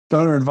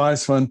donor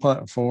advised fund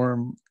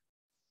platform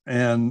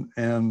and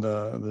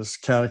this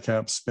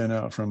CataCap spin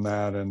out from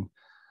that. And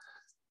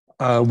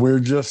we're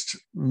just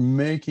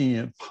making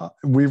it,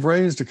 we've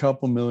raised a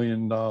couple $1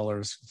 million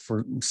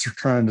for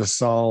trying to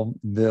solve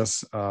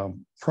this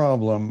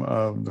problem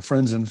of the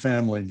friends and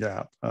family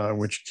gap,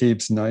 which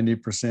keeps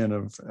 90%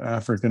 of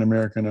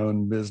African-American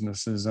owned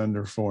businesses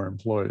under 4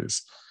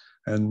 employees.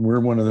 And we're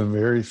one of the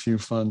very few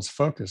funds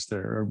focused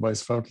there.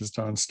 Everybody's focused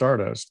on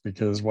startups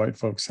because white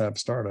folks have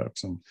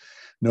startups, and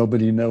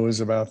nobody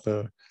knows about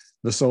the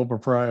sole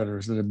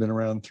proprietors that have been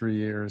around 3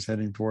 years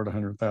heading toward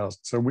 100,000.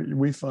 So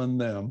we fund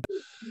them,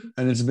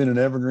 and it's been an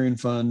evergreen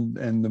fund,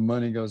 and the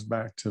money goes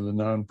back to the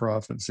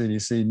nonprofit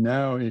CDC.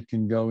 Now it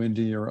can go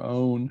into your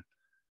own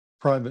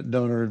private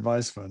donor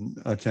advice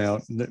fund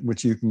account,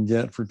 which you can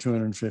get for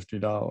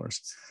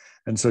 $250.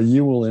 And so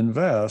you will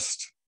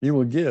invest, you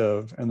will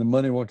give, and the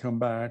money will come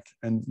back,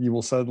 and you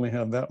will suddenly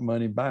have that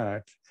money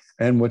back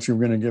and what you're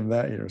going to give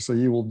that year. So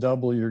you will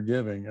double your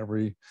giving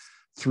every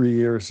 3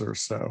 years or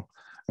so.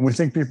 And we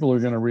think people are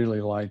going to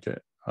really like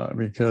it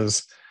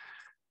because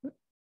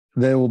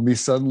they will be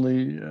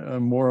suddenly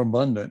more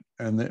abundant,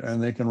 and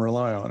they can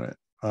rely on it.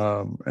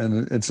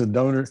 And it's a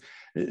donor.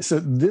 So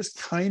this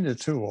kind of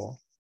tool,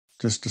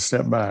 just to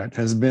step back,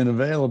 has been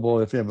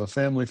available if you have a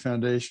family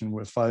foundation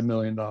with $5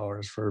 million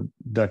for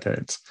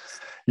decades.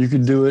 You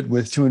could do it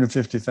with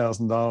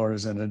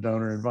 $250,000 in a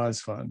donor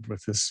advised fund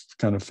with this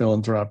kind of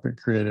philanthropic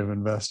creative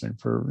investing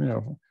for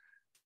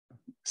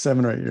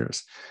 7 or 8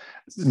 years.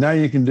 Now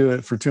you can do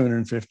it for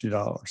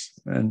 $250,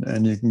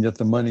 and you can get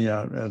the money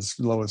out as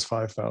low as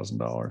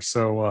 $5,000.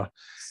 So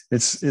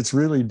it's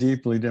really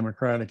deeply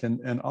democratic,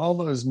 and all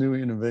those new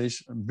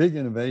big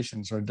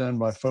innovations are done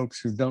by folks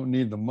who don't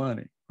need the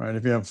money, right?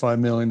 If you have a $5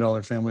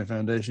 million family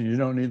foundation, you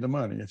don't need the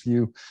money. If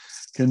you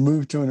can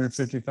move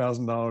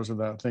 $250,000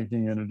 without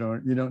thinking in a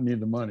donor, you don't need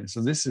the money.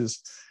 So this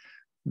is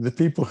the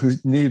people who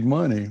need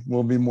money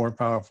will be more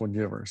powerful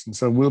givers, and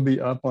so we'll be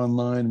up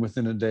online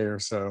within a day or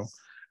so.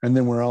 And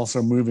then we're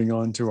also moving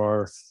on to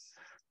our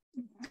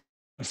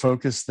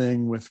focus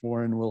thing with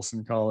Warren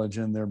Wilson College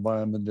and their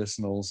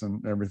biomedicinals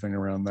and everything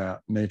around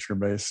that,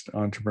 nature-based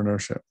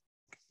entrepreneurship.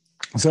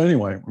 So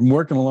anyway, I'm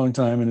working a long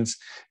time, and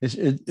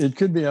it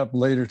could be up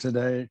later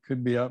today. It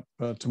could be up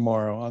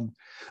tomorrow.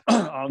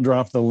 I'll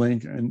drop the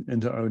link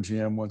into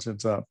OGM once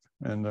it's up,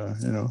 and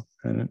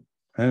and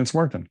it's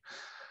working.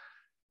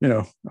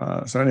 So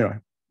anyway,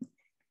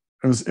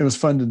 it was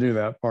fun to do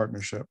that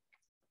partnership.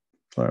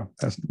 So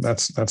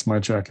that's my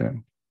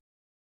check-in.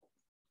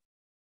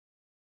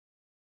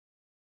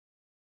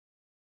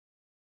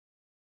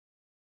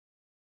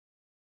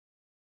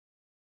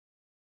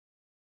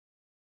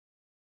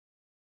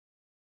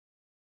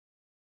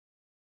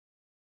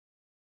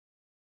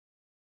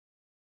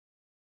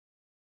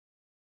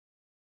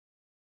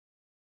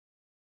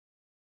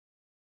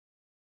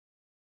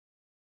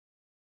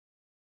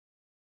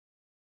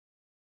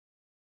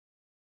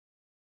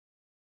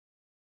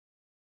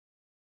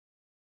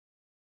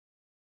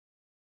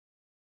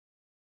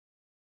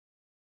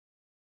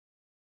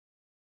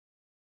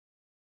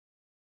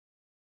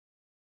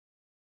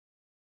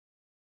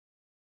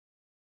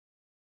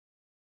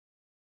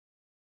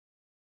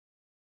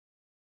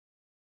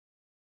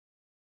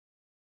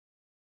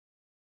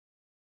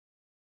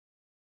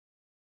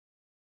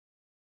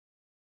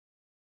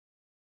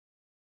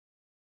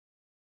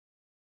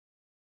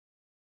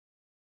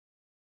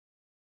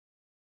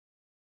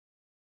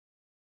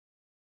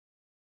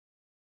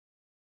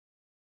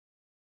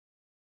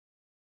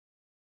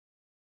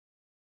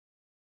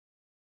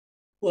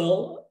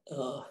 Well,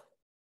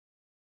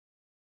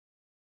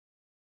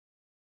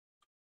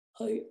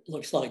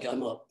 looks like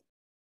I'm up.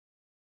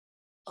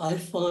 I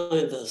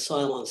find the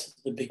silence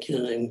at the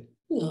beginning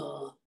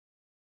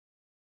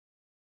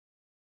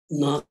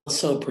not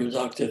so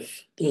productive.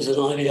 There's an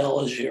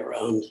ideology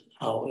around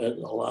how it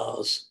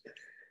allows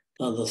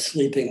the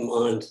sleeping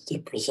mind to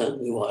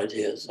present new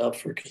ideas up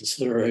for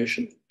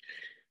consideration.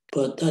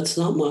 But that's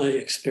not my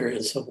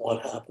experience of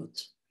what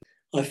happens.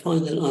 I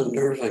find it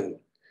unnerving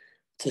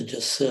to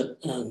just sit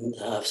and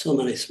have so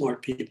many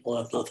smart people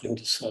have nothing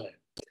to say.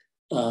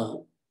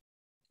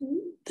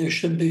 There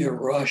should be a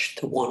rush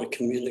to want to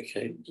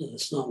communicate, and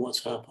it's not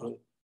what's happening.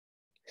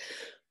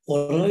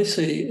 What I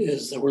see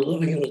is that we're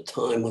living in a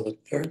time with a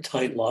very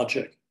tight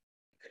logic.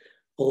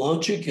 The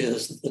logic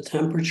is that the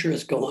temperature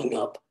is going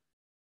up.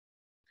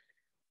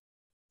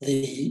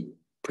 The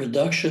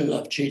production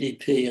of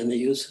GDP and the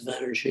use of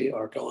energy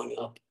are going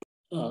up,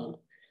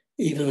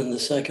 even in the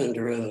second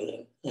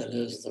derivative. That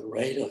is, the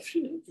rate of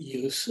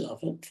use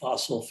of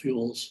fossil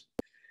fuels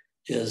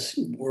is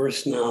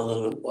worse now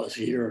than it was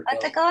a year ago.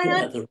 What's it going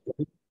on?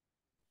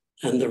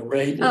 And the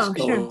rate is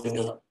going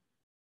up.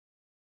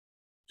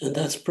 And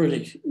that's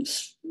pretty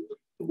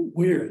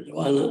weird.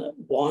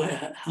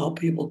 How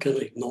people can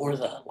ignore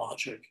that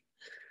logic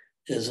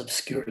is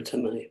obscure to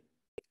me.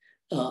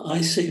 I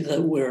see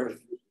that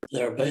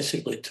there are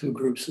basically 2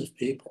 groups of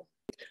people.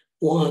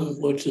 One,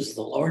 which is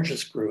the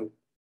largest group,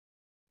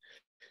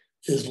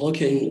 is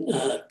looking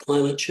at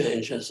climate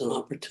change as an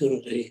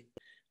opportunity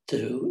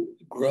to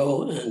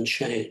grow and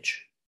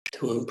change,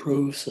 to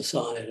improve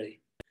society,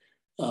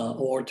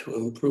 or to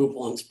improve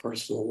one's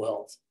personal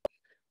wealth.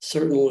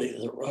 Certainly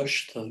the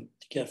rush to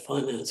get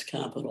finance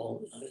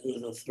capital into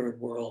the third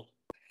world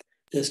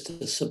is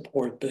to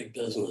support big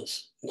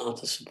business, not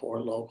to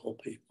support local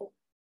people.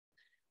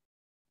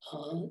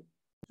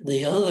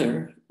 The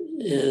other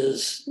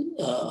is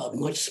a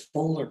much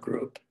smaller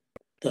group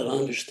that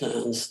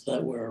understands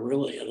that we're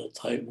really in a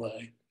tight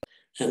way,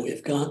 and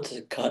we've got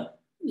to cut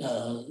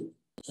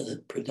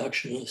the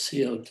production of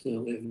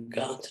CO2. We've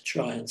got to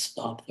try and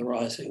stop the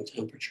rising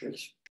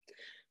temperatures.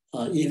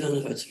 Even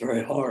if it's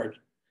very hard,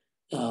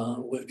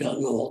 we've got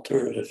no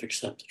alternative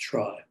except to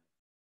try.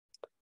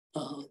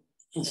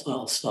 And so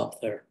I'll stop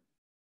there.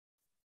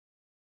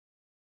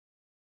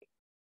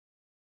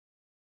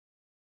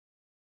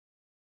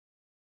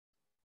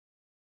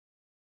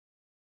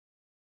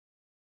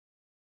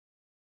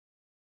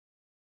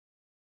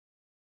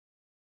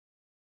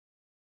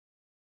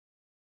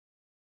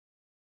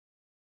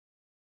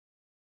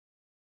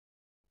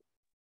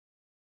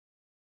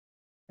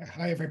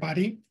 Hi,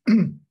 everybody.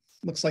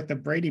 Looks like the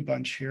Brady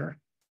Bunch here.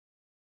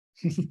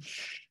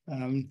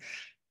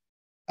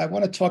 I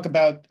want to talk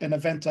about an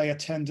event I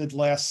attended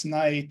last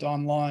night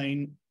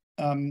online.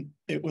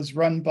 It was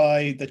run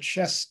by the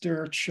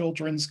Chester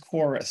Children's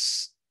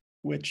Chorus,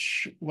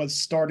 which was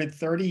started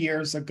 30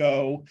 years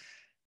ago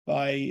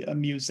by a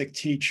music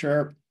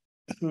teacher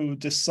who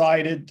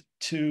decided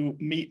to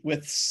meet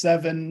with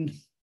 7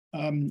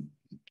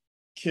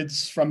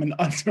 kids from an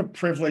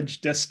underprivileged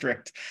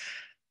district.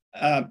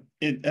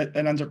 In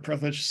an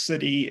underprivileged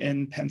city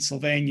in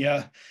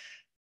Pennsylvania.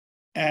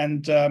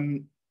 And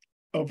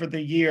over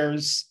the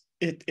years,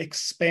 it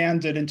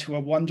expanded into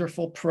a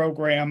wonderful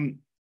program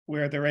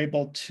where they're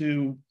able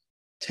to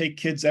take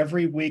kids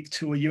every week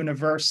to a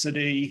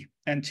university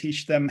and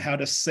teach them how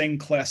to sing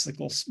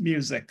classical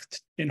music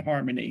in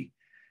harmony.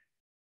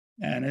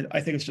 And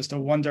I think it's just a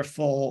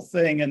wonderful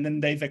thing. And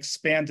then they've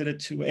expanded it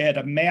to add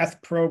a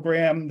math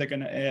program. They're going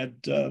to add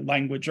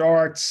language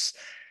arts.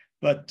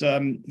 But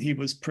he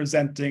was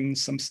presenting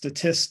some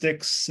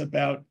statistics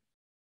about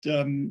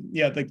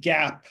the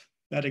gap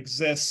that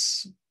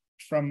exists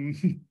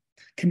from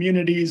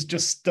communities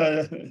just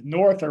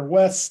north or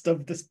west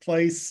of this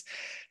place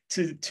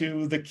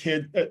to the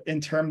kid in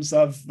terms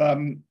of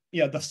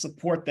the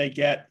support they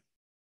get.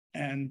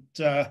 And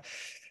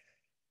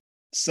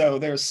so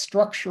there's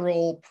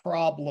structural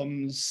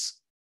problems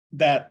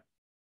that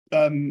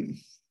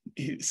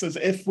he says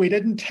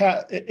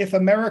if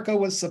America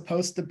was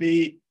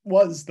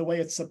the way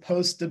it's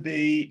supposed to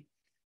be,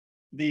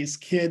 these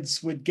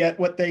kids would get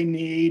what they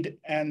need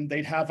and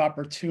they'd have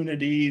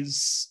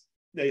opportunities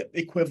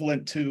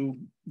equivalent to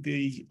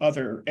the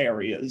other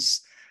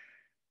areas.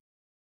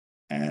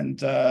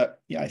 And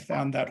I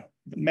found that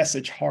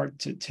message hard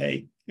to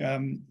take.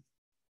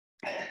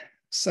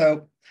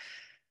 So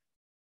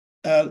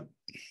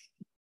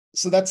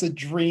that's a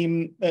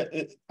dream.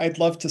 I'd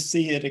love to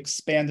see it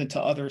expand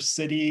into other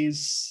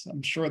cities.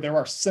 I'm sure there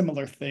are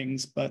similar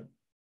things, but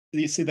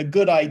you see, the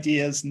good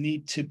ideas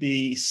need to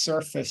be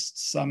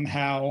surfaced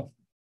somehow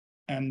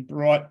and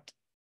brought.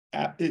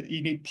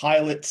 You need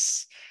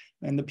pilots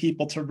and the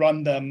people to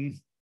run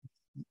them.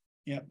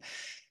 Yeah.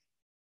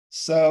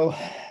 So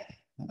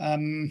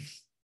I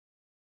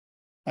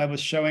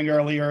was showing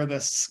earlier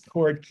this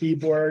chord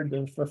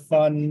keyboard for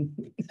fun.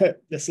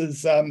 This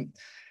is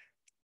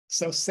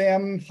so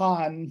Sam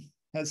Hahn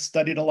has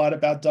studied a lot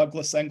about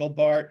Douglas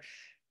Engelbart.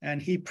 And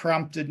he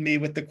prompted me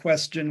with the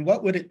question,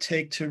 what would it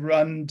take to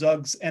run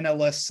Doug's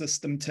NLS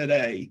system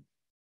today?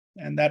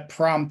 And that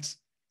prompt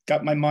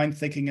got my mind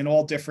thinking in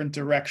all different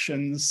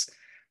directions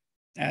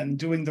and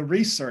doing the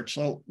research.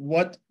 So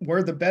what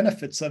were the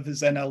benefits of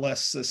his NLS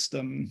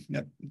system?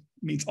 That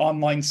means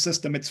online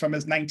system. It's from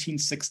his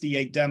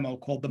 1968 demo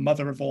called The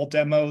Mother of All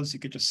Demos.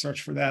 You could just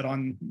search for that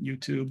on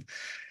YouTube.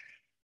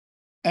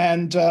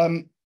 And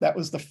that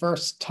was the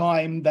first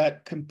time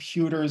that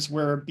computers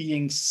were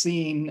being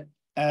seen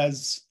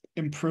as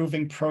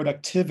improving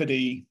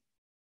productivity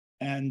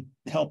and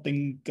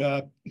helping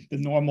the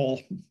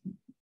normal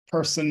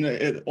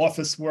person,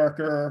 office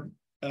worker,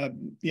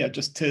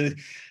 just to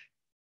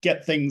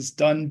get things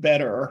done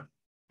better.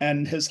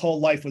 And his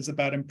whole life was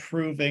about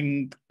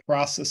improving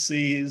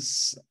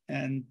processes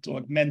and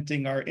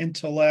augmenting our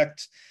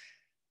intellect.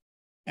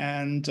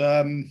 And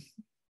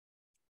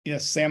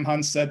Sam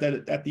Hahn said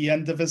that at the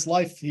end of his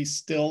life, he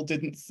still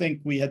didn't think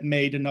we had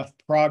made enough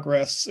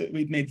progress.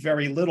 We'd made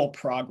very little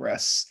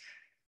progress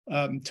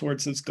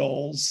towards his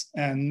goals.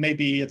 And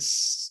maybe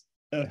it's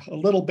a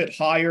little bit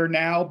higher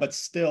now, but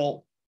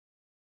still.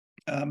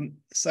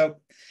 So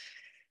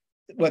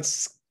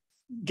what's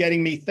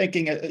getting me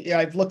thinking,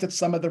 I've looked at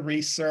some of the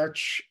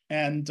research,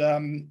 and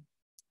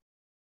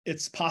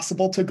it's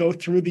possible to go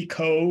through the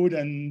code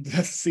and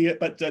see it,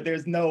 but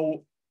there's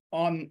no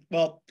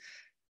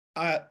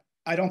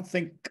I don't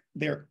think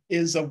there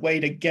is a way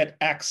to get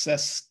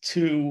access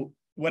to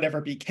whatever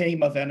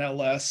became of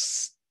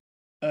NLS.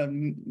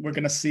 We're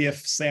going to see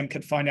if Sam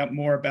can find out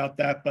more about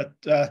that. But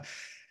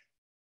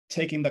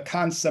taking the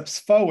concepts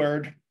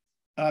forward,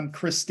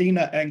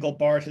 Christina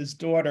Engelbart, his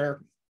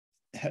daughter,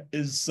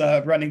 is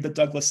running the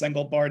Douglas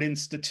Engelbart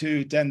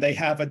Institute, and they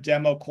have a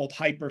demo called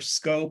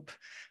Hyperscope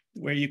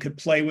where you could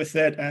play with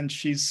it, and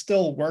she's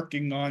still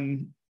working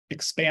on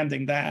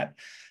expanding that.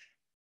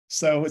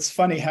 So it's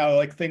funny how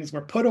like things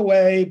were put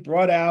away,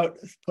 brought out,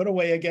 put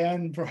away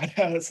again, brought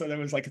out. So there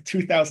was like a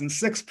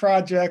 2006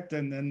 project,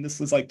 and then this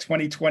was like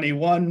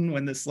 2021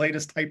 when this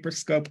latest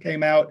Hyperscope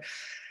came out.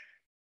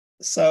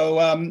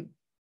 So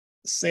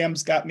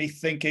Sam's got me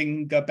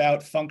thinking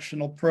about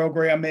functional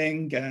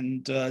programming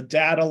and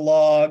data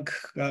log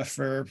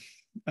for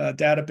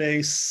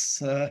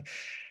database.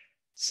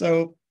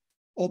 So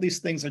all these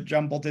things are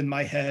jumbled in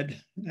my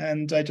head,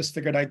 and I just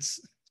figured I'd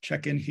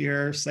check in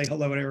here, say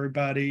hello to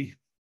everybody,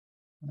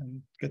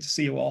 and good to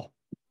see you all.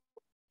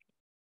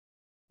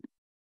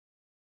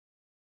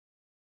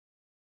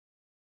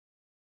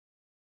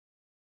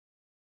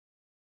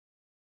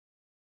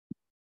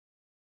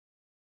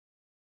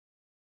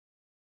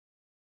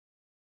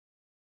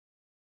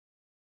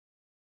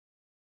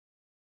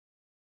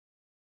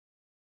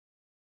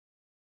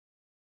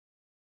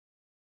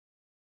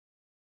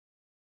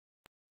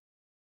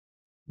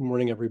 Good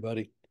morning,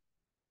 everybody.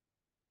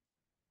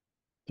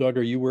 Doug,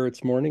 are you where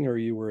it's morning or are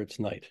you where it's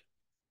night?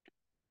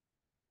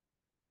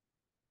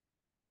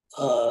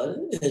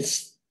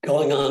 It's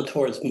going on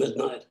towards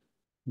midnight.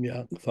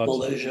 Yeah, thought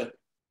Malaysia. So.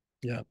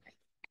 Yeah.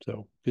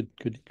 So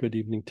good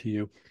evening to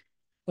you.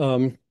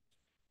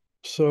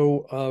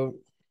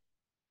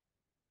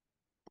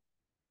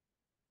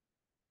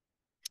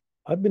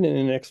 I've been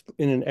in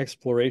an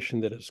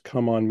exploration that has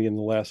come on me in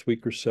the last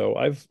week or so.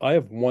 I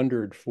have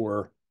wondered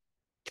for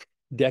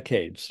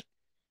decades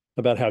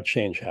about how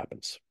change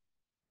happens,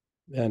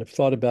 and have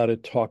thought about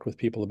it, talked with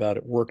people about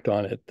it, worked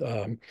on it,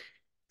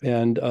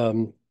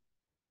 and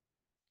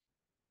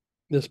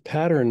this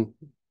pattern.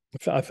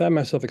 I found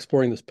myself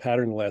exploring this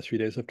pattern the last few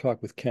days. I've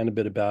talked with Ken a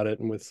bit about it,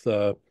 and with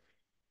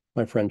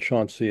my friend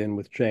Chauncey and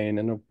with Jane,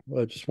 and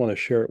I just want to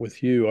share it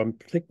with you. I'm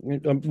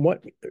thinking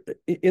what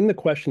in the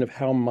question of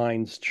how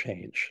minds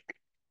change,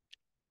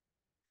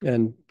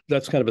 and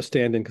that's kind of a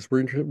stand-in because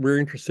we're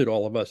interested,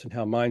 all of us, in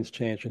how minds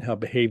change and how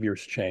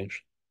behaviors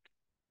change,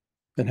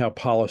 and how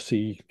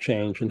policy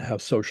change and how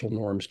social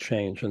norms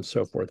change and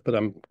so forth. But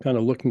I'm kind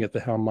of looking at the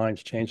how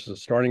minds change as a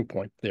starting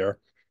point there,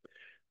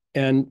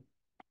 and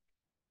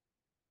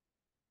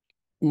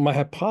my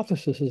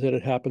hypothesis is that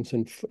it happens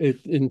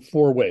in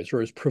four ways,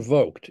 or is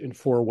provoked in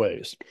four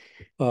ways.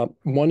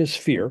 One is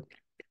fear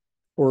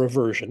or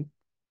aversion.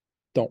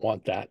 Don't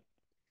want that.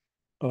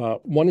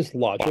 One is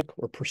logic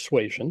or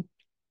persuasion.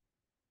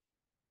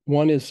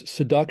 One is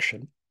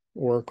seduction,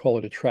 or call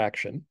it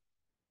attraction.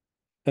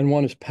 And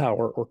one is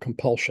power or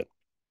compulsion.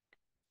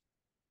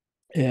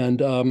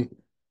 And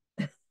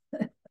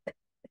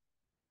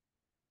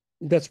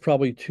that's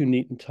probably too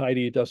neat and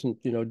tidy. It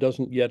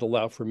doesn't yet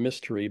allow for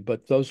mystery,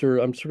 but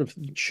I'm sort of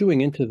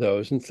chewing into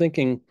those and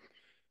thinking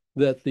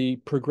that the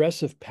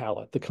progressive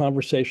palette, the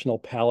conversational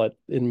palette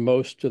in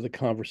most of the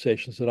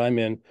conversations that I'm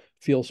in,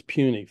 feels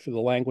puny. The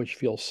language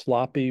feels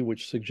sloppy,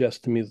 which suggests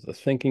to me that the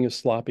thinking is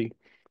sloppy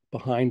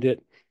behind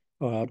it.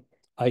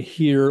 I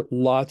hear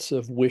lots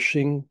of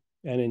wishing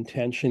and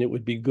intention. It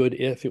would be good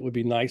if, it would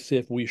be nice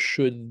if, we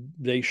should,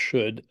 they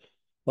should,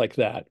 like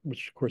that,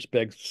 which of course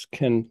begs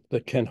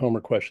the Ken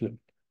Homer question of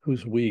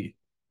who's we,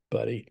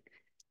 buddy?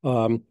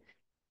 I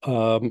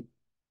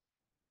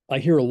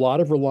hear a lot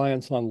of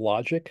reliance on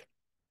logic,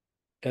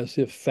 as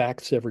if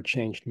facts ever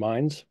changed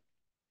minds.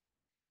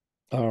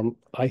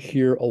 I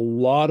hear a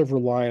lot of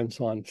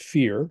reliance on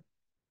fear,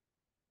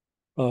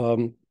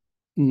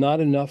 not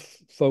enough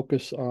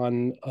focus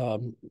on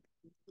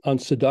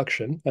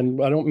seduction,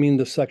 and I don't mean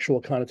the sexual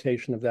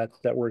connotation of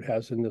that word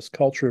has in this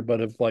culture,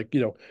 but of like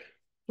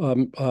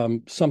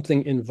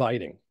something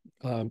inviting.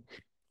 For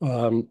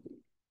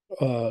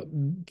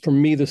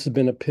me, this has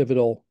been a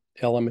pivotal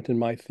element in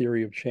my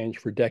theory of change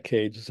for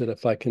decades, is that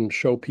if I can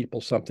show people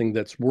something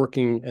that's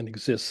working and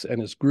exists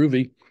and is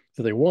groovy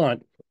that they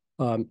want,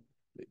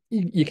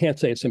 you can't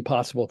say it's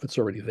impossible if it's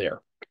already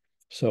there.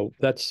 So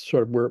that's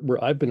sort of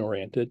where I've been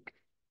oriented.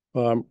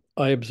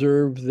 I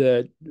observe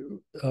that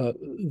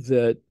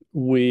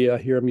we,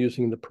 here I'm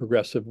using the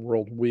progressive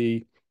world,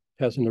 we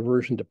has an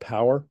aversion to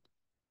power,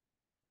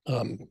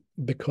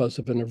 because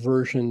of an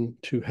aversion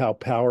to how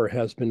power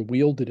has been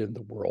wielded in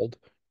the world,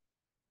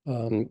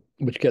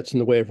 which gets in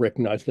the way of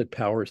recognizing that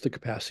power is the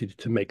capacity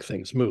to make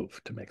things move,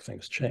 to make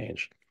things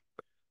change.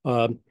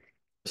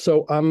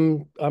 So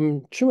I'm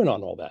chewing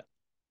on all that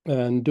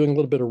and doing a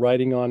little bit of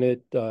writing on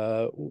it.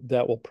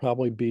 That will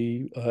probably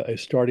be a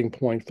starting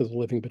point for the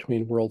Living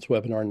Between Worlds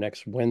webinar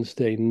next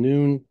Wednesday,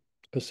 noon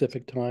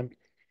Pacific time.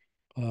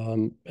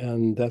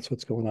 And that's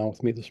what's going on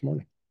with me this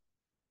morning.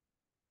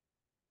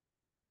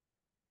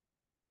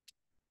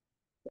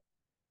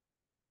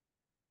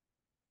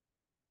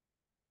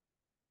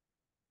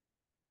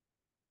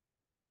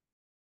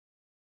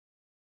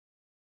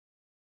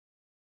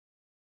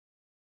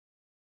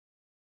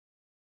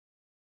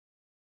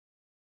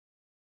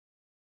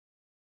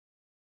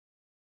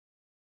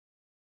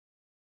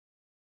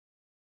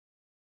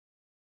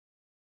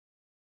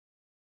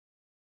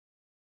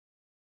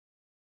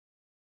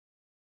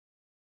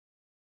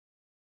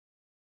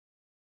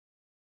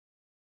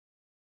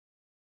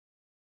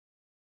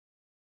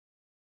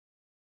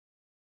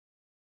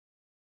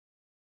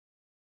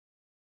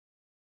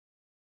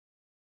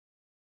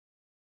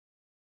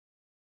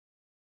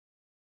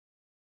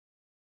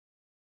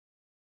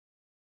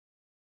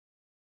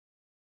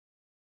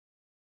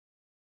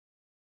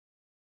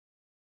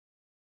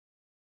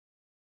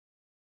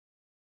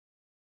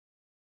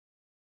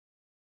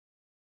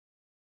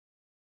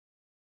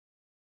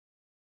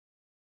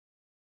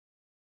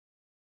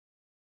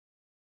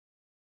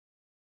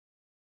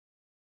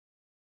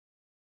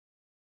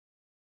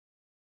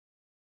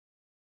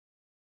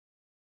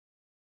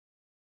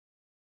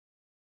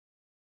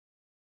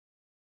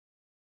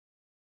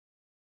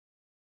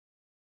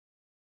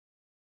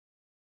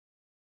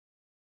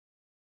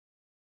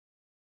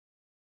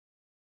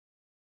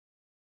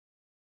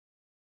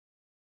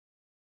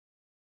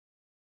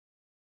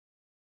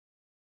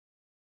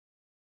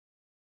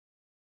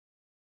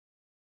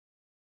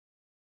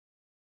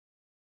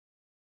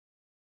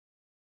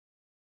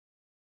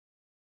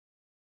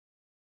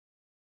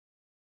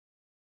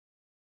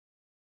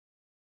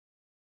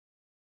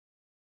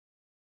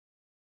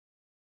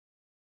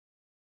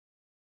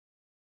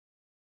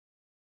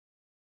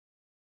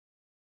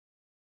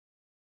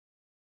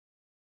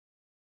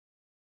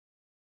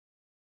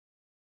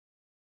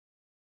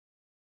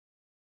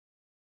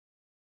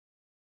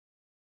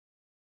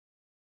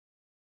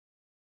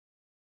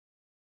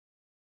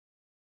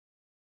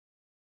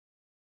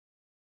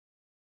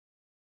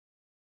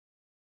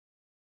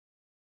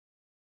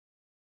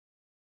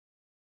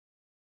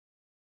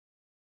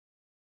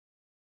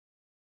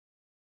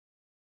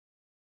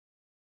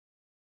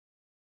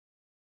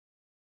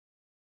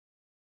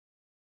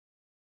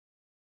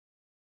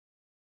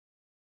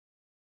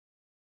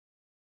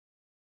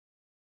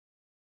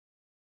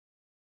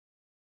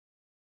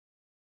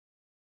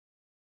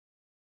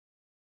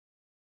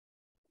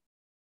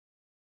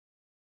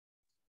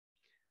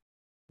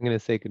 I'm going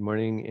to say good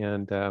morning,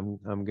 and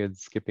I'm good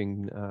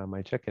skipping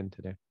my check-in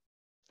today.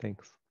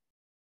 Thanks.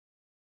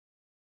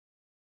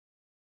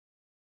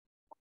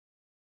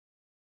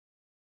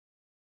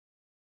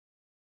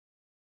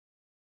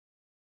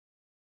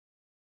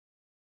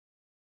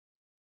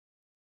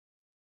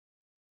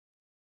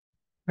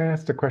 I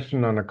asked a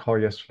question on a call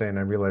yesterday, and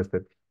I realized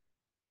that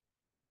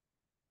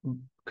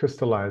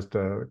crystallized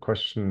a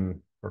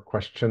question or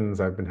questions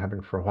I've been having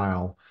for a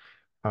while.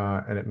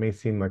 And it may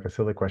seem like a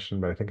silly question,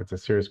 but I think it's a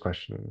serious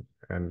question,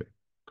 and it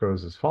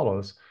goes as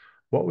follows.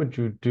 What would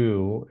you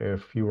do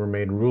if you were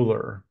made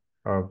ruler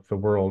of the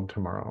world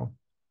tomorrow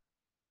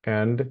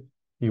and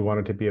you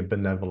wanted to be a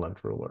benevolent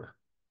ruler?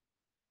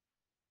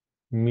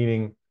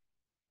 Meaning,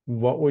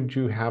 what would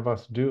you have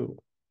us do?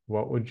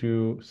 What would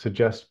you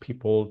suggest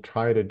people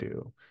try to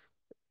do?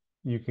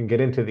 You can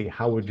get into the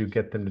how would you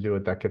get them to do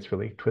it. That gets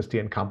really twisty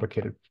and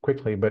complicated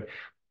quickly, but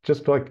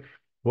just like,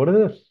 what are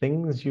the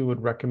things you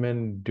would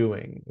recommend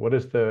doing? What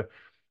is the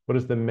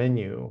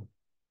menu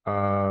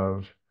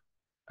of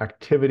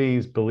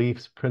activities,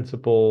 beliefs,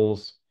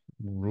 principles,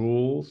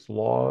 rules,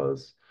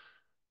 laws,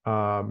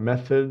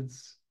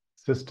 methods,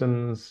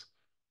 systems,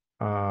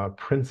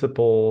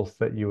 principles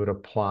that you would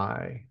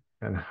apply,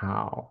 and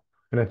how?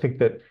 And I think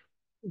that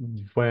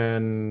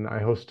when I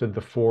hosted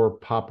the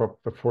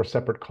four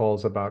separate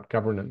calls about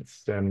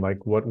governance and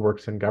like what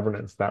works in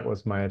governance, that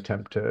was my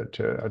attempt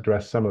to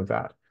address some of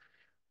that.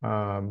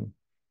 And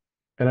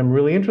I'm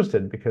really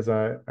interested because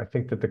I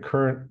think that the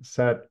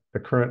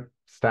current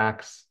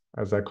stacks,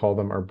 as I call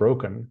them, are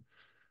broken.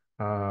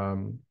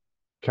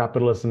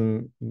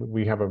 Capitalism,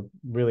 we have a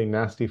really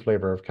nasty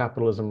flavor of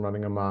capitalism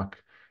running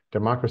amok.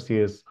 Democracy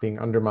is being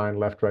undermined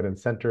left, right, and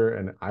center,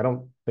 and I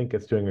don't think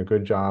it's doing a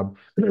good job.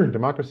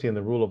 Democracy and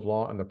the rule of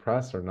law and the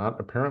press are not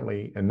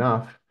apparently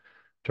enough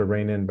to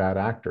rein in bad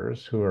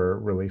actors who are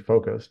really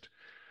focused,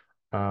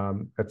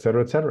 et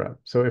cetera, et cetera.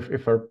 So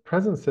if our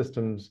present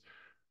systems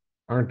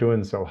aren't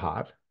doing so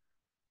hot,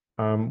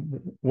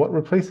 what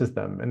replaces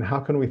them? And how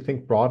can we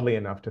think broadly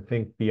enough to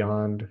think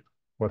beyond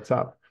what's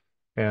up?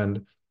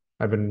 And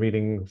I've been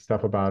reading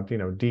stuff about,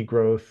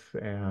 degrowth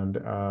and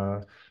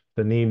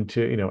the need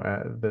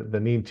to, the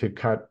need to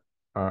cut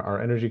our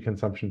energy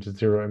consumption to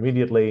zero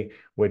immediately,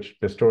 which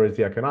destroys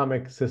the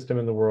economic system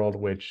in the world,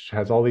 which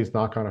has all these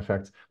knock-on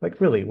effects.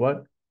 Like, really,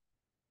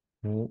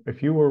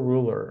 if you were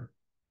ruler,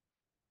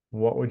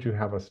 what would you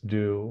have us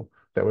do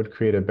that would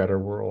create a better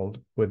world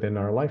within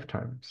our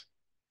lifetimes?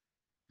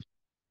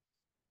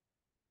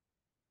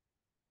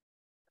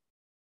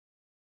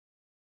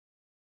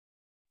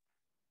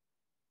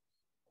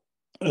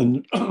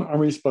 And are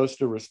we supposed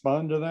to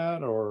respond to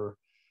that, or?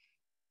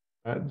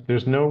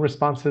 There's no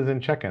responses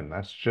in check-in.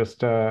 That's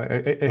just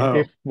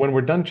if when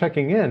we're done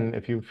checking in,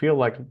 if you feel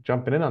like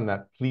jumping in on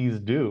that, please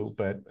do.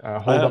 But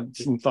hold on.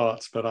 Some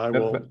thoughts, but I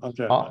will.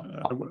 Okay.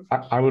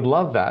 I would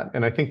love that,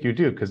 and I think you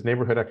do, because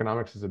neighborhood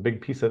economics is a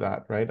big piece of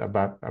that, right?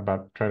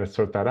 About trying to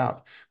sort that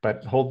out.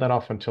 But hold that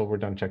off until we're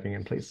done checking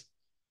in, please.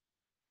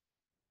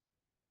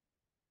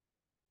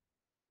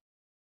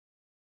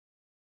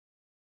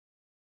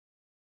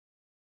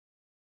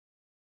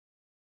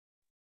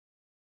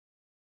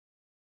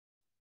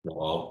 Well,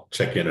 I'll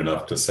check in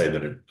enough to say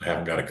that I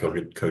haven't got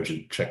a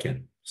cogent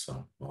check-in,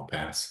 so I'll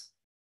pass.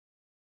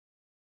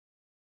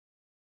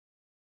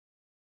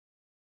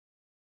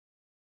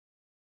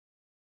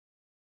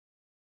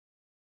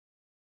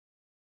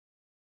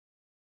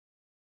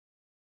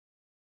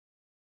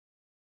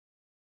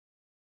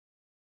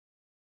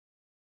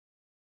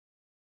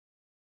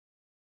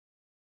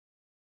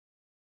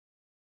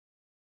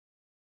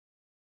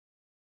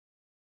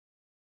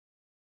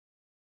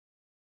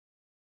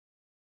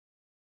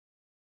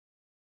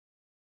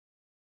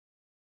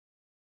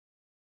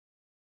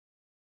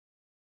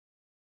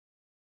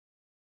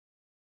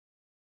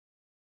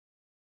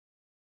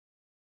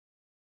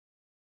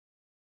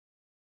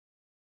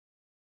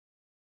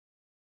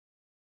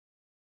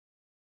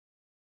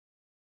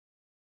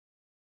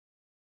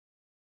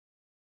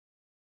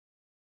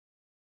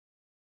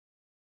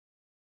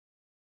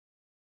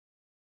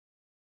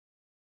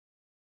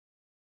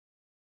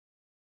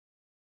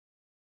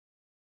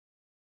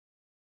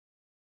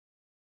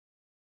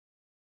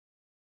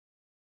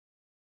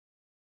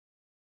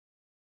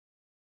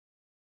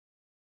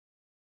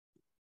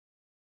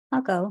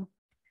 I'll go.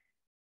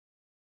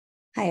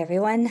 Hi,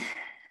 everyone.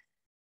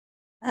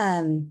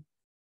 It's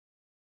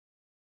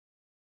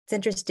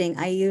interesting.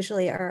 I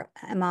usually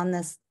am on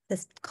this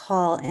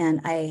call,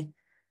 and I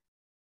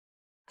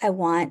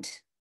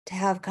want to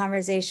have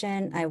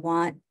conversation. I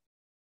want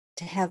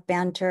to have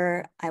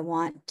banter. I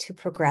want to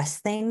progress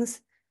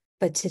things,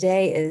 but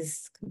today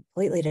is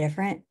completely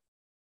different.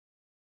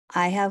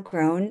 I have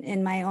grown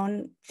in my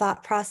own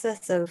thought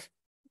process of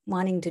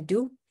wanting to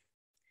do.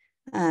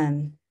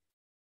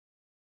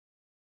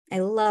 I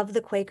love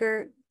the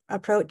Quaker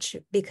approach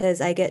because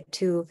I get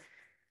to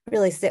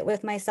really sit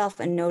with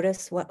myself and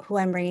notice who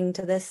I'm bringing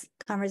to this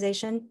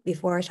conversation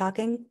before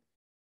talking.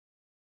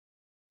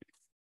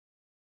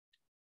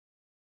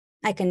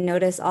 I can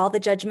notice all the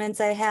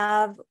judgments I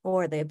have,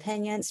 or the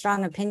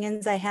strong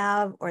opinions I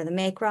have, or the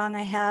make wrong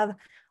I have,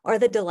 or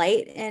the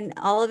delight in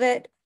all of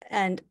it.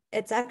 And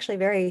it's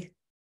actually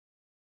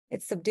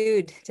it's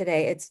subdued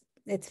today.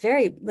 It's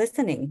very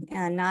listening,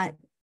 and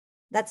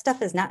that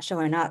stuff is not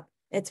showing up.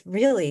 It's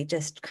really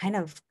just kind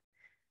of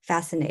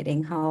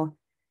fascinating how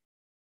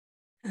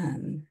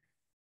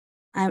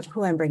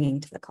who I'm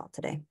bringing to the call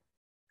today.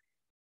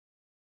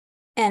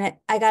 And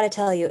I got to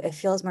tell you, it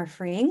feels more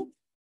freeing.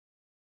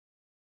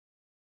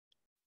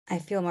 I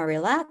feel more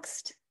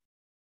relaxed.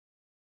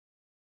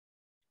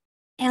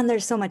 And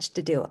there's so much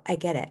to do. I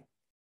get it.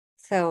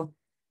 So,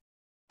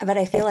 but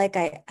I feel like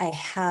I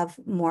have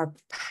more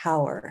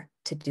power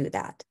to do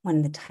that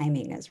when the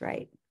timing is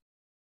right.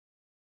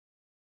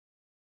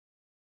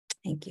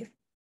 Thank you.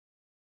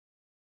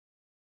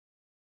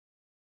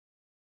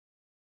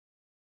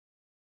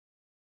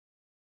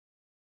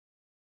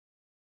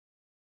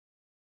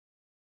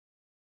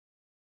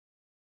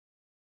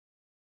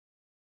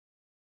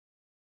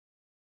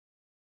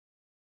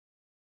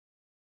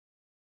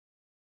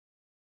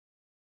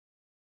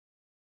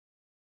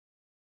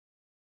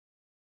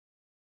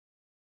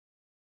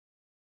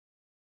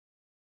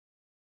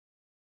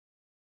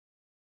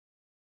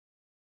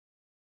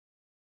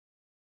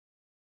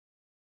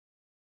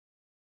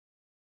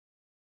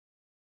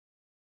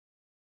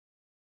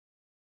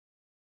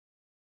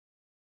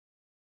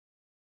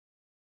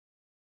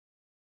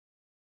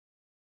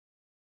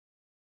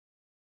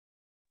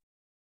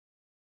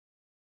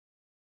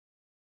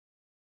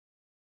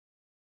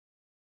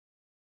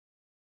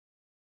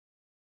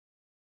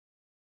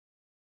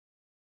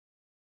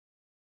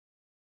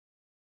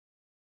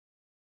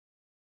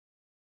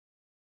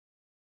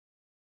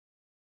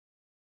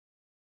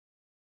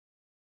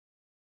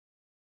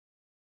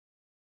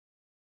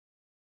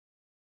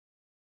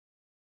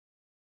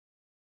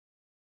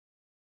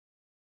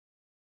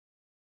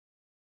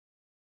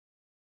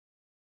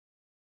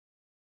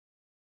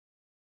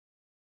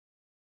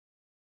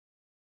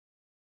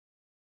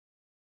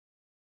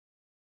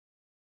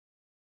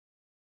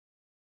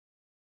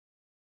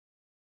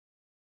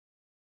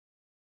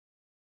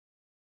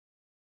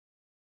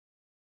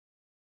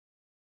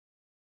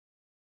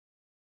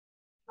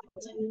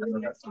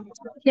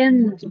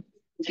 Can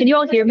can you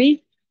all hear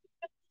me?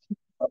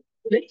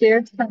 There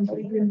in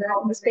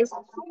the space.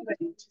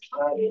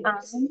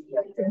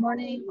 Good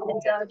morning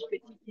and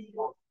good evening.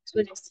 It's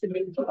really nice to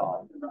meet you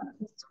all.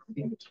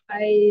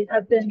 I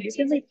have been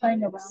recently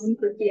playing around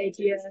with the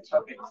idea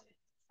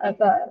of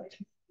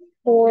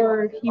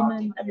core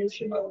human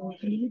emotional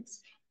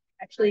needs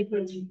actually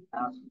being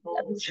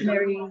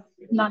evolutionary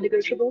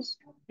non-negotiables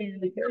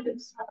and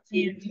imperatives.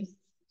 And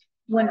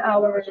when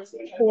our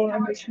core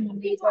emotional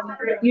needs are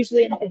met,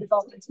 usually in a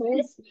developmental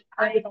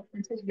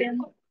span,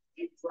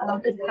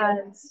 it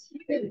has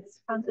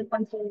its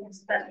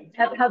consequences that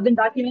have been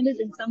documented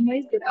in some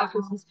ways, but I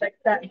also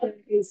suspect that there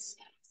is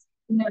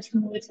much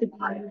more to be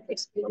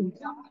explored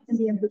in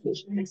the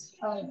implications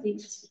of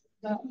these.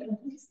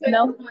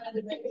 No?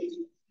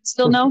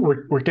 Still no?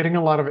 We're getting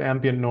a lot of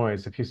ambient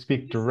noise. If you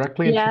speak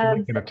directly into Yeah. the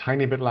mic and a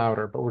tiny bit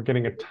louder, but we're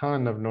getting a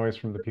ton of noise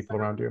from the people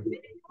around you.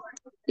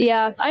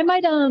 Yeah, I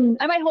might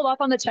hold off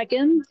on the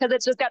check-in because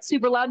it just got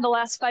super loud in the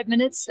last 5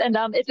 minutes. And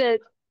if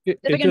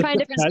I can find a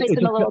different space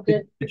in a little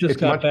bit. It just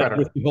It's got much bad better.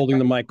 with you holding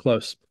the mic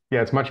close.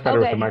 Yeah, it's much better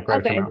with the mic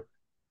right to mouth.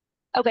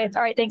 Okay,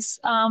 all right, thanks.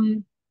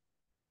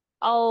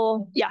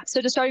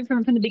 So just starting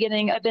from the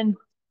beginning, I've been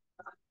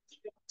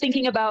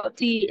thinking about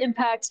the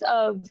impact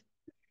of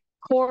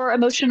core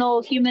emotional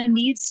human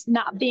needs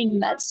not being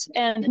met,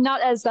 and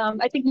not as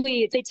I think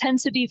they tend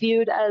to be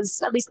viewed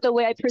as, at least the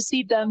way I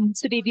perceive them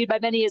to be viewed by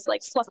many, as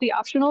like fluffy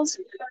optionals,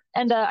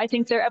 and I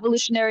think they're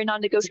evolutionary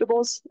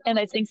non-negotiables. And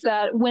I think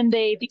that when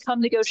they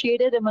become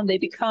negotiated and when they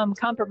become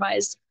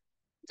compromised,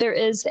 there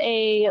is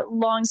a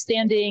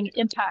long-standing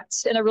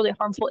impact, and a really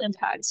harmful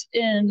impact.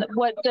 In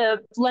what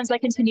the lens I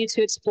continue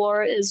to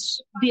explore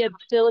is the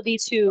ability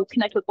to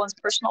connect with one's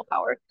personal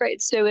power, right?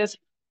 So if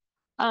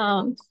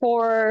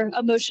core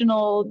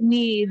emotional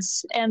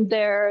needs and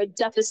their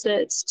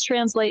deficits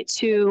translate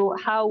to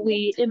how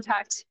we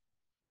impact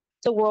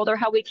the world, or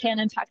how we can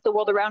impact the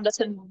world around us,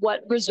 and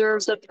what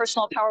reserves of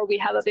personal power we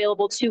have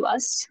available to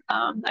us,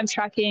 I'm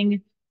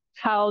tracking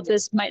how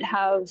this might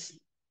have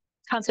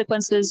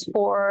consequences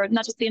for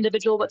not just the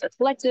individual, but the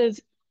collective.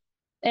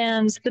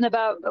 And then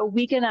about a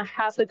week and a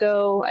half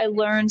ago, I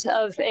learned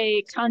of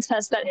a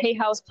contest that Hay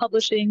House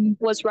Publishing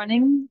was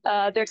running.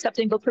 They're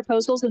accepting book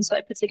proposals. And so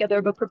I put together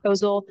a book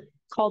proposal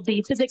called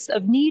The Physics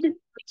of Need.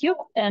 Thank you.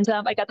 And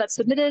I got that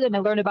submitted, and I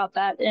learned about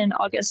that in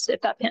August,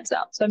 if that pans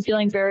out. So I'm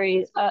feeling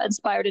very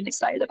inspired and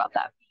excited about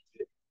that.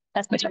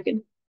 That's my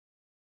check-in.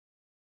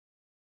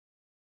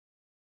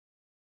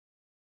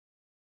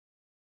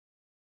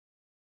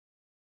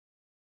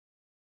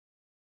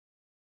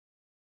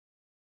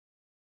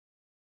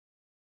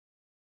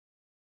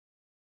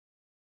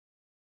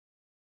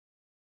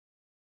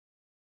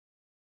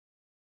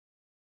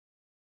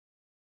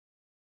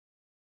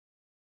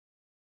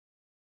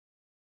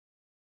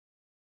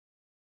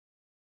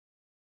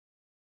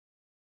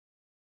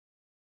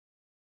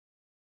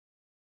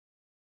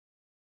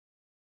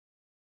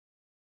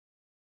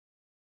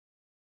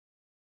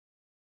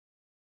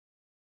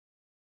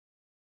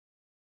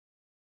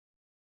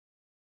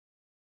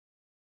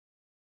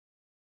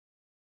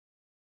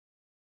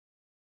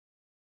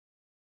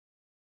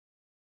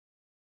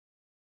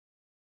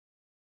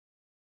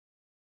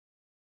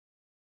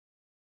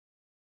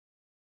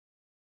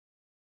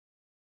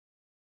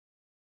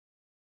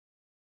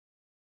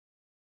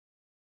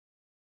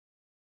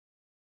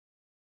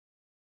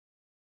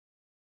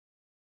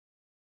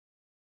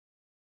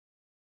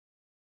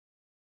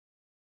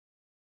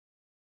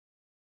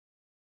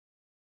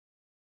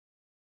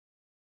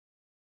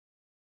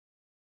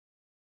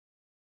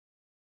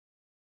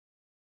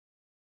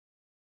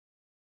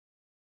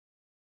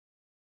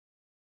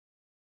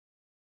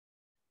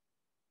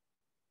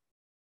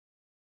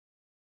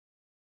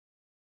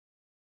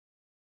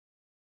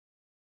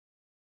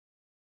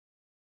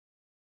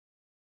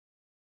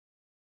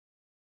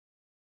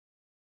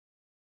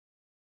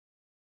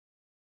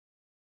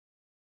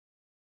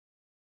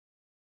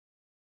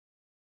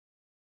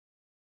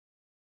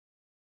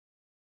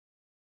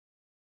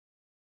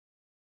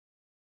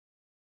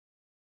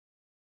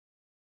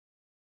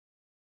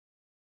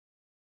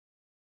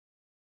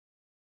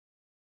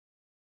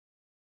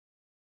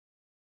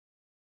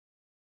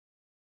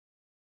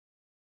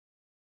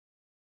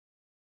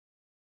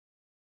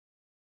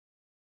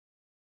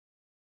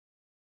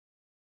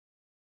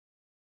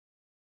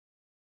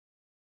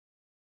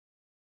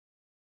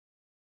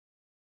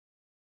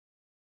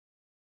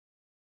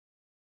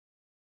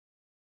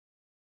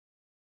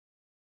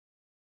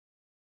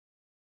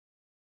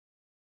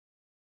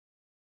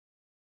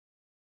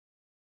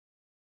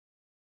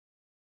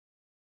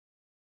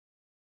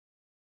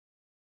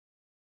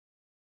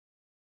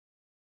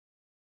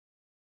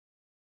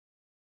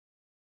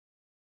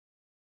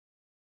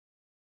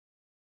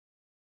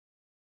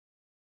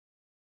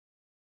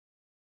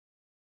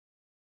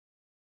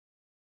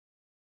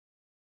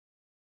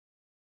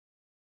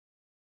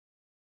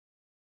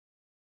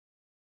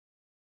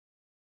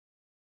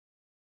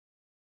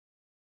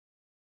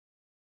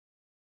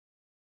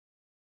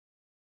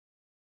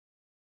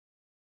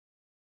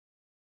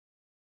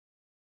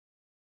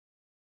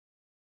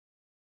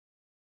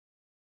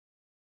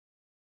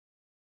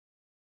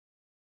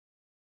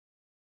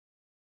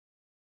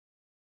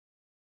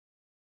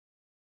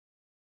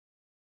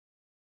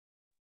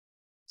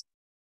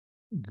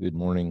 Good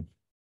morning,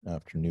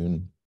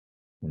 afternoon,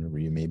 whenever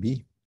you may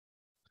be.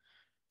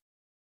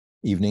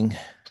 Evening,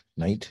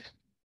 night,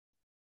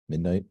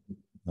 midnight.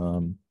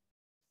 I've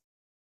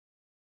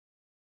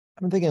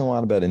been thinking a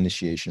lot about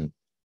initiation.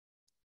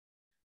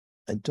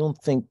 I don't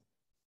think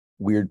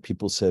weird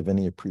people have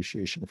any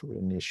appreciation for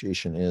what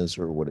initiation is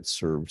or what it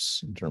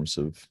serves in terms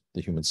of the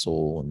human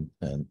soul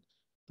and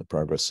the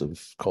progress of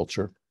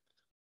culture.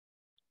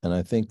 And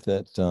I think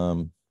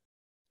that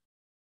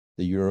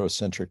the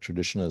Eurocentric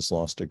tradition has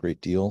lost a great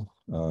deal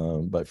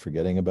by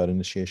forgetting about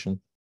initiation.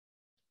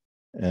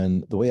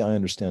 And the way I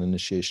understand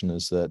initiation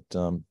is that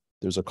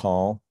there's a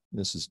call.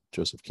 This is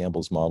Joseph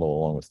Campbell's model,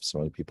 along with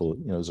some other people.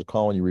 You know, there's a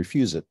call and you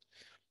refuse it.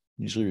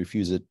 You usually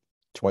refuse it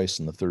twice,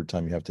 and the third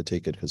time you have to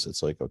take it because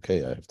it's like,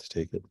 okay, I have to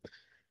take it.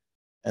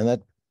 And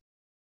that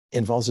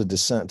involves a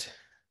descent.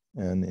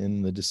 And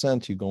in the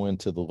descent, you go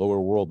into the lower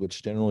world,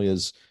 which generally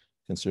is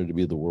considered to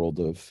be the world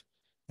of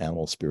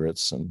animal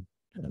spirits and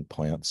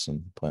plants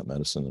and plant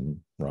medicine and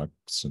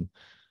rocks.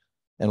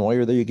 And while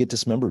you're there, you get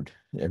dismembered.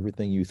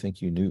 Everything you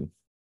think you knew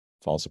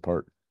falls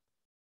apart.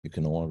 You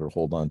can no longer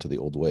hold on to the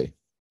old way.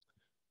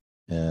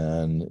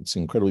 And it's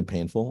incredibly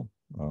painful,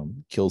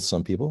 kills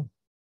some people.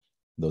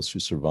 Those who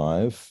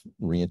survive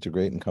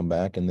reintegrate and come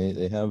back, and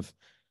they have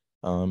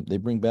they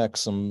bring back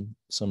some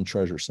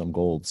treasure, some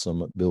gold,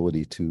 some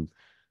ability to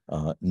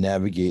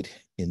navigate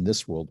in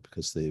this world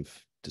because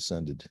they've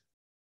descended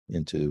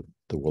into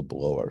the world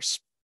below ours.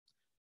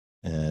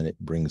 And it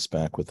brings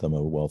back with them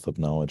a wealth of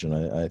knowledge. And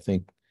I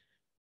think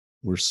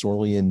we're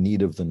sorely in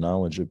need of the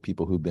knowledge of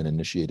people who've been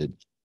initiated.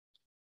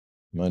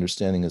 My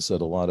understanding is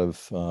that a lot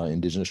of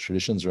indigenous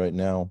traditions right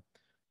now,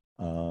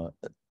 the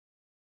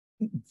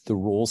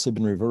roles have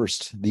been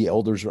reversed. The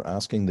elders are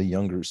asking the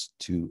youngers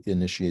to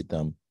initiate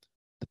them,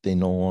 that they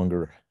no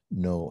longer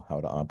know how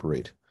to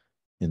operate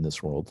in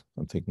this world.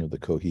 I'm thinking of the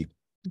Kohi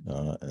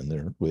and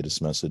their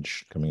latest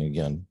message coming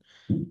again.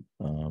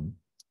 And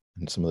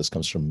some of this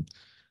comes from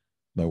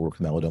my work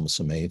with Malidoma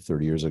Somé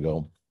 30 years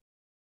ago,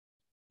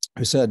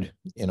 who said,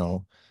 you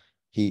know,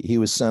 he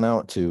was sent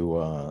out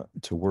to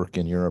work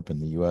in Europe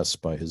and the US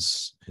by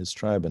his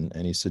tribe.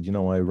 And he said, you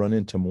know, I run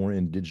into more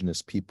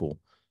indigenous people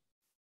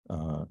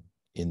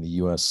in the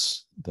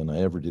US than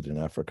I ever did in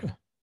Africa.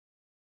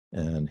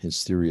 And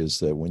his theory is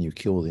that when you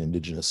kill the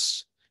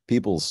indigenous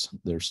peoples,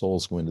 their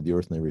souls go into the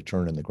earth and they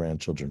return in the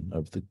grandchildren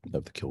of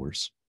the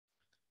killers.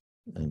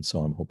 And so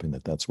I'm hoping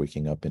that that's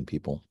waking up in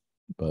people.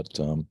 But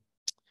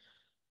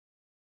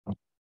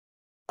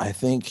I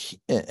think,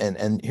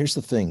 and here's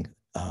the thing,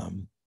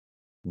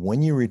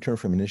 when you return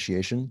from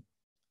initiation,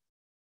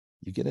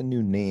 you get a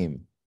new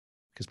name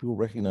because people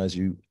recognize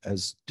you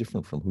as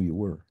different from who you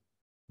were.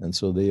 And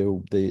so there's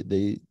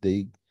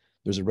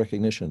a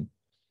recognition.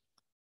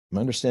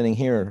 My understanding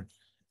here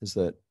is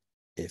that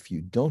if you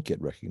don't get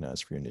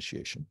recognized for your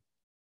initiation,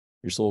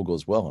 your soul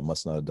goes, well, I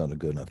must not have done a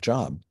good enough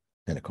job,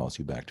 and it calls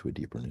you back to a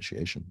deeper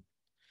initiation.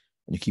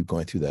 And you keep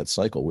going through that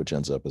cycle, which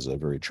ends up as a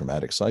very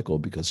traumatic cycle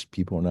because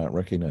people are not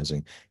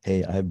recognizing,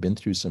 hey, I've been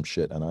through some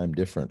shit and I'm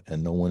different,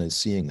 and no one is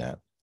seeing that.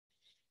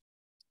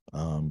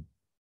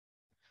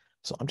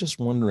 So I'm just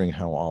wondering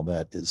how all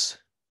that is.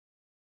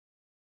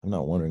 I'm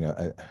not wondering how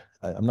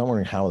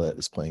that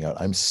is playing out.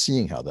 I'm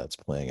seeing how that's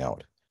playing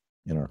out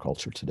in our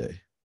culture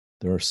today.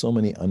 There are so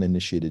many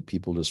uninitiated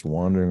people just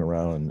wandering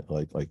around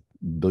like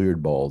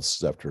billiard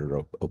balls after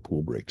a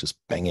pool break, just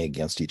banging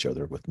against each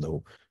other with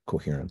no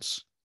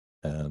coherence.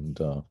 And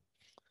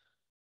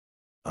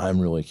I'm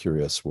really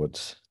curious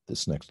what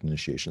this next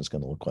initiation is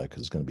going to look like,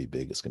 because it's going to be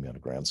big. It's going to be on a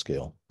grand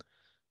scale.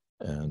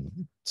 And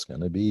it's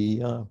going to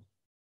be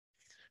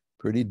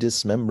pretty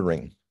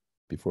dismembering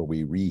before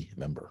we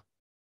remember.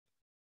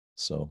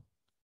 So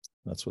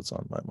that's what's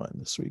on my mind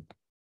this week.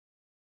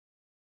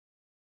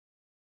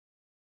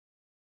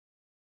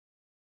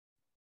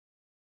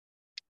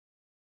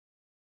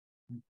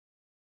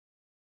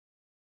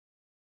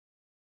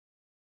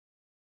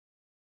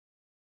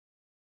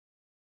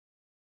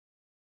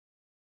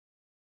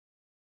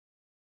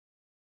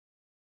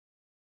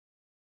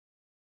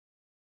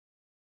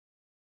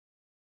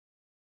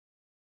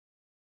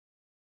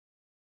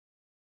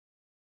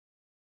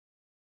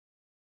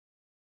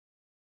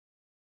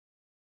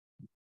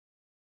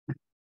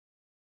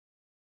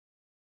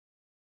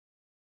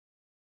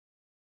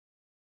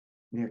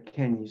 Yeah,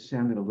 Ken, you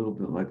sounded a little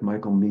bit like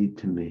Michael Mead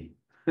to me.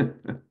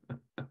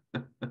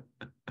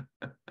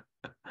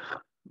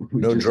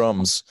 No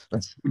drums.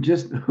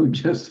 Who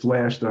just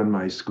flashed on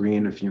my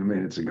screen a few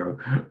minutes ago.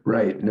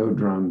 Right, no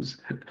drums.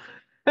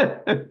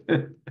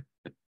 It's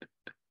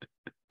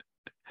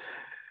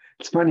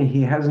funny,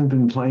 he hasn't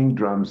been playing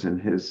drums in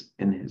his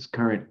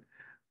current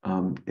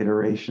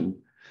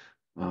iteration.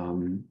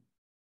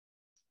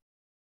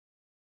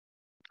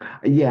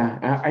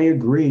 Yeah, I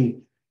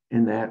agree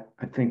in that.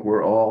 I think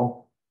we're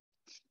all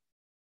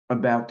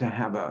about to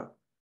have a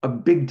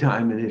big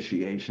time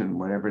initiation,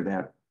 whatever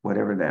that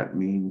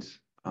means.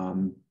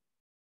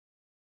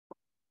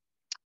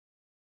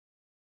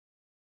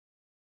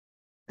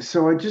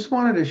 So I just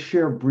wanted to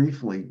share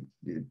briefly,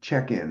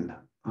 check in,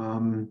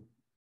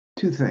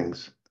 two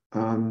things.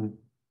 I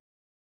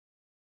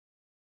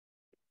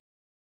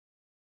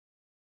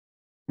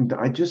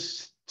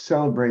just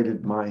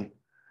celebrated my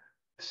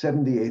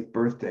 78th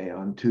birthday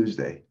on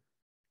Tuesday.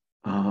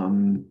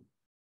 And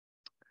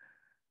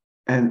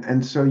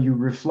so you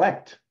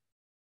reflect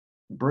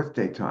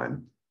birthday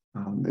time.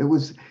 It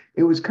was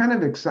kind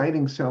of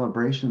exciting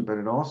celebration, but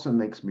it also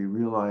makes me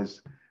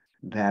realize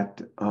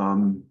that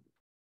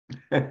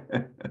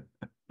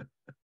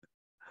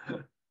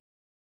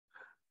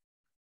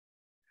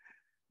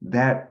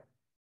that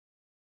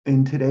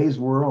in today's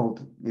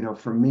world,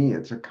 for me,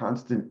 it's a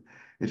constant,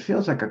 it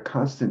feels like a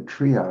constant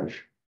triage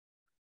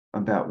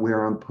about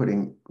where I'm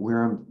putting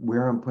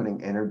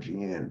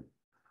energy in.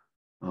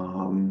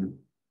 And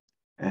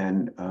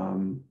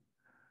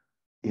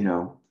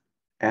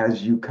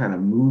as you kind of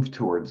move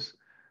towards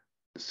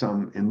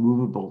some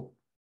immovable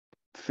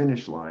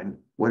finish line,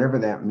 whatever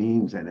that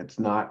means, and it's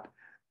not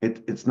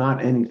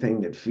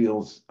anything that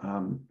feels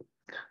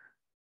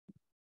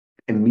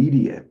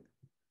immediate.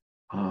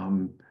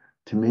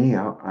 To me,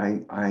 I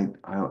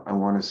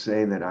want to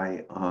say that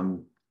I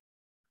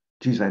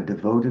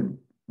devoted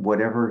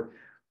whatever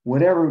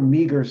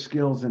meager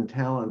skills and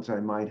talents I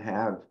might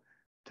have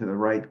to the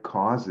right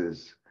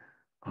causes,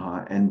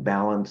 and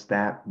balance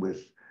that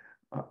with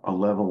a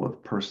level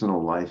of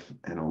personal life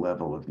and a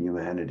level of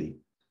humanity.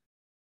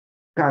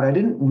 God, I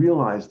didn't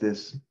realize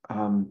this.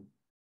 I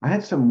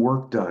had some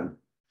work done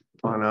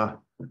on a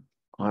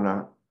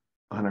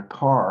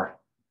car,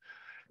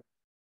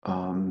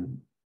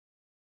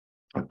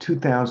 a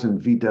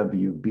 2000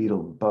 VW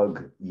Beetle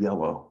Bug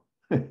Yellow,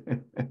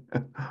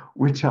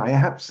 which I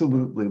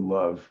absolutely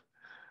love.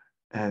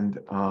 And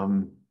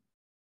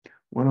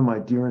one of my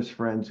dearest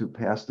friends who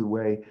passed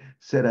away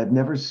said, "I've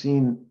never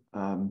seen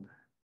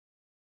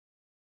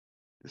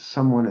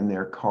someone in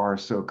their car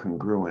so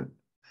congruent,"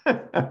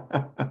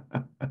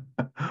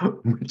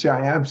 which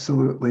I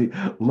absolutely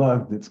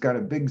loved. It's got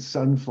a big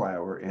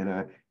sunflower in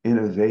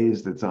a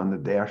vase that's on the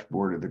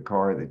dashboard of the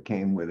car that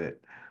came with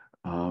it,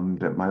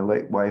 that my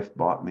late wife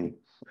bought me.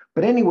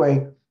 But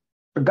anyway,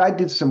 a guy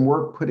did some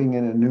work putting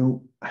in a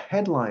new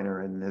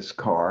headliner in this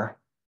car,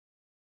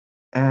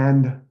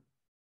 and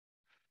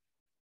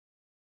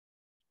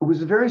it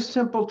was a very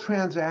simple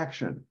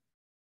transaction.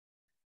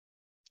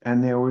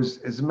 And there was,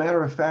 as a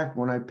matter of fact,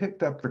 when I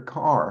picked up the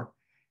car,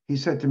 he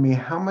said to me,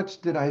 "How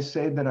much did I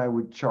say that I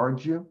would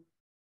charge you?"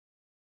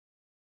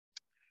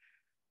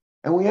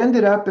 And we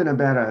ended up in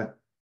about a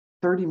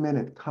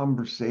 30-minute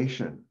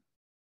conversation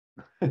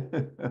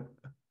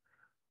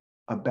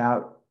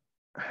about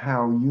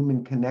how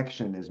human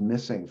connection is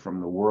missing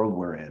from the world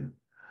we're in,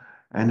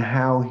 and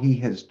how he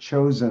has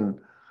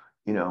chosen,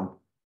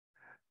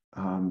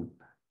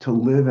 to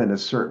live in a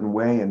certain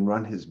way and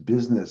run his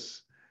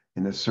business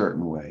in a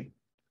certain way.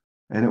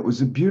 And it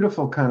was a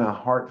beautiful kind of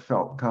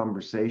heartfelt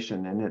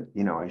conversation. And it,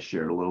 I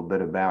shared a little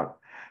bit about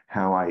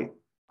how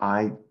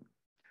I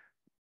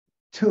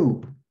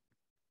too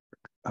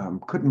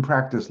couldn't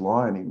practice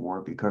law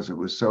anymore because it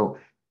was so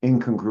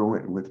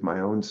incongruent with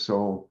my own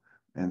soul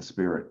and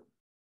spirit.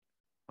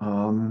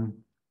 And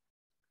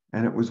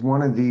it was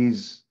one of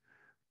these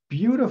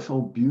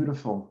beautiful,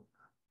 beautiful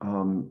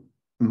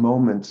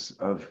moments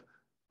of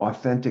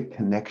authentic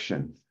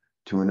connection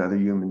to another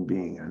human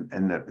being,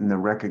 and the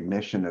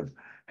recognition of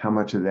how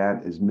much of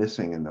that is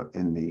missing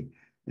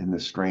in the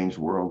strange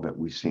world that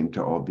we seem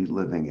to all be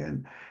living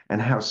in,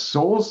 and how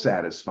soul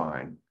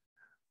satisfying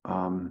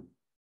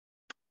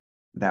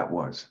that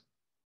was.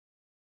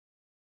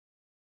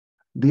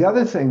 The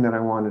other thing that I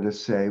wanted to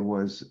say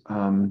was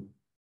I'm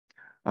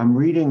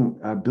reading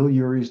Bill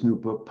Urey's new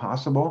book,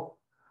 Possible,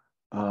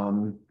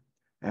 and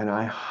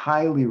I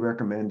highly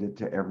recommend it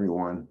to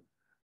everyone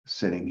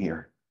sitting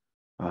here.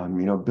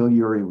 Bill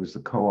Urey was the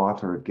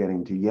co-author of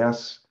Getting to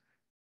Yes.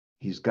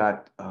 He's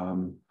got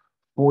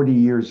 40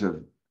 years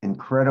of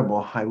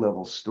incredible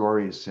high-level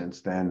stories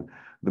since then.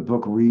 The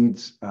book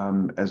reads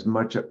as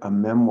much a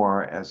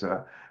memoir as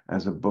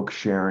a book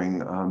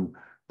sharing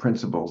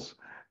principles,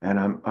 and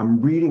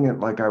I'm reading it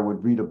like I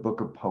would read a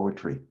book of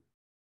poetry.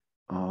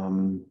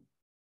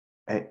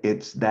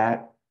 It's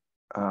that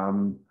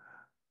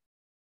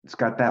it's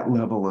got that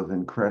level of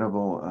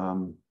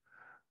incredible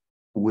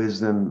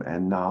wisdom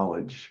and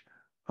knowledge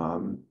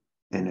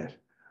in it.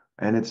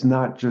 And it's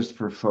not just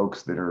for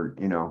folks that are,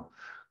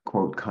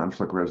 quote,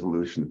 conflict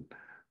resolution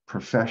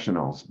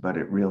professionals, but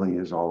it really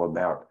is all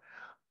about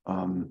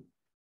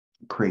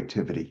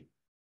creativity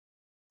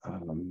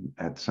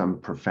at some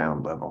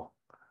profound level,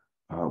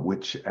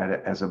 which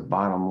as a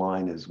bottom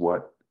line is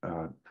what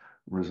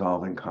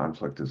resolving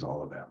conflict is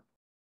all about.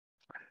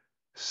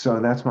 So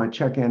that's my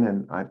check-in,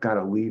 and I've got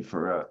to leave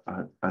for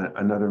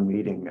another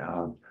meeting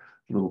a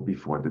little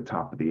before the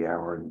top of the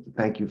hour. And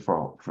thank you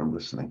for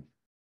listening.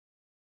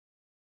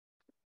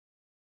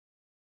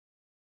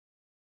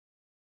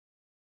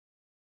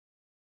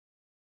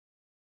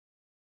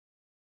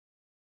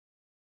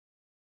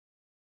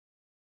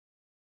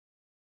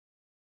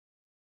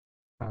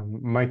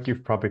 Mike,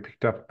 you've probably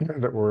picked up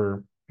that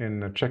we're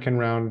in a check-in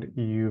round.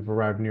 You've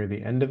arrived near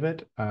the end of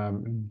it.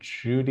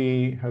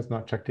 Judy has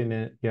not checked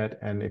in yet,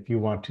 and if you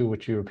want to,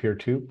 which you appear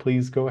to,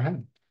 please go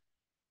ahead.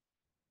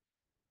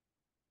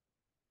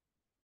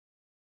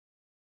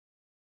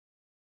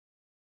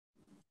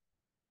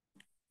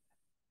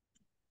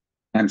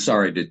 I'm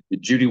sorry, did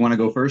Judy want to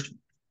go first?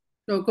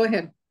 No, go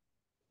ahead.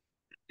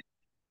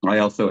 I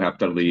also have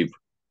to leave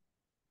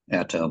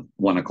at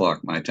 1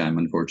 o'clock my time,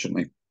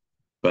 unfortunately,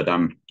 but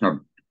I'm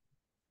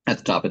at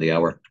the top of the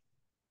hour.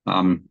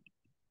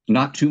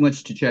 Not too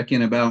much to check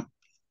in about,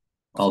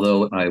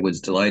 although I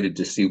was delighted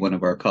to see one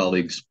of our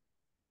colleagues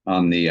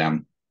on the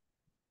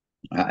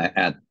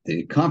at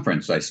the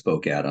conference I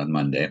spoke at on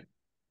Monday.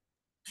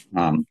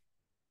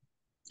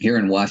 Here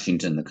in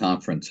Washington, the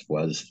conference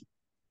was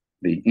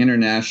the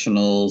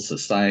International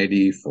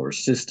Society for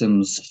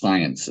Systems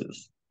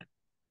Sciences.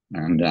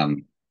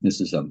 And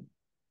this is a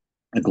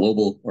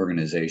global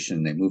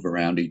organization. They move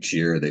around each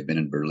year. They've been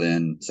in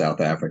Berlin,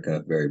 South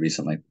Africa very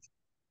recently.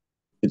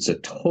 It's a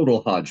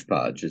total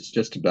hodgepodge. It's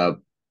just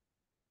about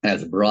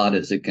as broad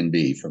as it can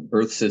be, from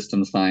earth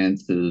system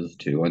sciences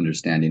to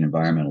understanding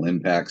environmental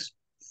impacts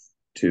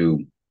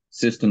to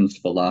systems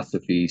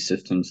philosophy,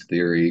 systems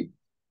theory,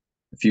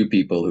 a few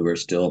people who are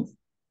still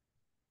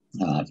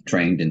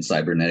trained in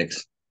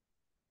cybernetics.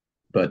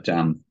 But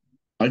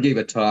I gave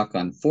a talk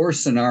on 4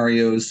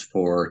 scenarios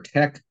for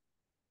tech,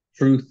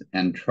 truth,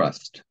 and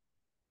trust.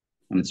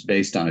 And it's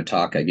based on a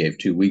talk I gave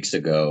 2 weeks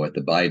ago at the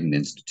Biden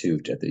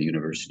Institute at the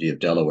University of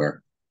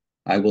Delaware.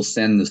 I will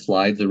send the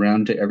slides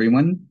around to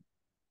everyone.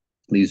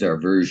 These are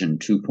version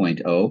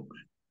 2.0.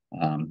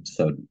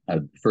 So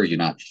I'd prefer you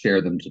not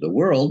share them to the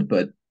world,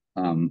 but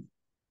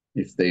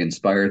if they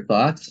inspire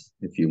thoughts,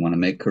 if you want to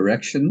make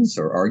corrections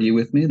or argue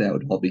with me, that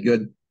would all be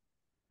good.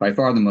 By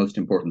far the most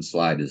important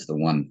slide is the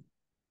one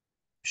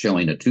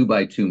showing a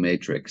 2x2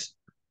 matrix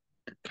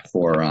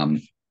for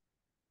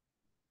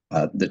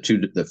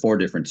the 4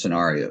 different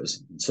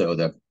scenarios. So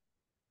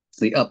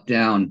the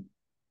up-down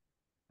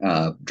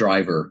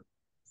driver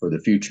for the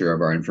future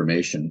of our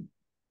information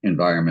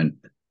environment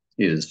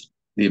is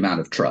the amount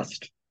of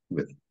trust,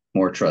 with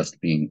more trust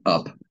being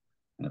up.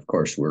 And of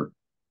course, we're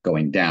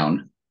going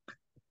down.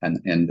 And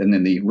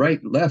then the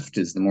right left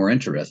is the more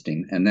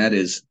interesting, and that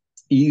is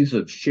ease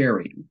of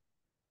sharing.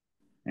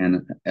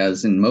 And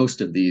as in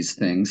most of these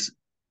things,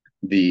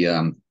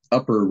 the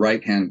upper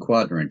right-hand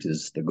quadrant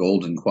is the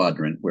golden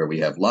quadrant, where we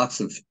have lots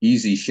of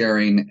easy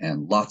sharing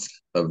and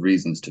lots of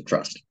reasons to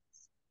trust.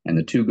 And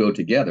the two go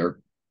together,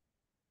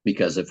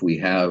 because if we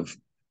have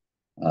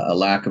a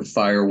lack of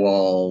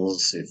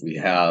firewalls, if we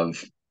have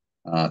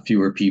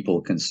fewer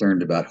people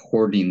concerned about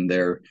hoarding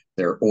their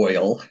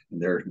oil,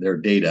 their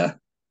data,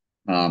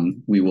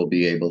 we will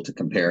be able to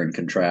compare and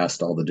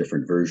contrast all the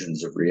different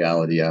versions of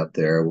reality out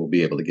there. We'll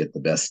be able to get the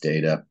best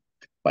data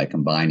by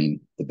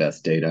combining the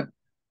best data.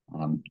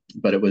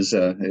 But it was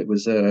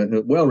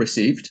well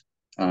received.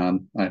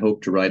 I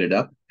hope to write it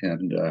up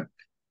and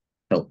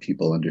help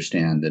people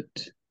understand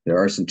that there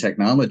are some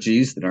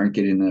technologies that aren't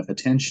getting enough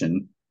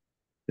attention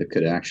that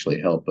could actually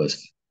help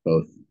us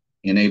both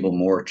enable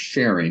more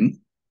sharing,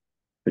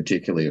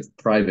 particularly of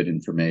private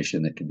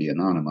information that can be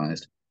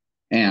anonymized,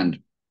 and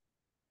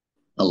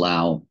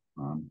allow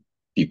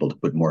people to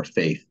put more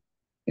faith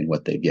in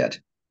what they get.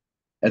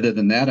 Other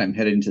than that, I'm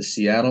heading to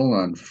Seattle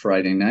on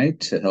Friday night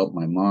to help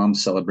my mom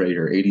celebrate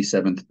her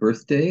 87th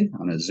birthday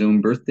on a Zoom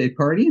birthday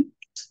party.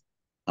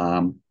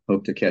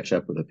 Hope to catch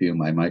up with a few of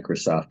my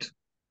Microsoft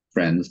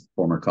friends,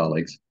 former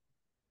colleagues,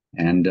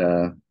 and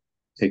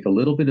take a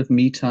little bit of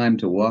me time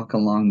to walk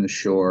along the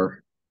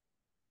shore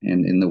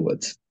and in the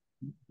woods.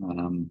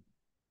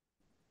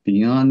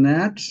 Beyond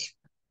that,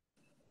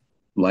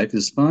 life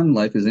is fun,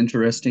 life is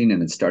interesting,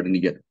 and it's starting to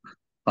get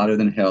hotter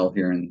than hell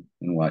here in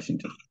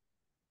Washington.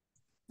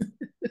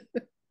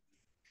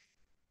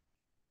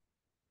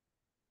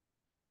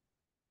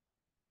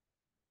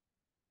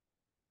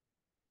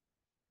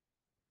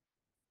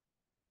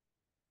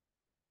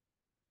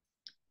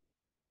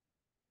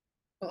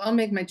 Well, I'll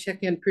make my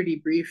check-in pretty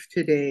brief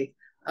today.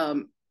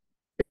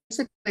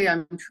 Basically,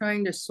 I'm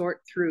trying to sort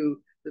through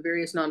the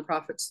various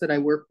nonprofits that I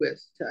work with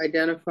to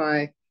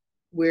identify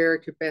where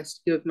to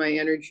best give my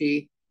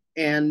energy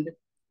and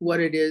what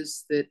it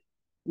is that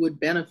would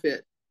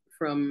benefit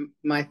from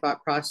my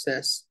thought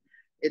process.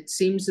 It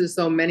seems as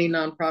though many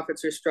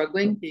nonprofits are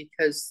struggling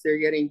because they're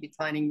getting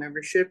declining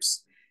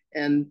memberships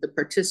and the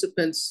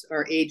participants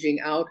are aging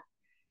out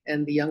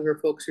and the younger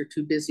folks are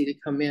too busy to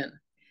come in.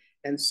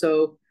 And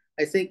so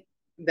I think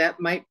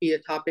that might be a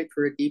topic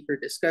for a deeper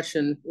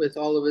discussion, with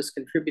all of us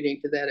contributing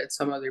to that at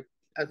some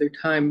other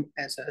time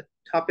as a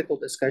topical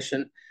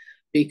discussion,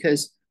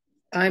 because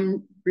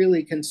I'm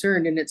really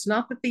concerned. And it's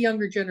not that the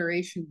younger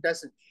generation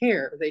doesn't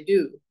care, they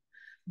do,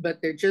 but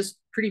they're just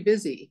pretty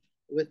busy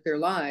with their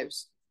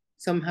lives.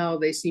 Somehow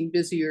they seem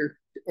busier,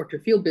 or to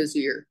feel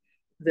busier,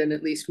 than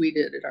at least we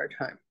did at our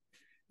time.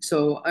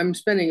 So I'm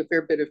spending a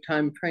fair bit of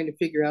time trying to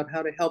figure out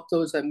how to help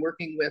those I'm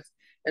working with,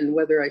 and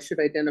whether I should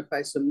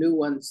identify some new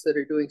ones that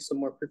are doing some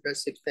more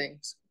progressive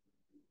things.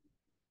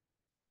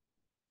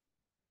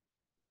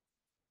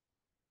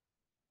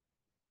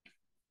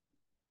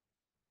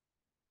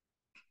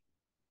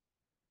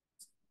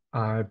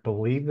 I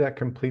believe that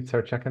completes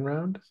our check-in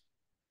round.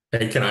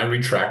 Hey, can I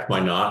retract my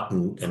knot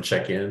and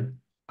check in?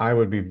 I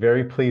would be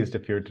very pleased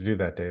if you were to do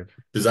that, Dave.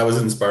 Because I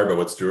was inspired by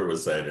what Stuart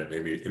was saying. It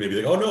made me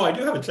think, oh no, I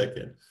do have a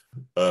check-in.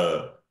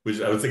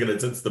 Which I was thinking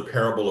it's the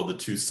parable of the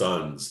two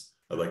sons.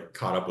 I like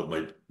caught up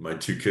with my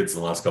two kids in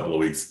the last couple of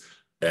weeks.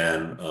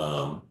 And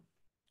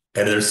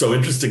they're so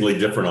interestingly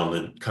different on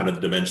the kind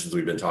of dimensions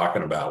we've been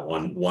talking about.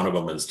 One of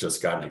them has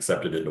just gotten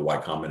accepted into Y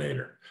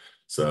Combinator.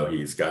 So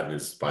he's gotten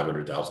his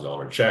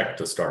 $500,000 check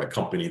to start a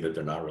company that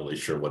they're not really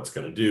sure what's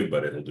going to do,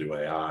 but it'll do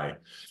AI.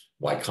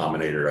 Y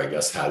Combinator, I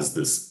guess, has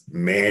this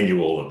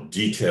manual of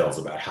details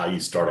about how you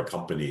start a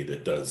company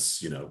that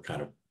does,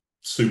 kind of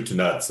soup to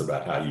nuts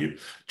about how you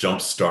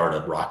jumpstart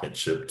a rocket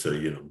ship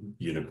to,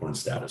 unicorn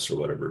status or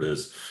whatever it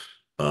is.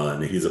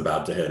 And he's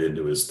about to head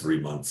into his 3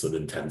 months of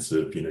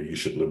intensive, you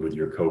should live with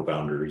your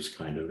co-founders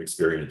kind of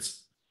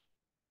experience.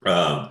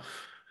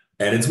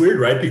 And it's weird,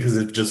 right? Because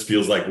it just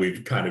feels like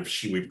we've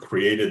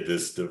created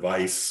this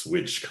device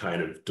which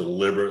kind of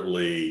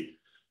deliberately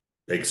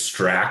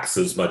extracts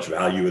as much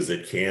value as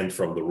it can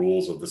from the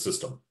rules of the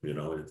system.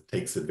 It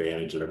takes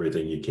advantage of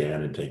everything you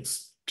can and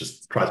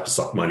just tries to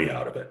suck money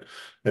out of it.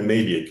 And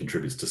maybe it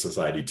contributes to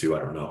society too. I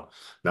don't know.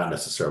 Not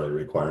necessarily a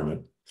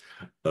requirement.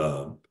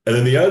 And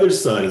then the other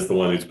son is the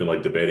one who's been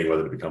like debating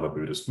whether to become a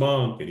Buddhist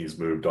monk, and he's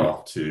moved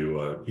off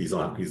to he's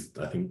I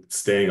think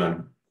staying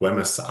on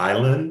Guemes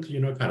Island,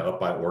 kind of up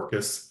by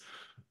Orcas.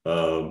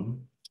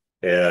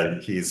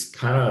 And he's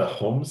kind of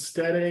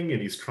homesteading,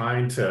 and he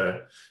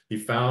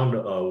found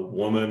a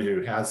woman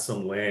who has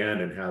some land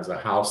and has a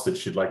house that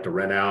she'd like to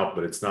rent out,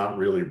 but it's not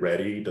really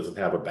ready, doesn't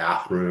have a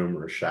bathroom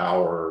or a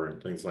shower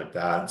and things like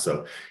that.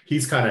 So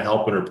he's kind of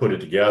helping her put it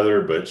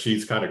together, but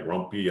she's kind of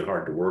grumpy and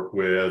hard to work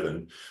with,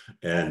 and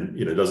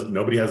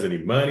nobody has any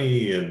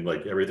money, and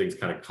like everything's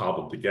kind of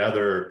cobbled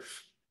together.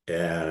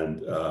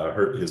 And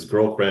his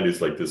girlfriend,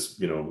 who's like this,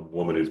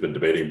 woman who's been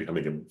debating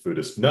becoming a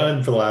Buddhist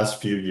nun for the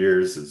last few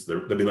years, they're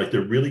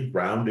really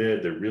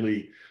grounded. They're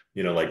really,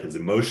 like as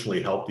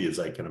emotionally healthy as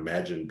I can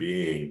imagine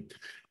being.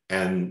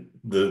 And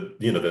the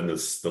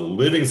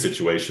living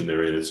situation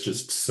they're in is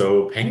just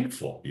so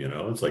painful.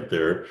 It's like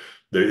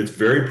it's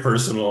very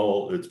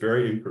personal. It's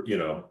very,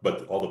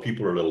 but all the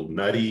people are a little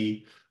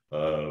nutty.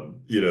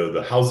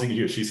 The housing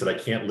here, she said, I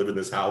can't live in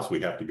this house.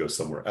 We have to go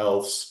somewhere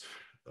else.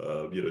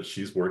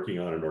 She's working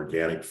on an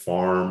organic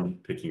farm,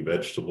 picking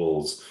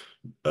vegetables.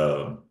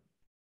 And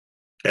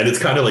it's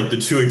kind of like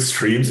the two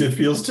extremes, it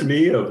feels to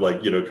me, of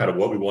like, kind of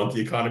what we want the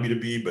economy to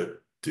be,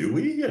 but do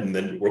we? And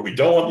then where we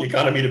don't want the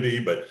economy to be,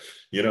 but,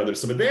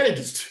 there's some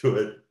advantages to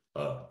it.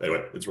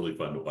 Anyway, it's really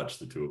fun to watch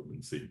the two of them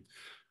and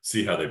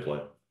see how they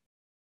play.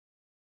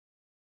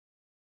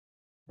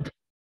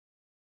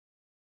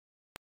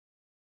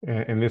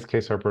 In this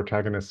case, our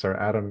protagonists are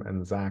Adam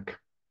and Zach.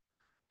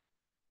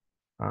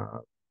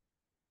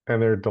 And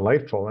they're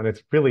delightful. And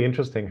it's really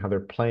interesting how they're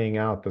playing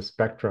out the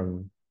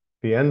spectrum,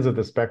 the ends of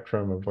the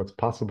spectrum of what's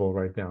possible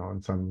right now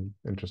in some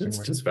interesting ways.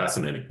 It's just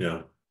fascinating.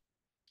 Yeah.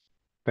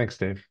 Thanks,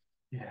 Dave.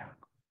 Yeah.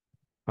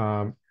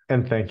 And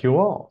thank you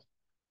all.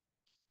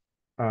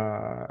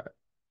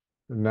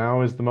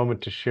 Now is the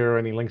moment to share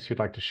any links you'd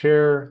like to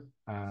share.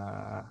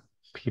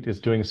 Pete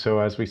is doing so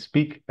as we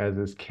speak, as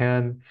is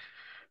Ken.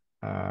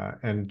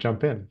 And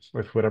jump in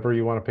with whatever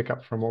you want to pick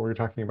up from what we were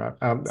talking about.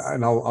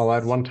 And I'll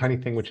add one tiny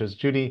thing, which is,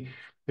 Judy,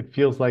 it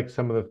feels like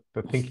some of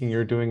the thinking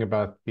you're doing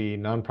about the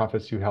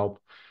nonprofits you help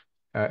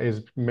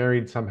is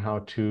married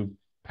somehow to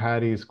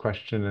Patty's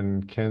question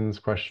and Ken's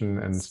question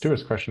and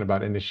Stuart's question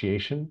about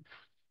initiation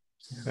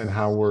and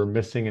how we're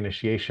missing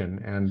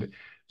initiation. And,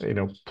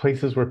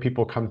 places where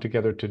people come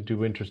together to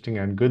do interesting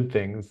and good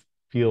things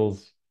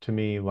feels to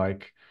me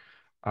like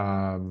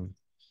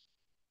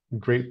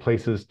great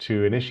places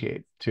to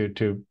initiate,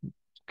 to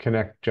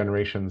connect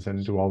generations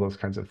and do all those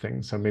kinds of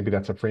things. So maybe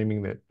that's a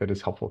framing that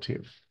is helpful to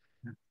you.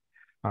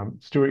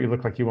 Stuart, you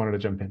look like you wanted to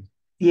jump in.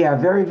 Yeah,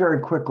 very,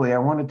 very quickly. I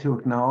wanted to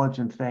acknowledge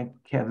and thank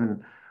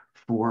Kevin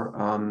for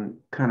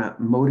kind of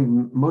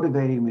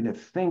motivating me to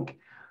think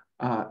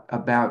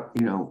about,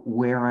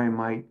 where I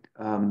might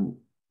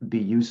be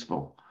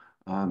useful.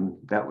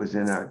 That was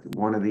in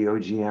one of the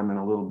OGM and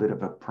a little bit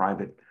of a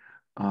private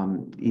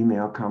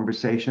email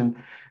conversation.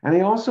 And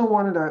I also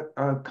wanted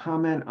to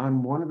comment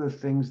on one of the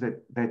things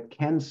that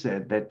Ken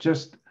said that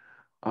just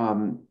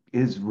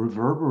is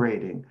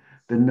reverberating,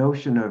 the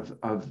notion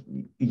of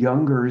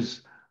younger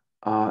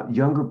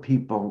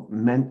people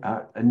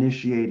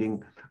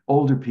initiating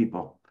older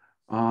people.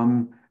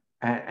 And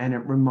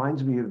it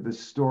reminds me of the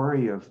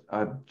story of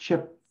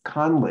Chip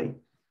Conley,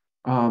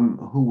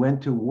 who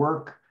went to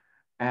work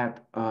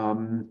at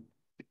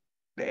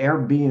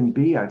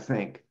Airbnb, I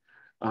think,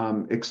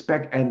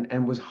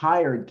 and was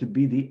hired to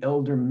be the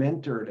elder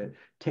mentor to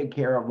take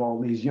care of all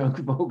these young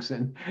folks,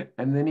 and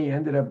then he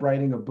ended up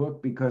writing a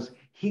book because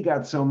he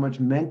got so much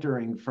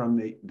mentoring from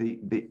the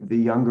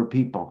younger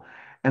people.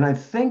 And I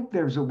think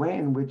there's a way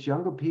in which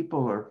younger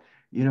people are,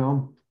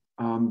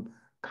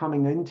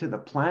 coming into the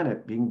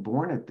planet, being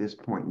born at this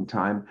point in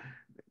time,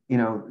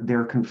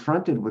 they're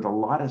confronted with a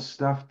lot of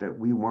stuff that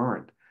we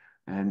weren't.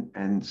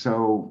 And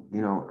so,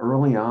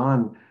 early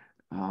on,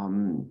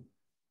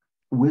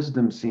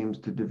 wisdom seems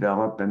to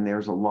develop, and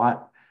there's a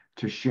lot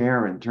to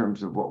share in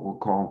terms of what we'll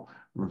call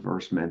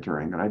reverse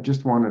mentoring. And I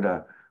just wanted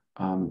to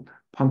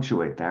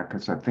punctuate that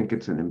because I think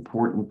it's an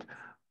important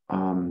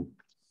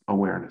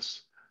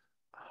awareness.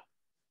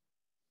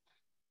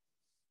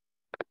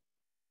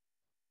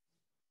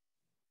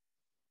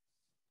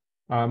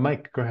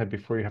 Mike, go ahead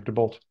before you have to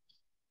bolt.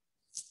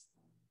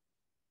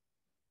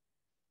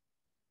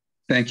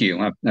 Thank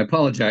you. I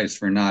apologize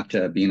for not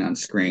being on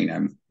screen.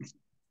 I'm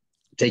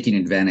taking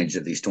advantage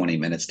of these 20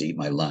 minutes to eat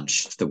my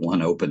lunch. It's the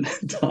one open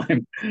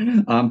time.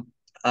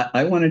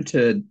 I wanted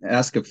to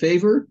ask a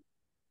favor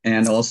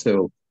and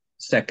also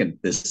second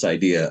this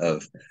idea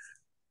of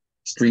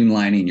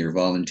streamlining your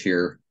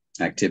volunteer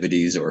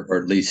activities, or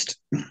at least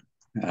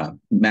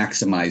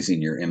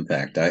maximizing your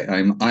impact.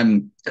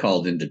 I'm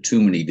called into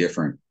too many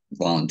different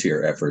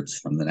volunteer efforts,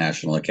 from the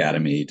National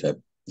Academy to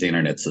the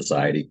Internet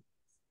Society.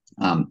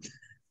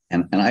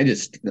 And I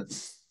just,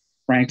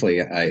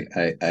 frankly,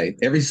 I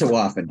every so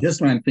often,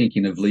 just when I'm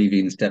thinking of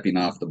leaving, stepping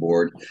off the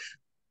board,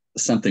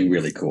 something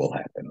really cool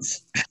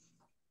happens.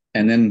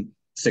 And then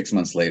 6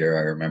 months later,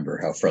 I remember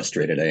how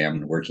frustrated I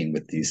am working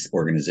with these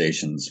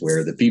organizations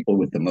where the people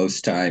with the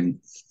most time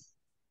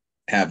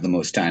have the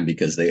most time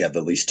because they have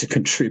the least to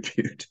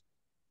contribute.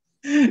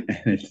 And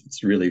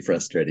it's really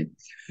frustrating.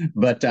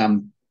 But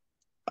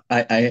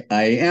I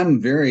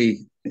am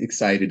very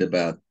excited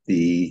about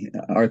the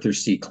Arthur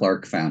C.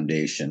 Clarke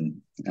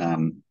Foundation.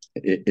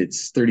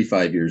 It's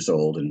 35 years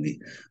old, and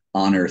we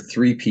honor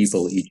 3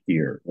 people each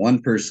year.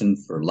 One person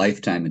for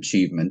lifetime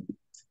achievement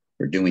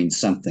for doing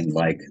something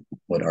like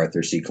what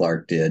Arthur C.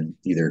 Clarke did,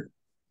 either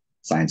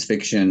science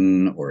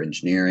fiction or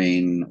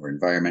engineering or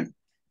environment.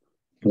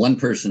 One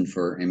person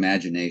for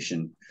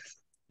imagination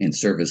in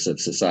service of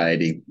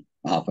society,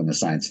 often a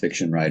science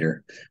fiction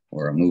writer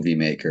or a movie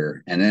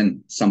maker, and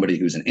then somebody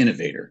who's an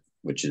innovator,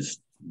 which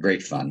is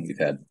great fun. We've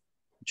had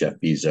Jeff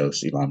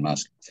Bezos, Elon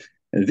Musk.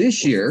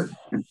 This year,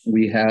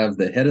 we have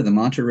the head of the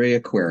Monterey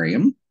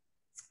Aquarium.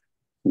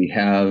 We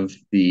have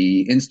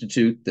the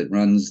institute that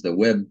runs the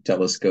Webb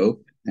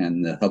Telescope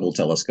and the Hubble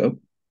Telescope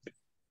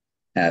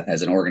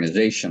as an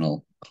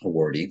organizational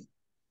awardee.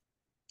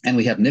 And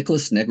we have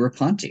Nicholas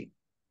Negroponte,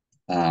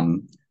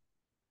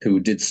 who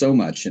did so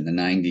much in the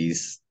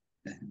 90s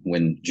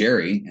when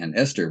Jerry and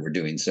Esther were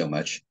doing so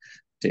much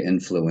to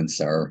influence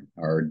our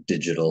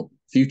digital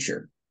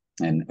future,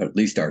 and at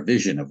least our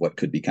vision of what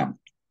could become.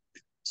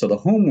 So the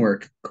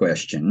homework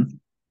question,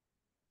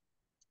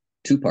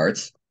 2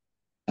 parts.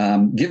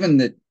 Given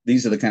that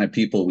these are the kind of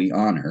people we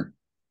honor,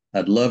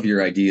 I'd love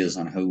your ideas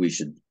on who we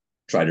should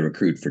try to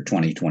recruit for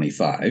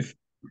 2025.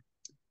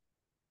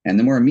 And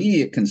the more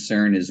immediate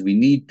concern is we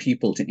need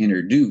people to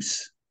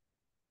introduce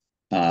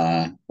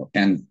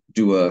and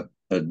do a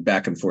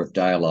back and forth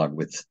dialogue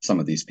with some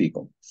of these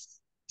people.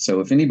 So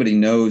if anybody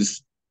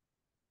knows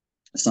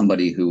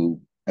somebody who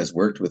has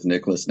worked with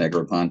Nicholas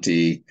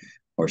Negroponte,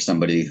 or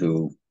somebody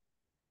who,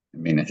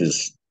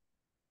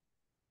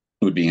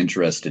 would be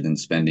interested in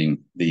spending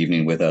the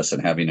evening with us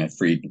and having a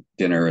free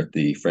dinner at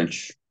the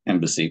French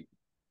embassy,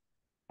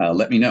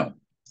 let me know.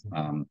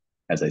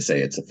 As I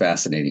say, it's a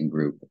fascinating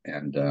group,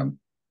 and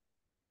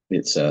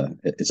it's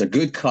a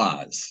good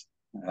cause.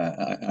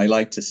 I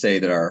like to say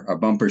that our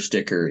bumper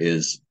sticker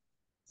is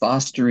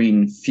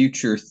fostering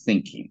future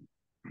thinking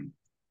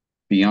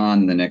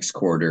beyond the next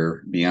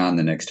quarter, beyond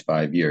the next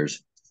 5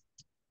 years.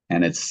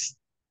 And it's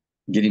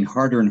getting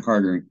harder and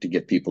harder to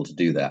get people to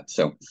do that.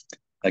 So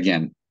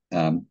again,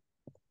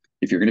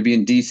 if you're going to be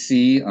in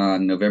DC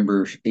on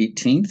November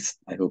 18th,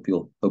 I hope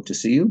to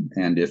see you.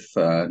 And if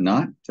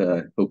not,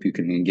 hope you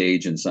can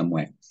engage in some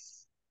way.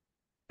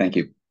 Thank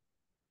you.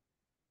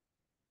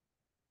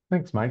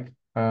 Thanks, Mike.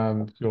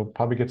 You'll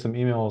probably get some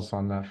emails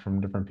on that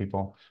from different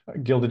people.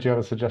 Gil, did you have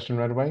a suggestion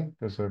right away?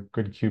 There's a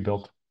good queue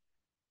built.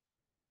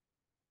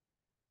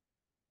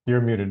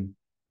 You're muted.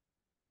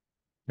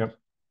 Yep.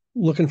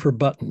 Looking for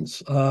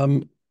buttons.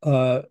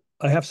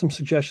 I have some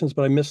suggestions,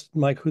 but I missed,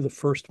 Mike, who the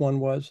first one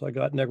was. I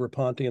got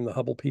Negroponte and the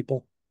Hubble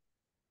people.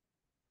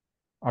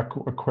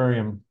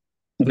 Aquarium.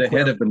 The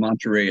head of the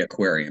Monterey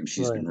Aquarium.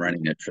 She's been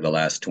running it for the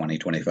last 20,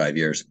 25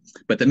 years.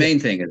 But the main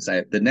thing is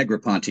the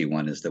Negroponte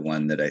one is the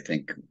one that I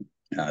think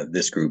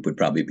this group would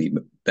probably be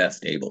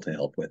best able to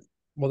help with.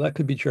 Well, that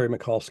could be Jerry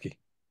Mikulski.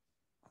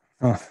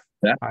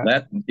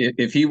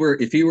 If he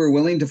were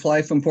willing to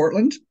fly from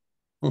Portland.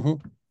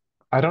 Mm-hmm.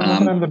 I don't know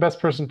that I'm the best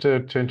person to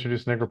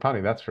introduce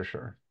Negroponte, that's for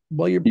sure.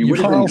 Well, you would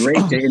have been great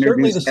to introduce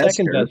certainly the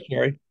second Esther. best,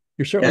 Jerry.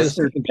 You're certainly the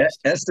second best.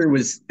 Esther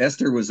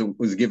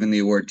was given the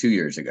award 2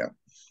 years ago.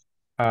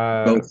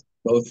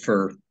 Both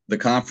for the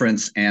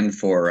conference and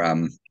for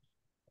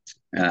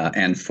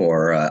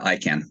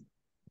ICANN.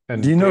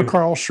 And do you know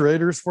Carl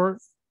Schrader's work?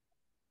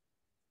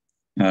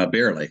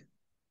 Barely.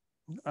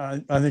 I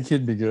think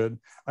he'd be good.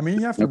 I mean,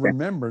 you have to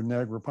remember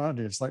Negroponte.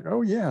 It's like,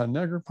 oh yeah,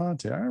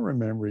 Negroponte, I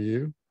remember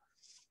you.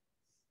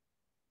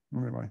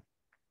 Anyway.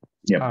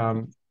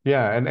 Yeah.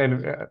 Yeah,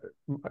 and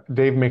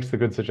Dave makes the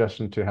good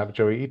suggestion to have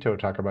Joey Ito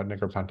talk about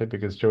Negroponte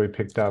because Joey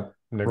picked up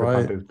Right.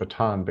 Negroponte's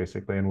baton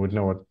basically and would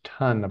know a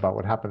ton about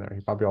what happened there.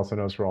 He probably also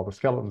knows where all the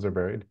skeletons are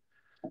buried.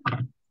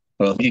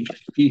 Well,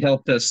 he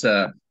helped us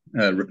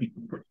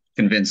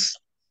convince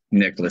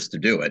Nicholas to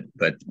do it,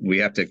 but we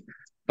have to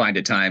find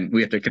a time.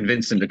 We have to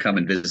convince him to come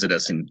and visit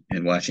us in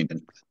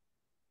Washington.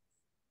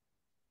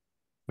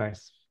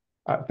 Nice.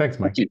 Thanks,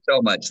 Mike. Thank you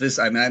so much.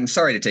 I'm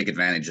sorry to take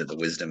advantage of the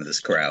wisdom of this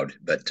crowd,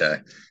 but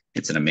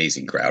it's an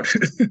amazing crowd.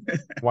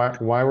 why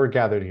we're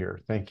gathered here.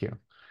 Thank you.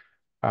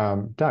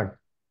 Doug,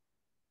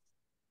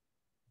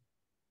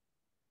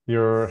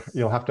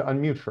 you'll have to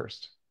unmute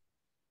first.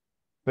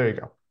 There you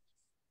go.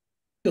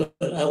 Good.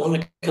 I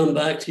want to come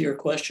back to your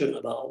question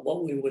about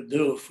what we would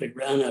do if we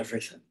ran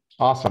everything.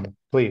 Awesome.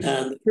 Please.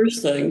 And the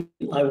first thing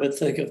I would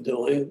think of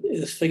doing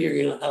is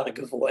figuring out how to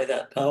give away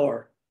that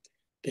power,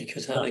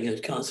 because having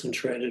it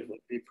concentrated would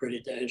be pretty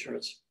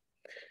dangerous.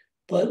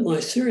 But my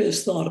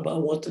serious thought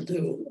about what to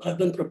do, I've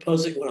been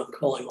proposing what I'm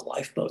calling a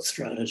lifeboat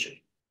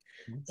strategy.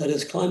 That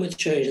is, climate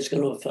change is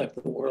going to affect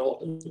the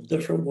world in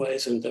different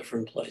ways in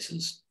different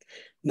places.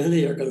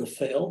 Many are going to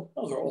fail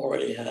or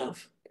already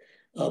have,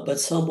 but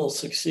some will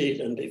succeed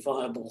and be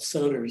viable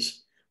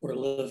centers where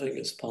living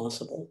is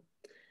possible.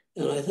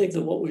 And I think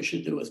that what we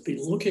should do is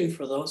be looking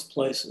for those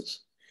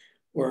places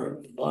where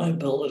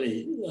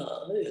viability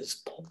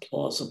is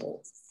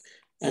plausible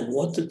and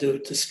what to do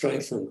to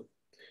strengthen them.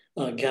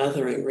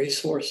 Gathering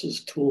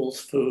resources, tools,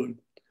 food,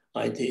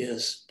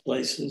 ideas,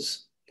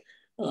 places,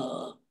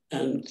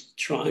 and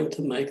trying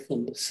to make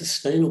them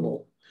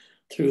sustainable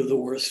through the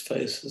worst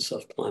phases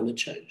of climate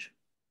change.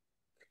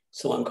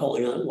 So I'm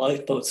calling it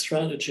lifeboat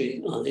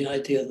strategy on the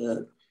idea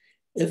that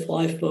if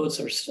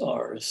lifeboats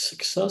are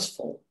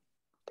successful,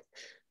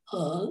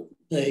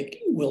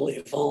 they will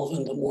evolve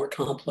into more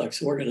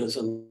complex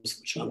organisms,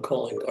 which I'm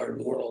calling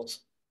garden worlds.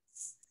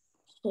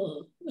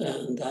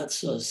 And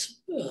that's a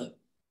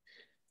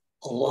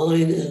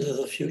line into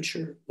the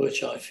future,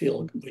 which I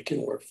feel we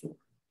can work for.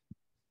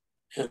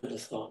 End of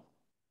thought.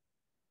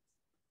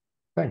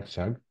 Thanks,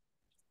 Doug.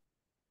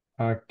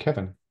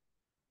 Kevin.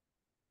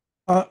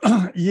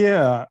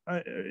 Yeah,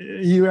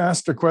 you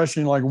asked a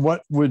question like,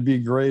 what would be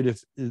great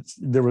if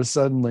there was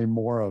suddenly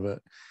more of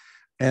it?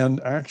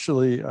 And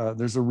actually,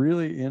 there's a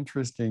really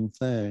interesting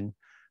thing.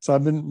 So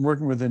I've been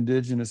working with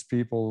indigenous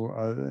people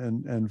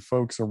and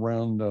folks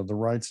around the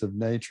rights of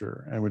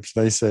nature, and which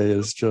they say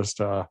is just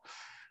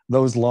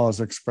those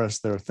laws express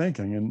their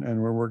thinking.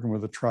 And we're working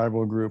with a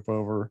tribal group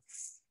over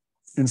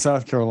in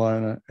South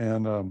Carolina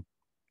and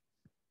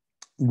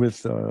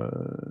with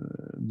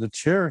the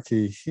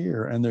Cherokee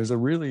here. And there's a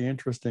really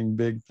interesting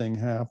big thing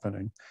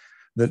happening.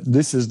 That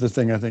this is the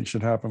thing I think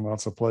should happen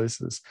lots of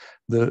places.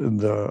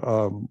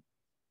 The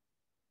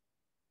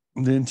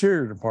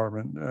Interior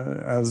Department,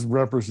 as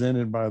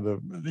represented by the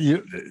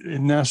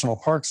National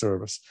Park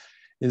Service,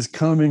 is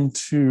coming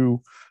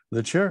to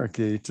the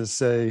Cherokee to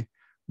say,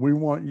 we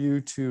want you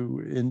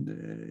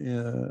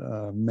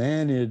to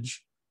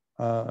manage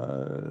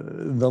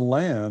the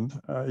land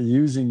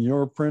using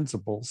your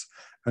principles,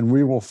 and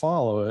we will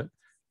follow it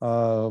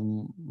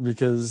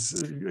because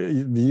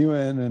the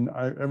UN and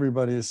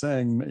everybody is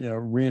saying,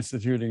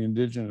 reinstituting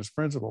indigenous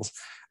principles.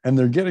 And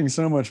they're getting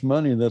so much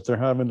money that they're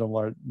having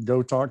to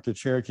go talk to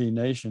Cherokee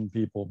Nation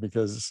people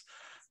because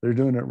they're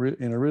doing it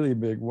in a really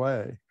big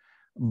way.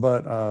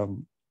 But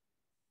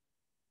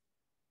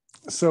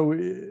so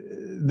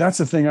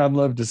that's a thing I'd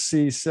love to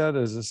see set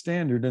as a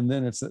standard. And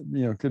then it's,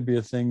 could be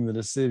a thing that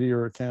a city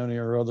or a county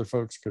or other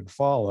folks could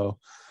follow,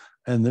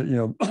 and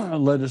that,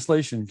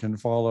 legislation can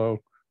follow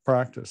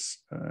practice.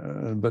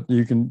 But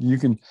you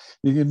can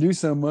do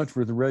so much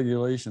with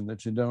regulation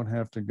that you don't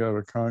have to go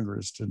to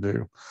Congress to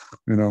do.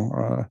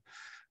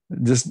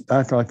 Just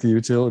act like the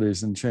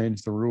utilities and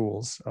change the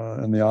rules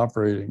and the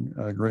operating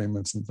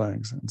agreements and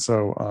things. And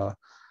so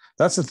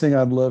that's the thing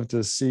I'd love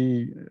to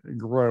see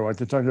grow. I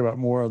could talk about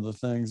more of the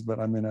things, but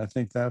I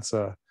think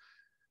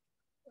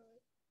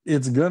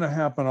it's going to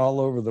happen all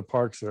over the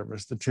Park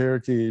Service. The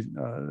Cherokee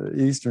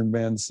Eastern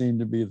Band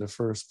seemed to be the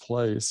first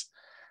place,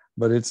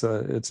 but it's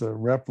a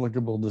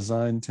replicable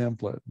design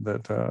template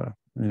that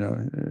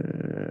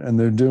and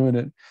they're doing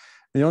it.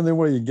 The only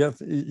way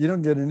you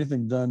don't get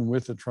anything done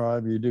with the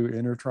tribe, you do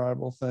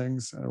intertribal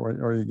things,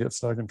 or you get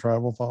stuck in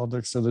tribal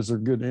politics. So there's a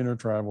good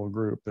intertribal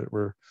group that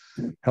we're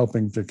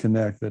helping to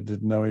connect that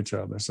didn't know each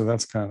other. So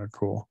that's kind of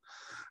cool.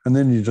 And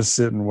then you just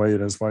sit and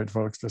wait as white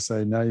folks to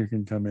say, now you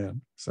can come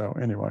in. So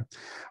anyway,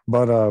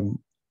 but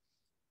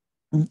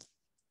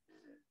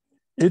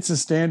it's a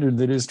standard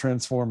that is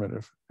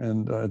transformative,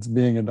 and it's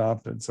being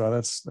adopted. So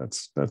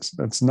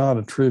that's not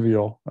a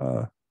trivial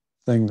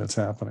thing that's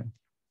happening.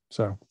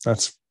 So I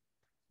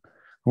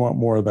want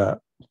more of that.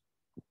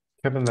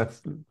 Kevin,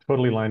 that's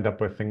totally lined up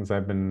with things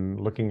I've been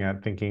looking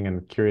at, thinking, and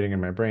curating in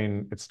my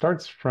brain. It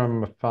starts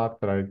from a thought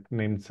that I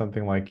named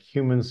something like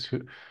humans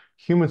who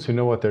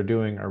know what they're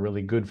doing are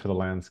really good for the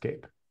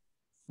landscape.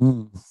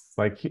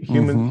 Like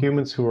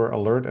humans who are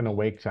alert and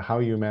awake to how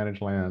you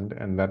manage land,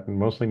 and that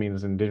mostly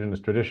means indigenous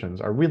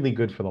traditions, are really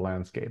good for the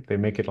landscape. They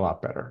make it a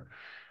lot better.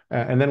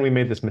 And then we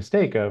made this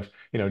mistake of,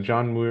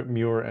 John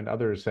Muir and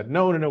others said,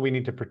 no, we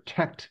need to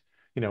protect,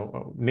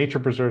 nature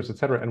preserves, et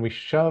cetera. And we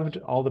shoved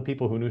all the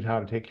people who knew how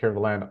to take care of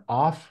the land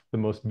off the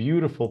most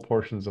beautiful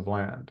portions of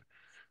land.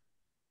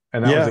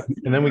 And that was it.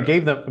 And then we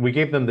gave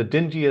them the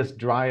dingiest,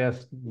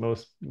 driest,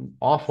 most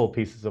awful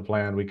pieces of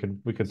land we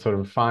could sort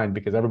of find,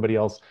 because everybody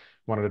else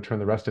wanted to turn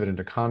the rest of it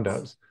into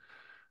condos.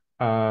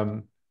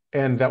 And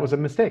that was a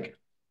mistake.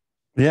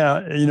 Yeah,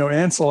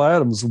 Ansel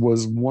Adams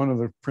was one of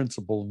the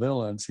principal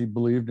villains. He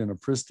believed in a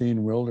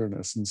pristine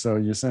wilderness, and so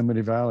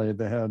Yosemite Valley,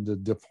 they had to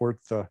deport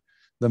the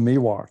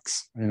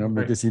Miwoks,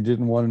 because he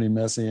didn't want any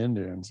messy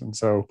Indians. And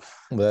so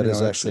that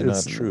is actually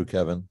not true,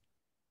 Kevin.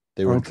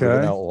 They were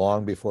driven out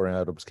long before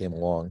Adams came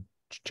along.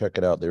 Check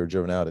it out. They were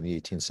driven out in the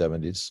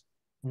 1870s.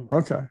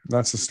 Okay,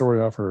 that's the story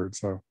I've heard.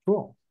 So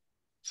cool.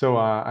 So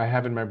I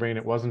have in my brain,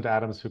 it wasn't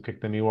Adams who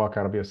kicked the Miwok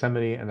out of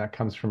Yosemite, and that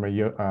comes from an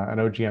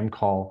OGM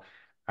call.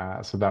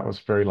 So that was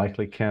very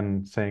likely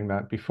Ken saying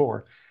that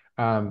before.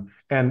 And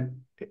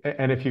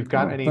if you've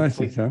got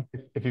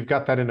if you've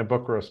got that in a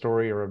book or a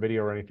story or a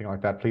video or anything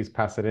like that, please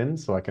pass it in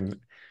so I can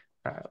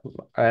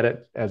add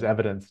it as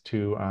evidence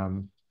to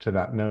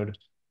that node.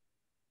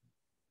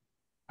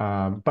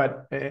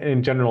 But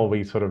in general,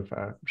 we sort of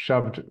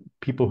shoved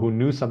people who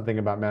knew something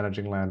about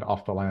managing land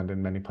off the land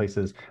in many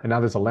places. And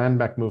now there's a land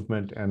back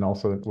movement. And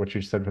also what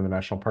you said from the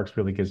national parks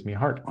really gives me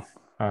heart.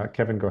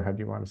 Kevin, go ahead.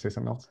 You want to say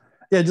something else?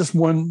 Yeah, just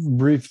one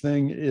brief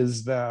thing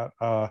is that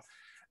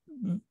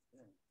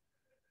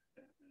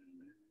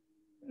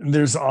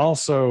there's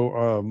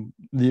also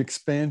the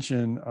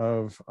expansion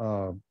of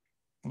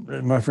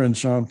my friend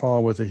Sean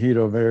Paul with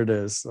Ejido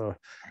Verdes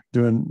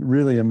doing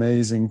really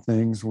amazing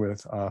things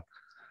with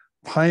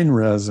pine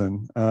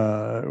resin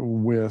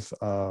with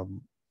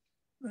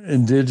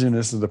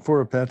indigenous, the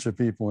Purepecha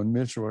people in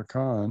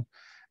Michoacan.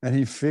 And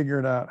he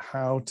figured out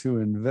how to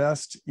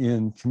invest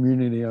in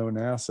community-owned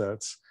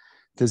assets,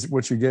 because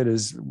what you get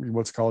is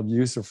what's called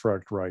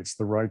usufruct rights,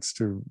 the rights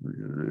to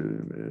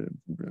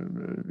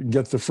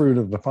get the fruit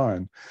of the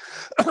pine.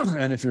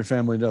 And if your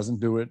family doesn't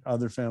do it,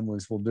 other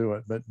families will do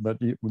it, but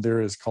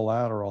there is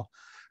collateral.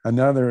 And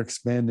now they're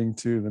expanding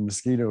to the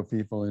mosquito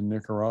people in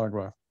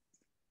Nicaragua.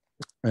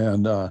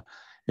 And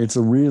it's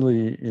a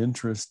really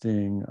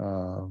interesting,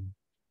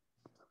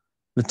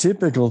 the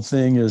typical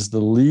thing is the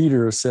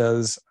leader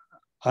says,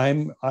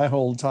 I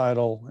hold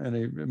title, and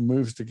he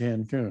moves to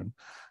Cancun,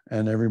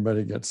 and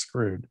everybody gets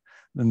screwed.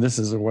 And this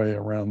is a way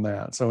around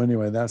that. So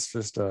anyway, that's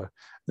just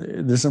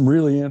there's some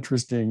really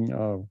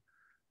interesting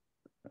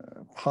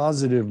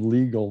positive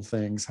legal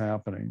things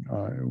happening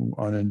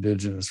on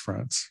indigenous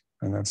fronts,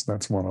 and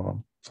that's one of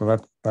them. So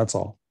that's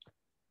all.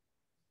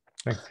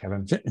 Thanks,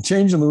 Kevin.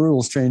 Changing the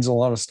rules changed a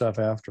lot of stuff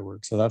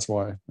afterwards, so that's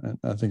why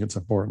I think it's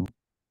important.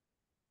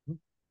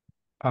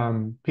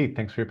 Pete,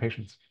 thanks for your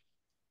patience.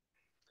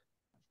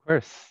 Of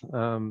course,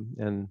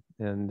 and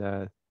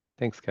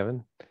thanks,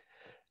 Kevin.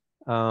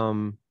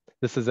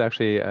 This is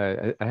actually,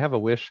 I have a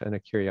wish and a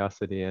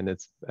curiosity, and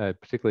it's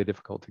particularly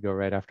difficult to go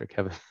right after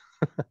Kevin.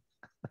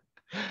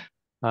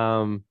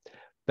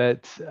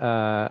 But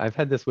I've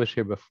had this wish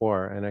here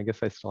before, and I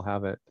guess I still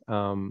have it.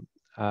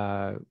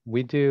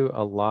 We do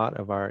a lot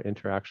of our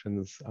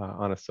interactions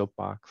on a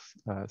soapbox.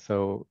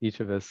 So each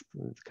of us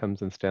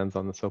comes and stands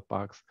on the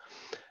soapbox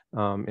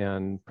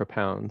and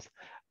propounds.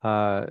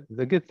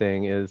 The good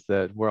thing is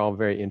that we're all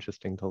very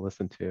interesting to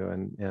listen to,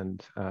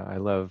 and I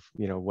love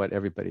what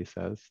everybody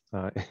says,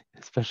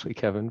 especially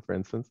Kevin, for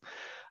instance.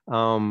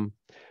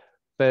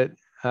 But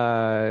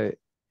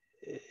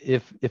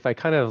if I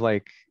kind of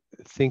like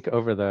think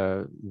over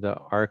the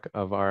arc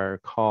of our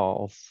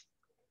calls,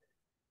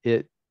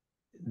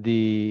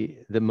 the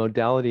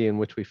modality in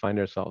which we find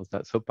ourselves,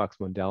 that soapbox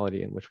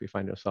modality in which we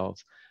find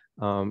ourselves,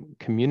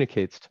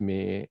 communicates to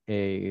me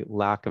a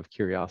lack of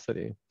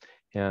curiosity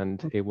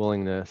and a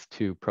willingness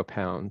to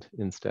propound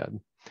instead.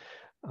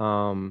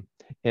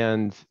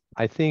 And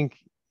I think,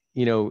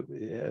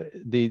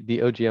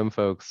 the OGM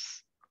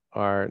folks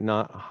are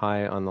not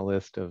high on the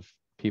list of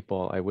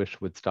people I wish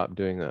would stop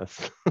doing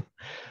this.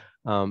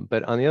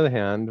 But on the other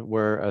hand,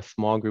 we're a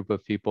small group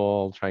of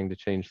people trying to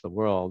change the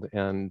world.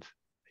 And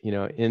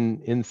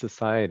in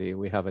society,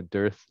 we have a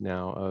dearth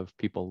now of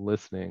people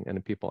listening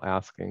and people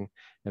asking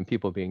and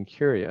people being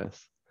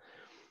curious.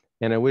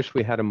 And I wish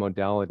we had a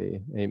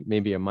modality,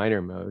 maybe a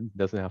minor mode,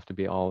 doesn't have to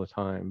be all the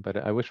time, but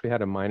I wish we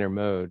had a minor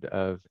mode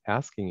of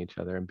asking each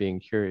other and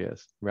being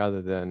curious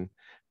rather than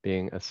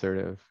being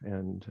assertive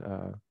and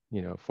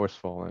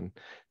forceful and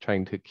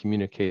trying to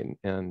communicate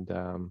and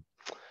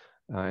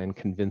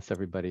convince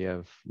everybody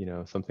of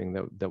something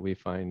that we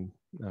find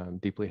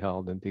deeply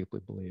held and deeply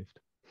believed.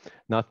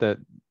 Not that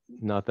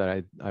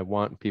I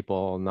want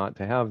people not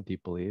to have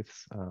deep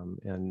beliefs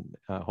and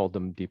hold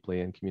them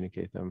deeply and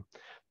communicate them,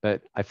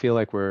 but I feel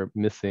like we're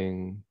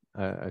missing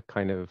a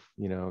kind of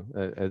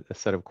a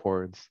set of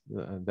chords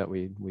that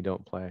we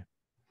don't play,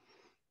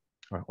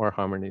 or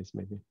harmonies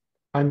maybe.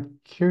 I'm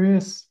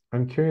curious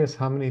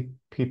how many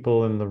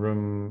people in the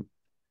room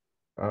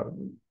uh,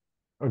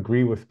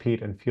 agree with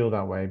Pete and feel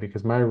that way,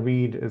 because my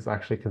read is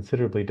actually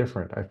considerably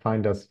different. I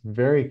find us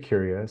very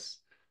curious,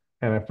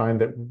 and I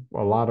find that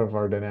a lot of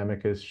our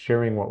dynamic is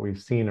sharing what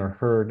we've seen or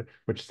heard,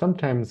 which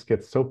sometimes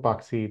gets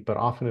soapboxy, but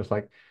often is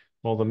like,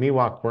 well, the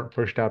Miwok weren't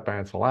pushed out by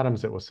Ansel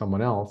Adams, it was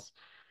someone else.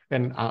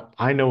 And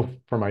I know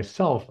for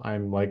myself,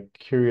 I'm like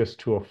curious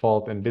to a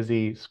fault and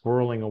busy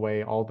squirreling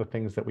away all the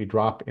things that we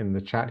drop in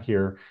the chat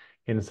here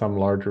in some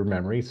larger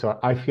memory. So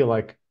I feel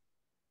like,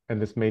 and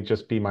this may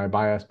just be my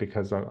bias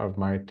because of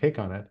my take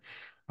on it,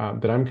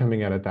 that I'm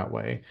coming at it that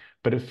way.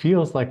 But it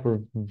feels like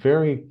we're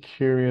very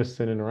curious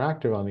and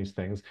interactive on these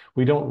things.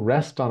 We don't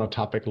rest on a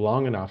topic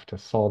long enough to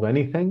solve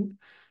anything.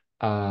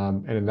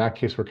 And in that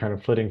case, we're kind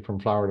of flitting from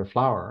flower to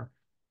flower.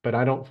 But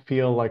I don't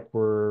feel like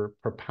we're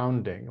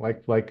propounding.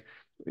 Like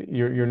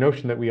your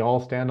notion that we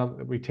all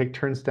we take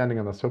turns standing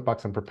on the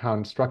soapbox and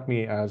propound struck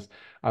me as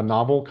a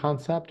novel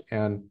concept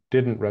and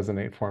didn't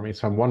resonate for me.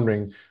 So I'm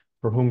wondering,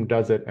 for whom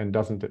does it and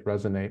doesn't it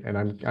resonate?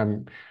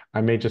 And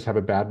I may just have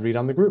a bad read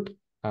on the group.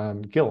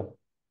 Gil.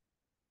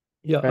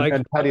 Yeah,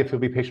 and Patty, if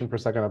you'll be patient for a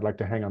second, I'd like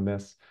to hang on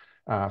this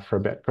for a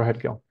bit. Go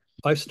ahead, Gil.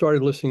 I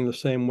started listening the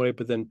same way,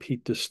 but then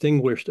Pete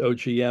distinguished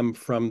OGM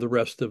from the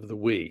rest of the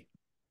we,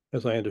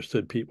 as I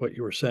understood, Pete, what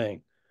you were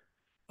saying.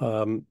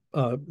 Implying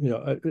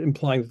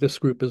that this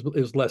group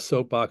is less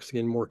soapboxy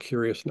and more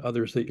curious than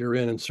others that you're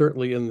in. And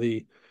certainly in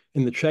the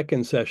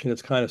check-in session,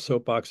 it's kind of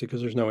soapboxy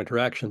because there's no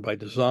interaction by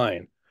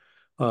design.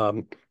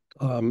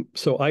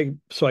 So I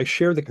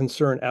share the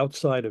concern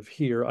outside of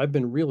here. I've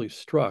been really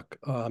struck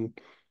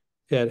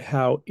at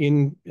how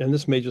and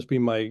this may just be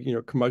my,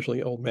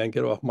 curmudgeonly old man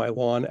get off my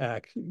lawn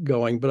act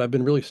going, but I've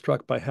been really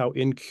struck by how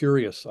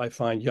incurious I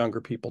find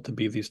younger people to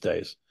be these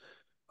days.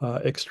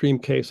 Extreme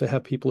case, I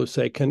have people who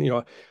say, I'm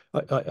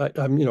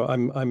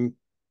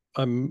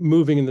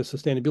moving in the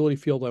sustainability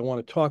field. I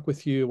want to talk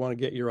with you. I want to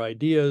get your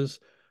ideas.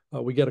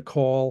 We get a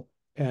call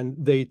and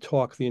they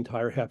talk the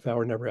entire half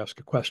hour, never ask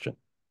a question.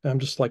 And I'm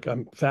just like,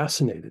 I'm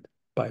fascinated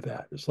by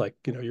that. It's like,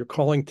 you're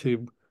calling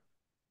to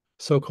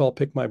so-called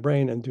pick my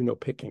brain and do no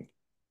picking.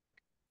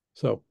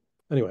 So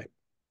anyway,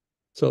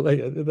 so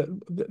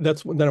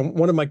that's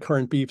one of my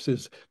current beefs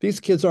is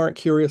these kids aren't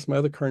curious. My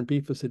other current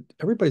beef is that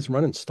everybody's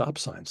running stop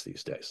signs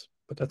these days,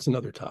 but that's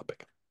another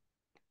topic.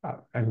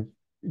 And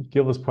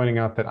Gil is pointing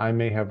out that I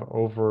may have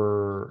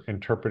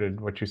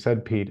over-interpreted what you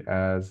said, Pete,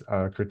 as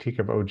a critique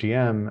of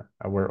OGM,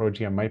 where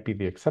OGM might be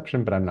the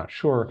exception, but I'm not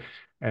sure.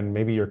 And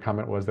maybe your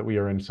comment was that we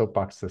are in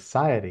soapbox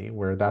society,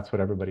 where that's what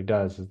everybody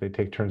does, is they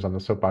take turns on the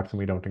soapbox and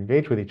we don't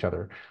engage with each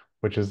other,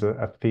 which is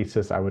a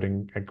thesis I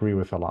would agree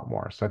with a lot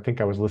more. So I think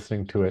I was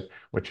listening to it,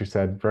 what you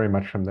said, very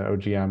much from the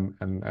OGM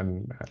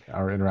and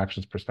our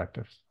interactions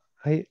perspective.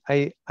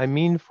 I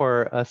mean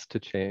for us to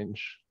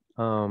change.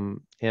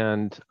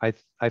 And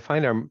I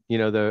find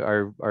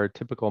our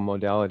typical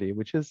modality,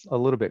 which is a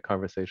little bit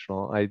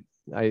conversational,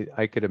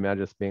 I could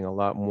imagine us being a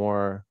lot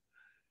more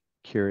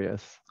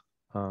curious.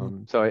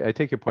 So I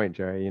take your point,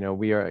 Jerry.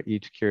 We are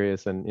each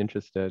curious and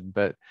interested,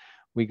 but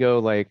we go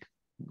like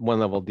one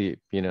level deep.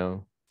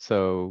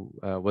 So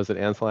was it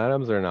Ansel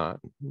Adams or not?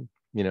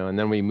 And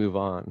then we move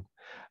on.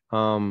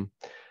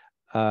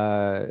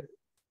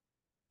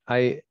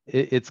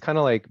 It's kind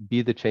of like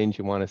be the change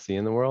you want to see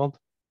in the world.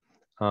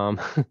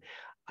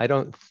 I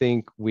don't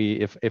think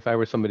if I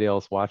were somebody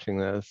else watching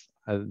this,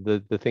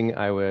 the thing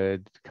I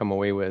would come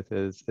away with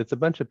is it's a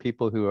bunch of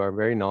people who are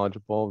very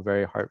knowledgeable,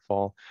 very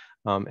heartful,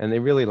 and they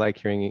really like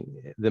hearing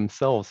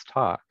themselves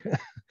talk,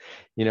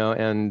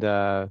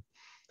 and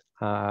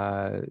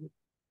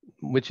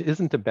which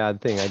isn't a bad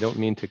thing. I don't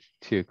mean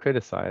to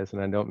criticize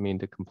and I don't mean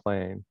to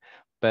complain,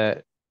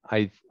 but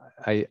I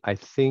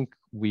think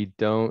we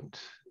don't.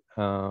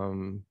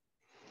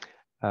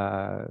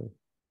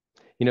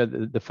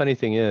 The funny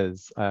thing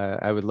is,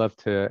 I would love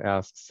to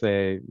ask,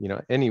 say,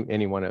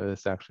 any one of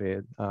us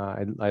actually.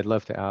 I'd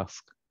love to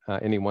ask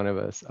any one of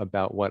us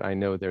about what I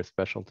know their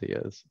specialty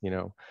is.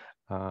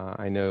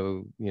 I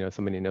know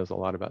somebody knows a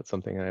lot about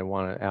something, and I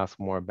want to ask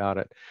more about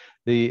it.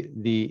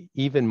 The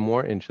even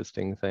more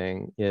interesting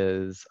thing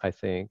is, I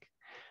think,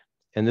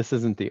 and this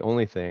isn't the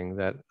only thing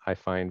that I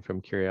find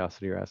from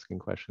curiosity or asking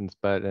questions,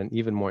 but an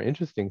even more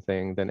interesting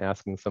thing than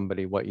asking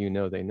somebody what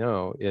they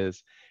know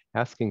is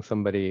asking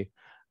somebody,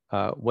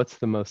 what's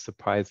the most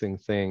surprising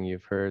thing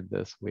you've heard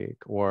this week?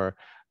 Or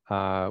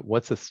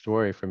what's a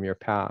story from your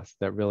past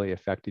that really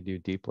affected you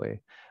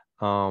deeply?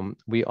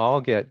 We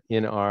all get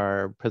in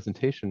our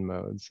presentation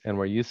modes and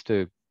we're used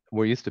to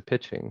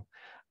pitching.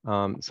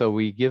 So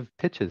we give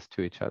pitches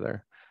to each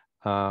other.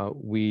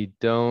 We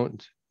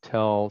don't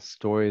tell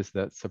stories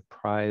that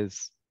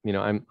surprise.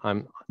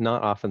 I'm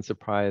not often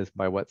surprised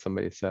by what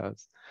somebody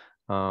says.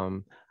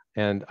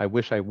 And I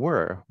wish I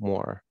were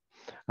more.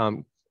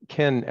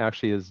 Ken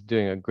actually is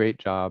doing a great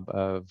job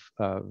of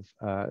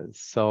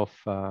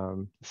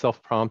self-prompting,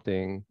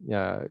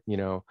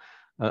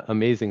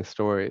 amazing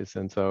stories.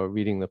 And so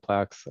reading the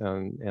plaques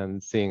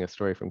and seeing a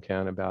story from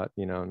Ken about,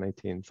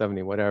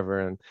 1970,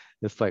 whatever, and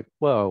it's like,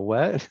 whoa,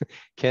 what?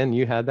 Ken,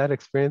 you had that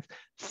experience?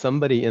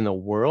 Somebody in the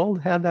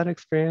world had that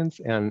experience,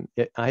 and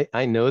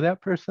I know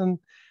that person.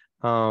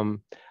 I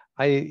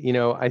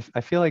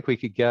feel like we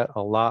could get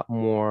a lot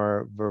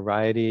more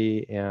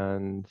variety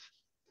and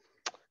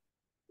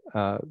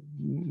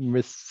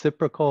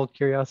reciprocal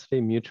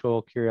curiosity,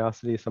 mutual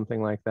curiosity,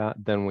 something like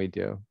that, than we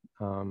do.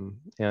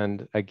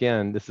 And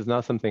again, this is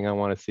not something I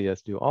want to see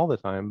us do all the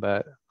time,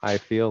 but I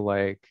feel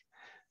like,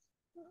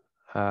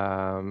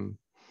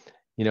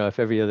 if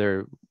every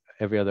other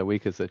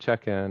week is a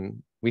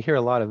check-in, we hear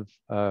a lot of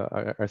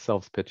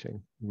ourselves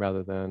pitching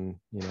rather than,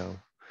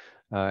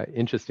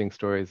 interesting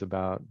stories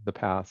about the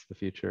past, the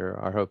future,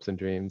 our hopes and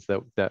dreams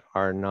that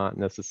are not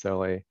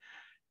necessarily.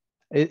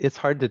 It's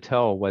hard to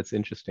tell what's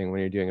interesting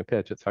when you're doing a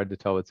pitch. It's hard to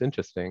tell what's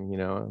interesting,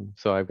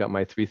 So I've got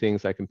my 3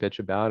 things I can pitch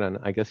about, and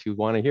I guess you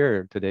want to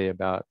hear today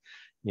about,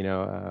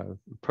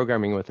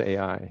 programming with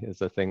AI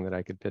is a thing that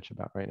I could pitch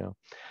about right now.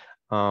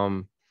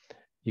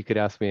 You could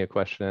ask me a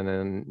question,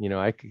 and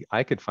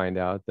I could find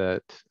out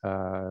that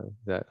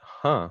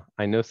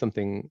I know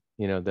something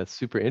that's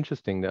super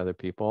interesting to other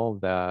people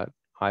that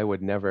I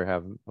would never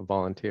have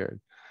volunteered.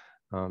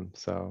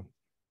 So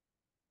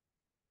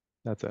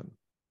that's it.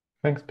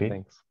 Thanks, Pete.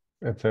 Thanks.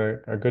 It's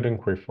a good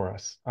inquiry for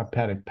us.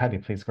 Patty,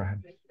 please go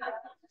ahead.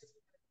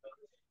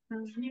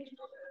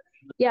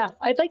 Yeah,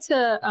 I'd like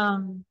to,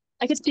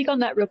 I could speak on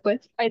that real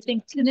quick. I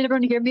think, can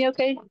everyone hear me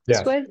okay this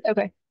Yes. way?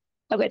 Okay.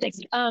 Okay, thanks.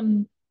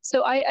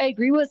 So I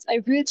agree with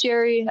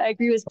Jerry, I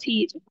agree with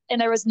Pete,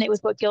 and I resonate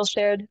with what Gil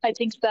shared. I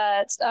think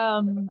that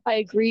I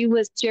agree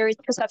with Jerry's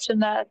perception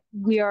that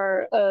we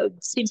are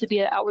seem to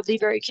be outwardly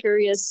very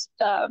curious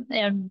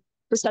and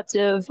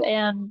receptive,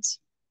 and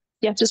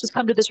just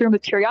come to this room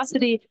with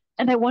curiosity.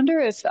 And I wonder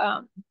if,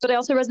 but I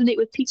also resonate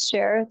with Pete's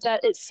share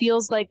that it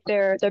feels like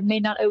there may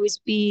not always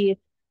be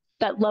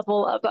that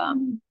level of,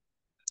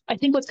 I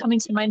think what's coming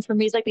to mind for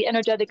me is like the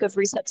energetic of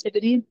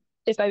receptivity.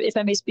 If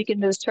I may speak in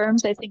those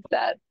terms, I think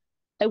that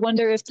I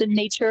wonder if the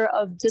nature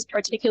of this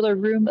particular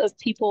room of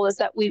people is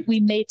that we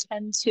may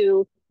tend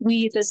to,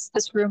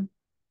 this room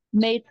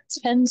may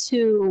tend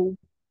to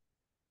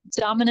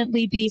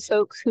dominantly be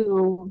folk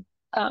who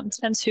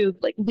tend to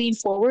like lean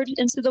forward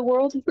into the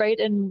world, right?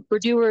 And we're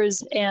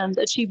doers and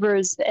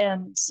achievers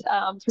and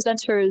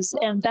presenters,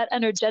 and that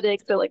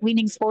energetic, the like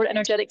leaning forward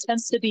energetic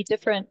tends to be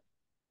different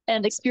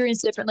and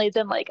experienced differently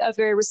than like a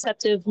very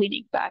receptive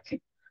leaning back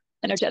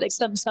energetic.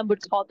 Some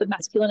would call it the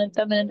masculine and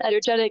feminine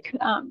energetic.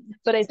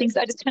 But I think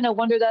I just kind of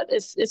wonder that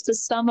if the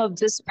sum of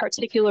this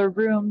particular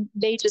room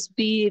may just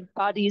be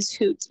bodies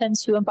who tend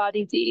to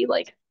embody the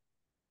like,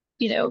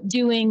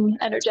 doing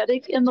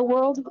energetic in the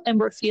world, and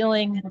we're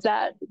feeling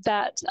that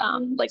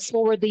like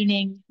forward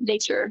leaning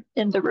nature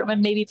in the room.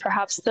 And maybe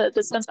perhaps the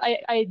sense I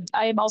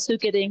am also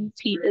getting,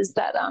 Pete, is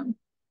that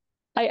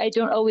I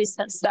don't always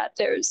sense that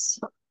there's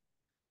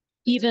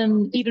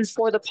even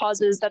for the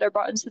pauses that are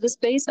brought into the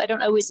space, I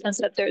don't always sense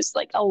that there's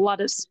like a lot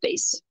of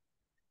space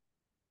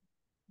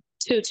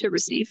to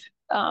receive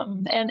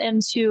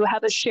and to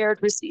have a shared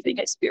receiving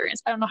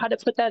experience. I don't know how to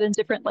put that in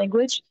different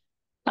language,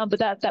 but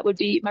that would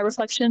be my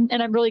reflection.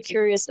 And I'm really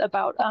curious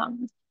about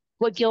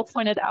what Gil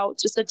pointed out,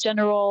 just a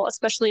general,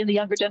 especially in the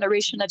younger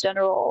generation, a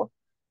general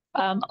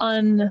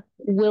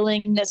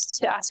unwillingness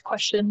to ask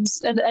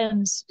questions. And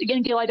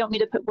again, Gil, I don't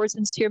mean to put words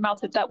into your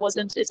mouth if that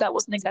wasn't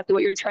exactly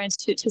what you're trying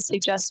to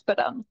suggest, but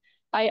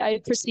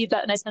I perceive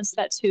that and I sense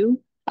that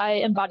too. I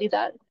embody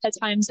that at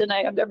times, and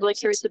I'm really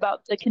curious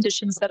about the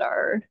conditions that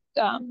are,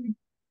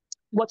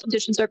 what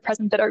conditions are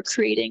present that are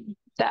creating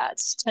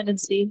that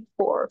tendency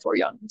for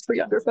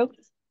younger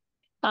folks.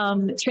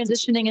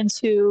 Transitioning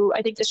into,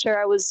 I think the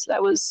share I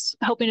was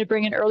hoping to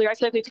bring in earlier, I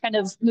feel like we've kind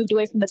of moved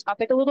away from the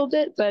topic a little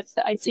bit, but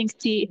I think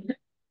the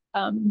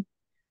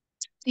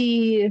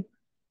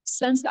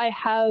sense I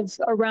have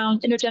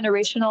around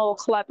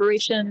intergenerational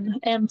collaboration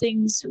and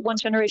things one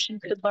generation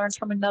could learn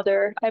from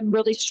another, I'm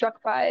really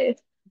struck by,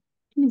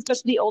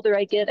 especially the older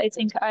I get. I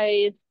think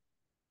I've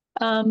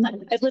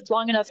lived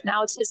long enough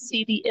now to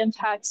see the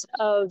impact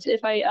of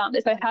if I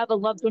have a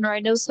loved one or I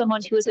know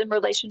someone who is in a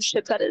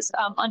relationship that is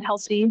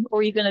unhealthy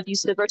or even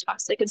abusive or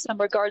toxic in some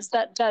regards,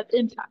 that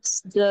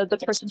impacts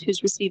the person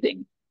who's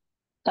receiving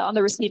on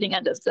the receiving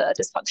end of the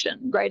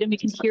dysfunction, right? And we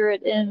can hear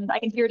it I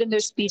can hear it in their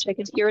speech. I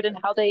can hear it in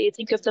how they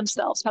think of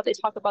themselves, how they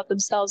talk about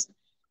themselves.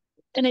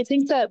 And I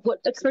think that what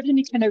occurred to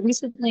me kind of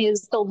recently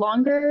is the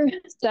longer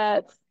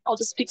that, I'll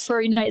just speak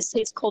for United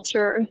States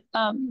culture,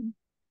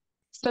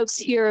 folks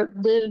here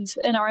live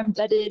and are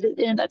embedded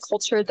in a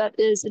culture that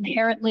is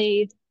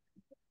inherently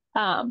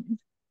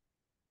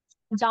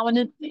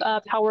dominant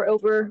power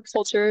over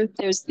culture.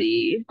 There's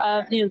the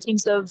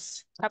themes of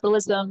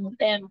capitalism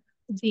and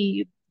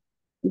the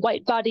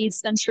white-bodied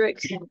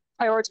centric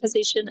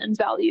prioritization and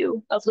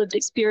value of lived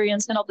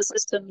experience and all the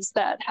systems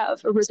that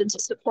have arisen to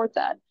support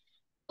that.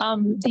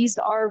 These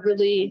are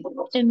really,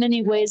 in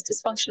many ways,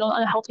 dysfunctional,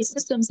 unhealthy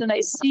systems, and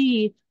I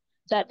see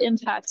that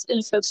impact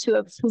in folks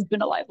who've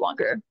been alive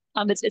longer.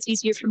 It's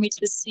easier for me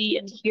to see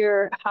and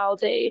hear how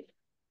they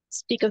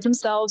speak of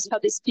themselves, how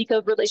they speak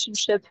of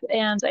relationship.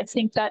 And I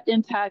think that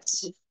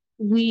impacts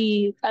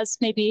we as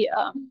maybe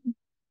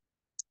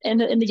in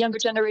the younger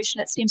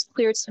generation, it seems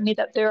clear to me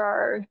that there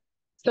are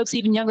folks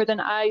even younger than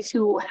I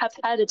who have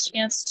had a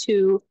chance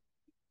to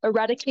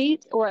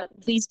eradicate or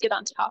at least get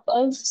on top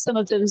of some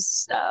of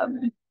those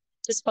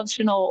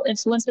dysfunctional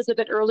influences a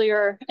bit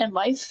earlier in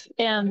life.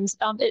 And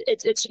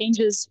it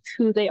changes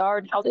who they are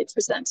and how they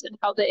present and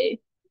how they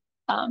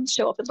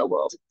show up in the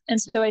world. And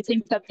so I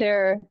think that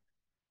there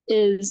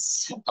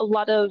is a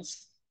lot of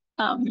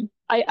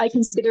I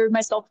consider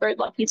myself very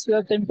lucky to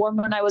have been born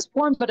when I was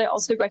born, but I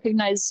also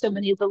recognize so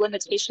many of the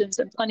limitations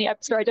and plenty I'm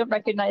sure I don't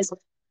recognize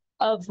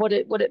of what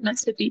it meant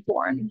to be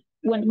born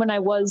when I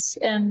was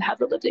and have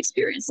the lived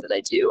experience that I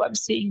do. I'm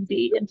seeing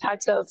the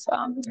impact of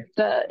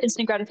the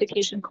instant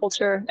gratification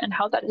culture and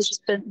how that has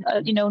just been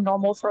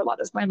normal for a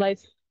lot of my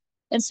life,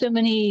 and so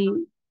many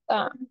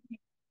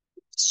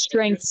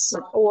strengths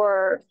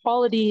or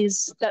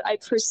qualities that I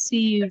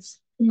perceive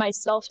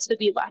myself to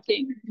be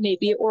lacking,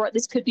 maybe, or at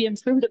least could be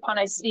improved upon.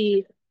 I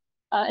see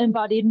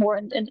embodied more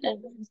in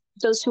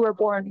those who were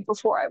born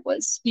before I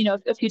was,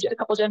 a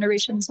couple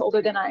generations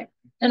older than I.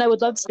 And I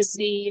would love to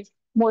see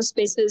more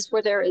spaces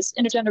where there is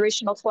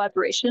intergenerational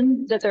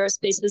collaboration, that there are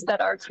spaces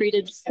that are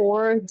created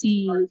for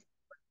the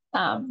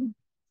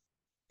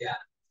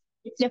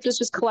there's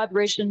just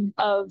collaboration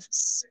of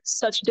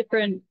such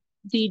different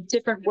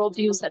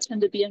worldviews that tend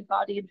to be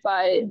embodied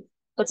by,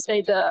 let's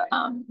say, the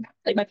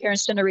like my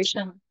parents'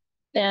 generation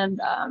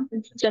and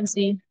Gen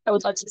Z. I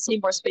would love to see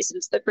more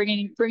spaces that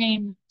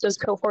bringing those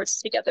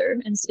cohorts together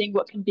and seeing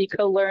what can be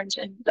co-learned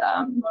and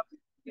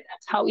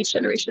how each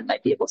generation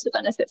might be able to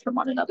benefit from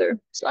one another.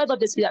 So I'd love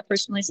to see that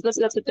personally. So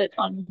that's a bit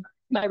on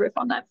my riff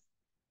on that.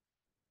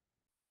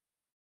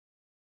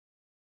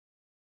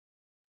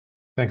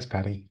 Thanks,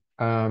 Patty.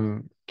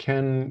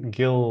 Ken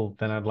Gill,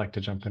 then I'd like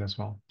to jump in as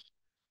well.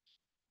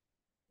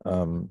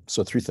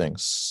 So 3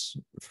 things.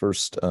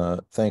 First,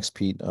 thanks,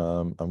 Pete.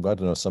 I'm glad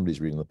to know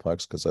somebody's reading the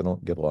Plex because I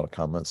don't get a lot of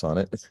comments on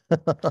it.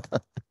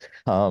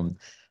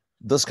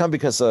 Those come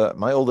because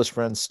my oldest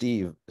friend,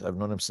 Steve, I've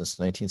known him since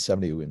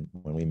 1970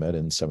 when we met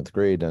in 7th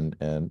grade,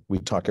 and we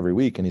talk every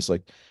week, and he's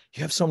like,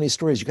 you have so many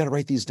stories, you got to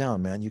write these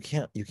down, man. You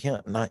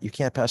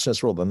can't pass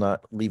this world and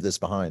not leave this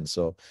behind.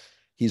 So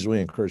he's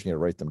really encouraged me to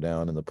write them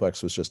down, and the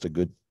Plex was just a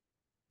good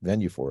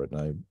venue for it.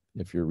 And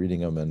if you're reading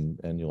them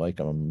and you like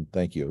them,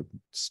 thank you.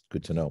 It's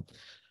good to know.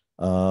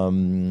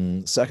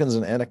 Second is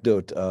an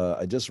anecdote.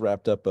 I just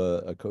wrapped up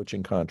a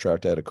coaching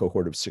contract. I had a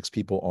cohort of 6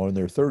 people all in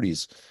their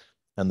 30s.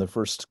 And the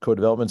first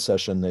co-development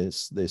session,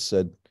 they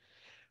said,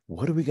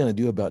 what are we going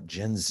to do about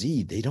Gen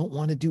Z? They don't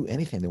want to do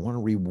anything. They want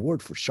a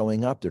reward for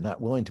showing up. They're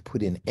not willing to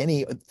put in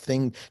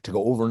anything to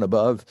go over and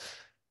above.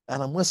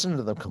 And I'm listening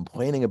to them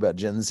complaining about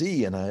Gen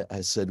Z. And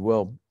I said,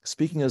 well,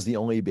 speaking as the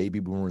only baby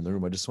boomer in the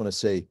room, I just want to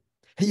say,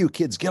 hey, you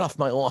kids, get off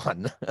my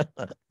lawn.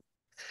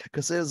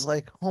 Because it was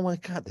like, oh my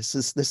God, this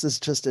is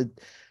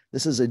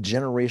a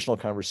generational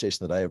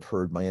conversation that I have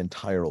heard my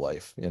entire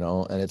life,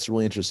 and it's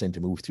really interesting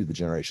to move through the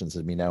generations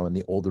and be now in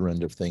the older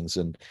end of things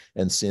and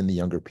seeing the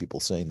younger people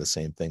saying the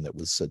same thing that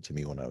was said to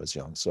me when I was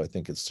young. So I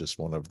think it's just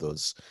one of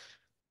those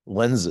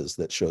lenses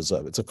that shows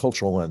up. It's a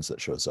cultural lens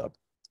that shows up.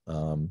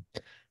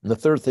 And the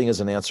third thing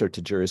is an answer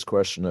to Jerry's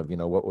question of,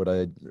 what would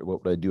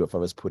I do if I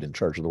was put in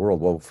charge of the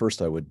world? Well,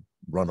 first I would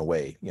run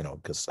away,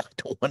 because I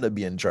don't want to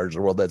be in charge of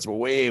the world. That's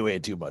way, way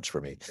too much for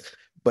me.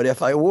 But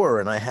if I were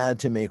and I had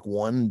to make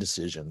one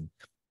decision,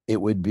 it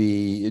would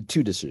be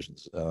 2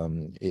 decisions.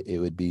 It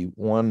would be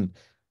one,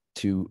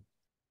 to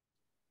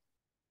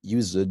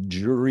use a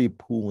jury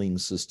pooling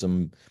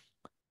system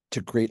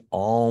to create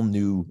all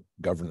new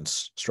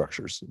governance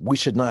structures. We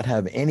should not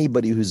have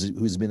anybody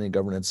who's been in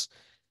governance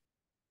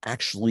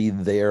actually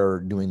there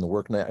doing the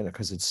work now,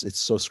 because it's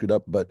so screwed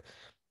up. But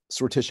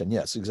sortition,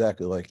 yes,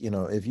 exactly. Like,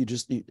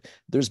 if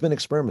there's been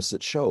experiments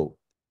that show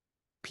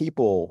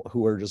people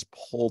who are just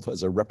pulled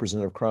as a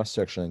representative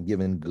cross-section and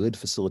given good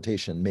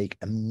facilitation make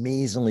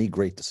amazingly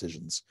great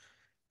decisions.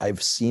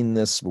 I've seen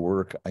this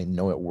work. I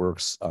know it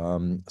works.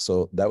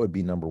 So that would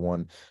be number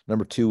 1.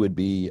 Number 2 would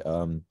be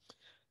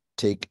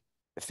take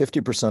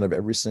 50% of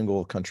every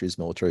single country's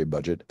military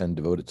budget and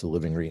devote it to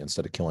living re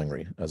instead of killing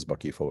re, as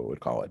Bucky Foe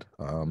would call it.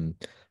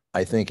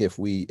 I think if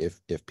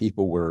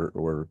people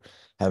were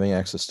having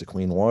access to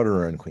clean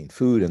water and clean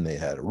food, and they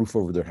had a roof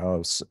over their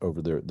house,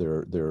 over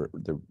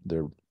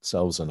their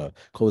selves, and a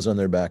clothes on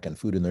their back and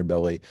food in their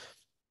belly,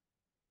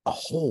 a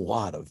whole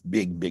lot of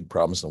big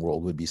problems in the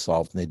world would be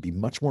solved, and they'd be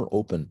much more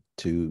open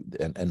to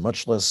and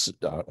much less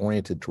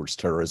oriented towards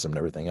terrorism and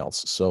everything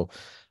else. So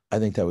I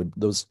think that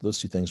those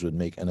 2 things would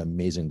make an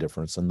amazing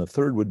difference. And the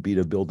third would be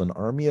to build an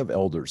army of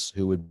elders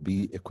who would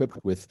be equipped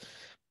with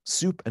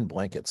soup and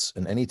blankets.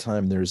 And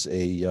anytime there's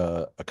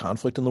a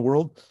conflict in the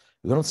world,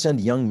 we don't send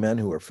young men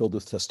who are filled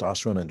with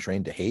testosterone and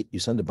trained to hate. You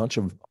send a bunch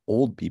of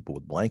old people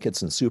with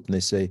blankets and soup, and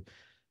they say,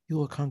 you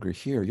look hungry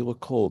here, you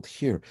look cold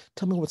here.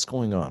 Tell me what's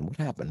going on. What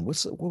happened?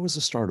 What was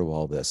the start of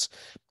all this?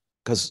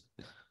 Because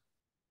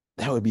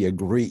that would be a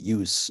great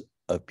use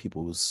of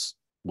people's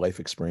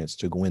life experience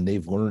to go in.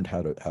 They've learned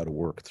how to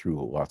work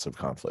through lots of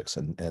conflicts,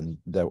 and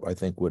that I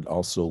think would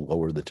also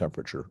lower the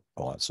temperature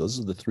a lot. So those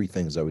are the three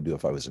things I would do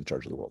if I was in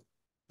charge of the world.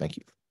 Thank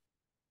you.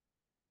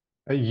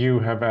 You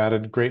have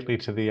added greatly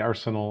to the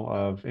arsenal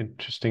of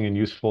interesting and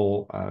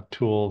useful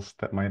tools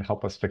that might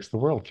help us fix the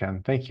world,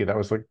 Ken. Thank you. That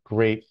was a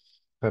great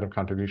set of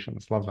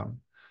contributions. Love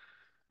them.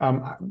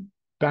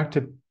 Back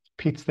to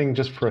Pete's thing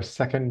just for a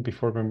second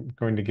before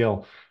going to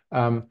Gil.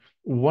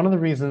 One of the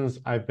reasons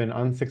I've been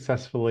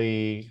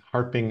unsuccessfully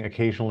harping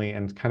occasionally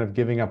and kind of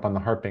giving up on the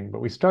harping,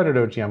 but we started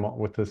OGM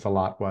with this a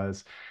lot,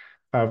 was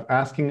of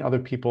asking other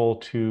people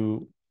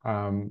to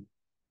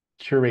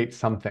curate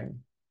something,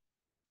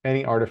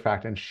 any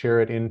artifact, and share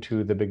it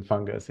into the big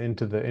fungus,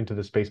 into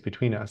the space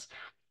between us,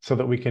 so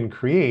that we can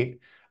create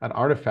an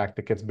artifact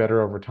that gets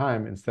better over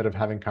time instead of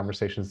having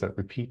conversations that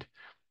repeat.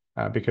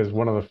 Because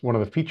one of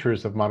the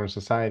features of modern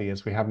society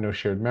is we have no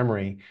shared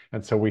memory,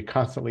 and so we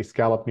constantly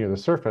scallop near the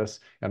surface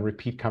and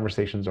repeat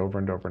conversations over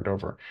and over and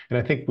over. And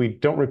I think we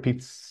don't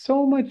repeat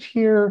so much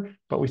here,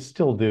 but we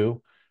still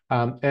do.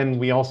 And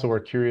we also are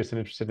curious and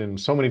interested in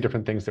so many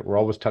different things that we're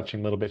always touching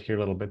a little bit here, a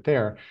little bit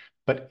there.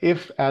 But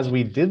if, as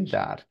we did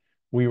that,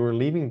 we were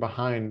leaving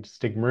behind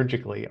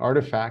stigmergically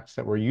artifacts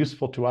that were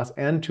useful to us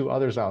and to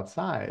others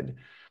outside,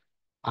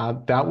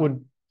 that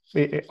would,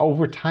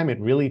 over time, it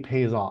really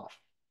pays off.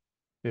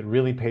 It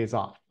really pays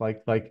off.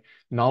 Like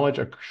knowledge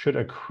should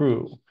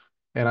accrue.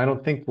 And I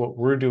don't think what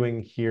we're doing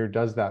here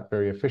does that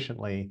very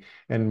efficiently.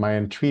 And my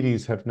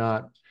entreaties have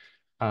not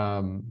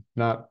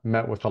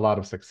met with a lot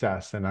of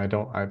success. And I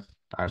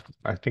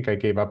think I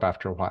gave up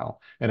after a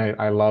while. And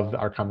I love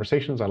our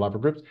conversations. I love our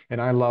groups. And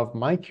I love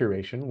my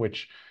curation,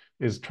 which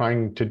is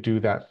trying to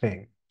do that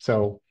thing.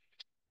 So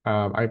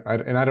I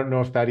don't know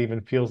if that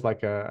even feels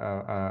like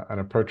an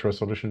approach or a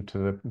solution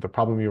to the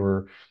problem you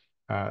were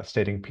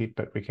stating, Pete,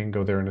 but we can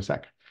go there in a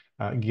sec.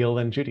 Gil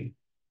and Judy.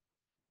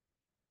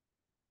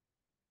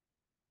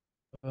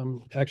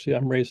 Actually,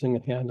 I'm raising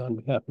a hand on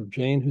behalf of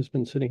Jane, who's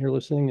been sitting here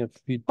listening. If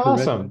you'd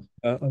awesome.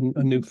 permit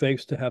a new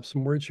face to have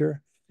some words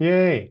here.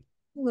 Yay.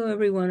 Hello,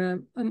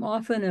 everyone. I'm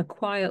often a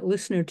quiet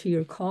listener to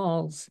your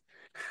calls.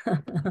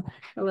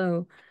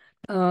 Hello.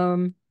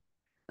 I've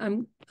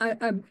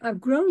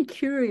grown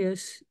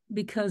curious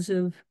because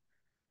of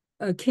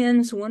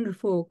Ken's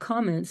wonderful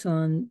comments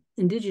on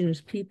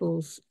indigenous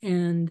peoples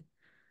and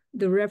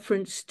the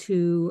reference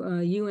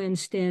to UN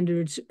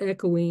standards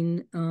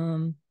echoing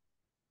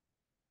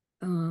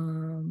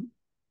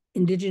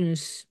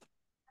indigenous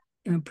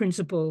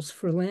principles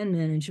for land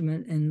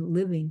management and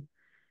living.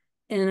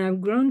 And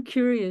I've grown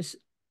curious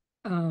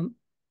how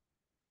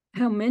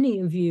many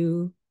of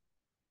you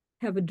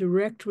have a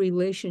direct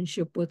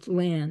relationship with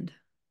land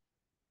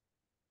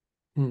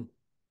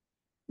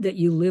that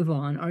you live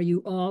on. Are you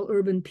all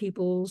urban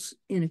peoples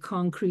in a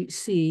concrete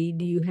sea?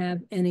 Do you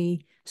have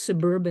any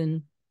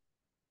suburban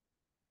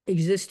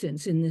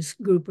existence in this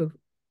group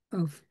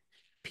of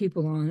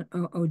people on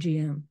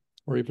OGM?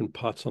 Or even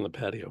pots on the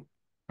patio.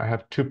 I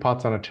have 2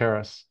 pots on a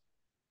terrace.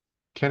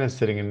 Ken is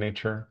sitting in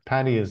nature.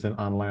 Patty is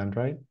on land,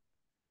 right?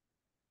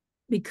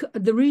 Because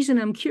the reason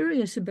I'm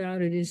curious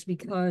about it is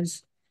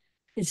because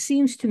it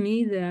seems to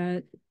me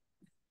that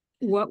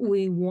what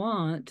we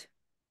want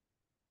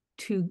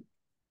to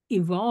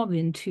evolve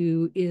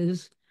into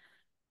is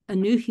a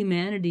new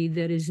humanity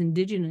that is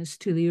indigenous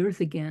to the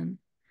earth again,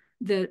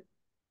 that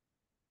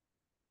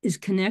is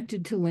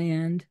connected to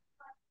land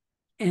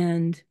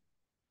and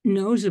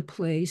knows a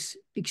place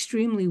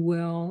extremely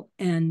well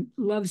and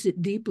loves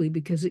it deeply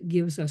because it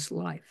gives us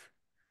life.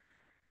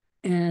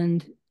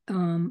 And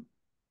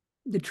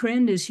the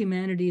trend is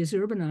humanity is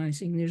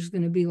urbanizing. There's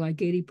going to be like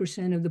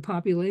 80% of the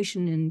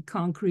population in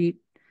concrete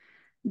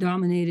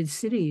dominated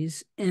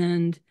cities,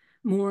 and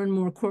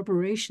more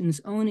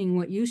corporations owning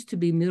what used to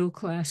be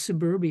middle-class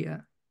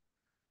suburbia,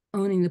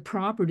 owning the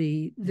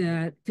property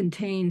that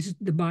contains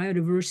the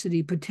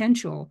biodiversity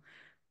potential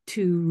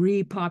to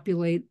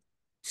repopulate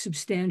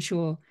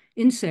substantial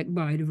insect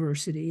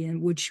biodiversity,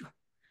 and which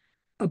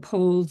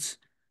upholds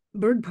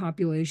bird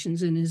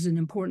populations and is an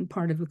important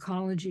part of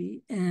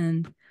ecology.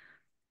 And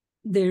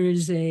there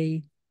is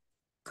a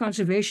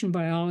conservation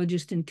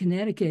biologist in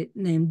Connecticut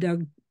named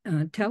Doug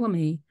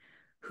Tellamy,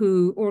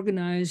 who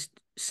organized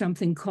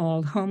something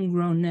called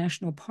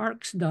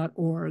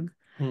homegrownnationalparks.org,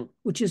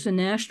 which is a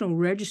national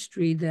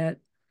registry that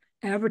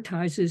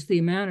advertises the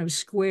amount of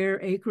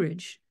square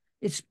acreage.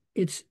 It's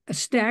a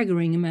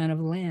staggering amount of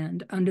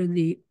land under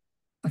the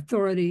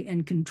authority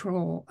and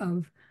control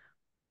of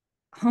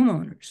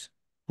homeowners.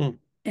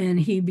 And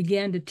he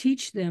began to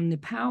teach them the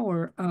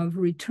power of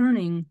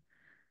returning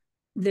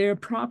their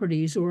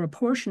properties or a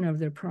portion of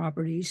their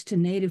properties to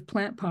native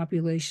plant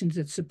populations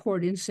that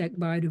support insect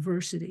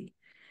biodiversity.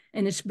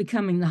 And it's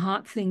becoming the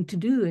hot thing to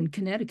do in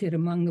Connecticut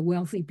among the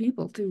wealthy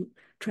people, to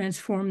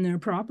transform their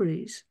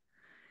properties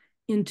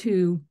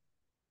into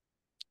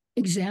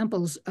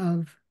examples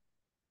of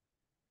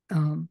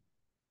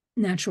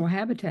natural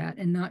habitat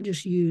and not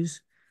just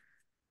use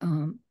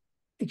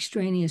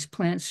extraneous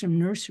plants from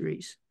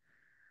nurseries.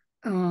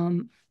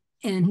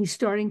 And he's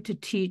starting to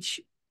teach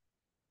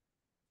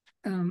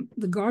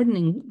the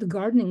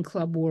gardening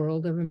club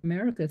world of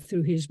America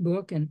through his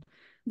book and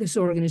this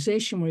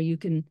organization where you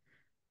can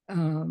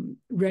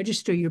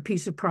register your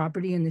piece of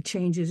property and the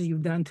changes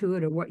you've done to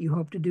it or what you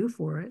hope to do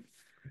for it,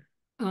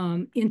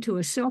 into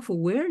a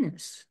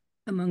self-awareness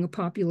among a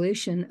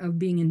population of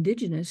being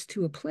indigenous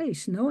to a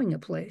place, knowing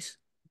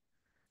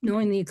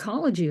the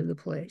ecology of the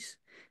place.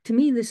 To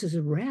me, this is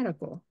a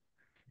radical.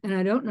 And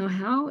I don't know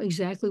how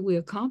exactly we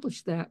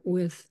accomplish that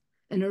with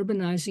an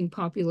urbanizing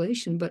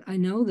population, but I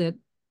know that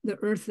the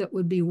earth that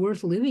would be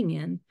worth living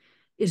in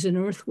is an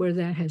earth where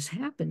that has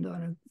happened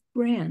on a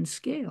grand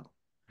scale.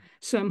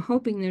 So I'm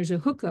hoping there's a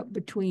hookup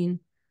between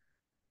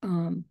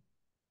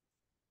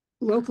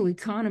local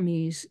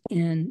economies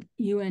and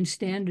UN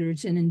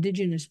standards and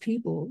indigenous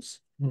peoples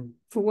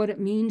for what it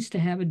means to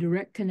have a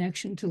direct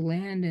connection to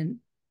land and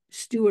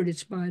steward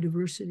its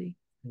biodiversity.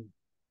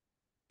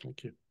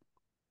 Thank you.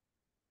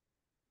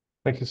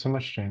 Thank you so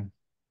much, Jane.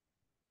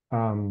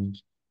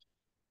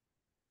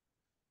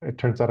 It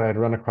turns out I had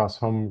run across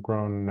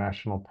Homegrown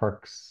National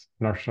Park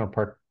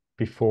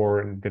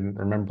before and didn't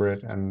remember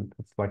it, and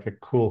it's like a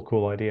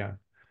cool idea.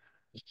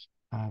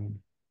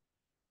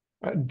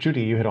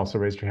 Judy, you had also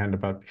raised your hand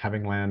about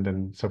having land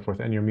and so forth,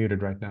 and you're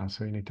muted right now,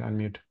 so you need to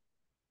unmute.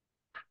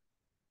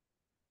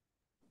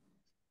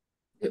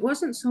 It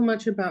wasn't so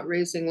much about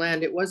raising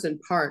land. It was in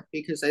part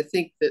because I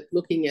think that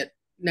looking at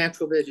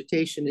natural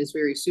vegetation is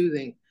very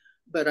soothing.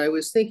 But I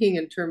was thinking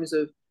in terms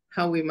of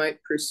how we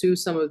might pursue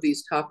some of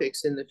these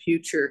topics in the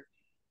future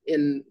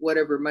in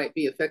whatever might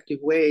be effective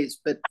ways.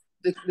 But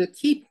the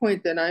key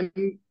point that I'm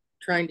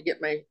trying to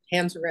get my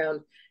hands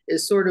around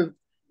is sort of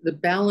the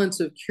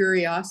balance of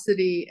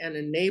curiosity and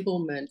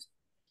enablement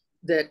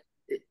that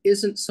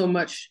isn't so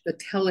much a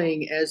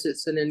telling as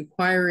it's an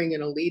inquiring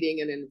and a leading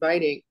and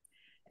inviting.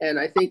 And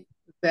I think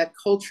that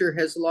culture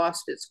has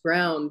lost its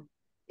ground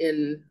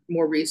in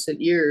more recent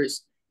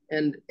years.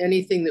 And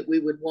anything that we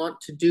would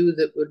want to do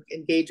that would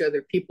engage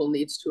other people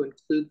needs to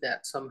include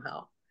that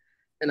somehow.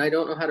 And I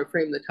don't know how to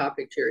frame the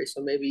topic, Jerry,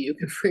 so maybe you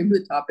can frame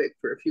the topic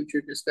for a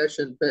future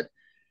discussion. But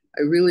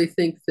I really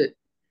think that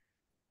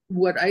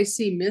what I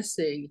see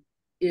missing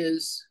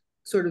is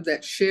sort of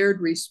that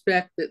shared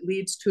respect that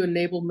leads to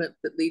enablement,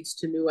 that leads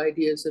to new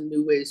ideas and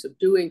new ways of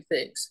doing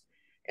things.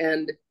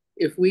 And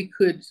if we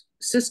could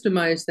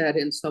systemize that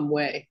in some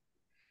way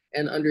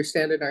and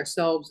understand it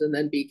ourselves and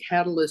then be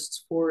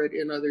catalysts for it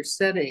in other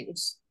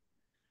settings,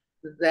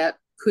 that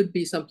could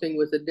be something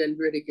with a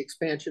dendritic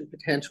expansion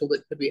potential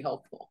that could be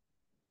helpful.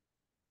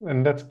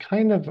 And that's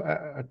kind of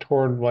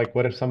toward like,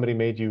 what if somebody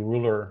made you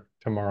ruler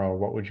tomorrow?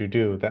 What would you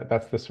do?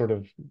 That's the sort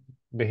of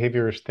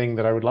behaviorist thing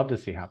that I would love to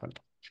see happen.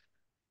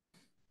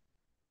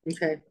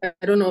 Okay,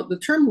 I don't know. The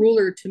term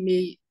ruler to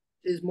me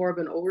is more of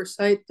an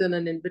oversight than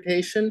an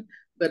invitation,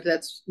 but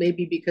that's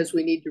maybe because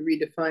we need to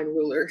redefine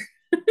ruler.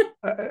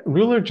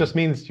 Ruler just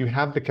means you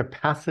have the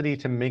capacity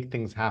to make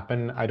things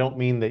happen. I don't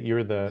mean that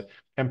you're the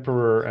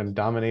emperor and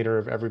dominator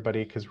of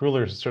everybody, because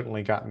rulers have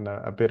certainly gotten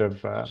a bit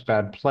of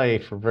bad play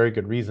for very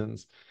good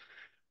reasons.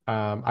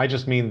 I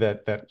just mean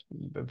that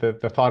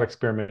the thought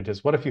experiment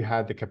is, what if you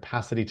had the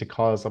capacity to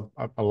cause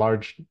a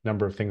large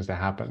number of things to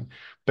happen,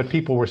 but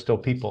people were still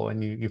people,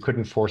 and you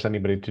couldn't force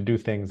anybody to do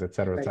things, et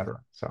cetera, et cetera.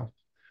 So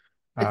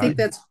I think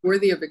that's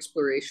worthy of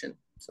exploration.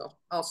 So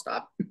I'll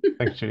stop.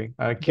 Thanks, Judy.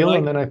 Gil,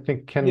 and then I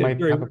think Ken might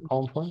have a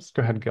poem for us.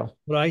 Go ahead, Gil.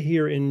 What I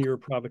hear in your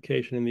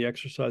provocation and the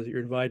exercise that you're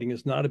inviting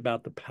is not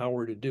about the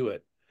power to do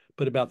it,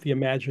 but about the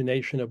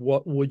imagination of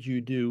what would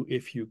you do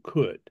if you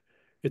could.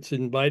 It's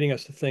inviting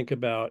us to think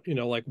about,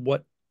 like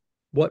what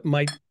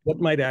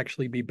might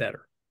actually be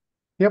better.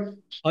 Yep.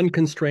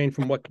 Unconstrained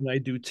from what can I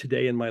do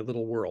today in my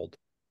little world,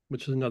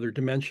 which is another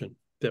dimension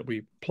that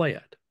we play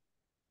at.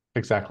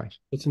 Exactly.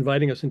 It's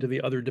inviting us into the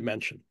other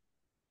dimension.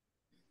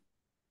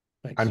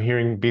 Thanks. I'm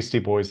hearing Beastie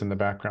Boys in the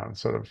background,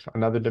 sort of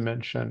another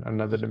dimension,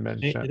 another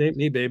dimension. It ain't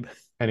me, babe.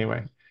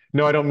 Anyway,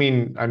 no, I don't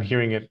mean I'm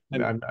hearing it.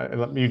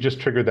 You just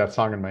triggered that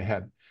song in my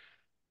head.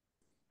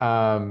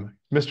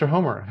 Mr.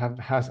 Homer,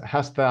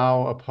 hast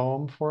thou a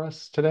poem for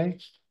us today?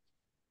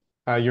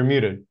 You're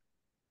muted.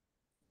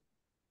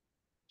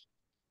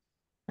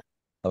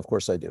 Of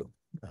course I do.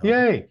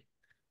 Yay!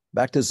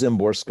 Back to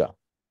Zimborska.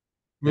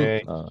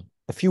 Yay.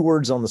 A few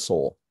words on the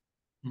soul.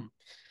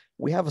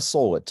 We have a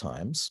soul at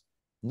times.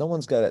 No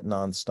one's got it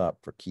nonstop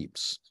for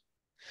keeps.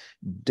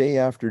 Day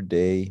after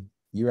day,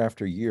 year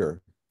after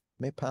year,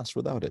 may pass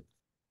without it.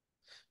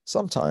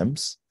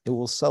 Sometimes it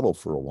will settle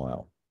for a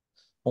while,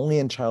 only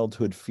in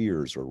childhood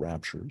fears or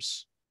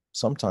raptures.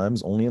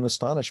 Sometimes only in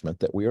astonishment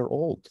that we are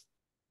old.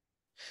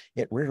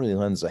 It rarely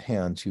lends a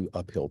hand to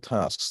uphill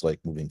tasks like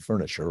moving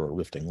furniture or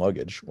lifting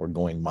luggage or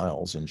going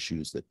miles in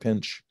shoes that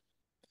pinch.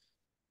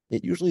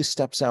 It usually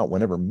steps out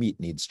whenever meat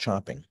needs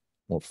chopping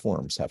or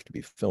forms have to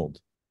be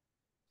filled.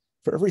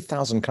 For every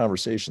 1,000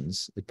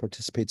 conversations, it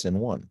participates in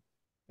one,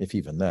 if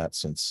even that,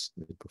 since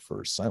it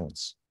prefers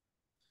silence.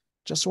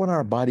 Just when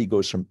our body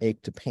goes from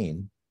ache to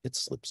pain, it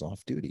slips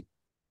off duty.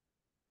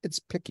 It's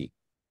picky.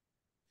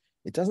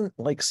 It doesn't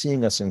like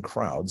seeing us in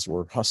crowds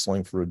or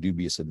hustling for a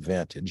dubious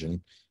advantage,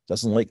 and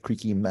doesn't like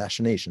creaky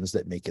machinations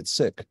that make it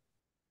sick.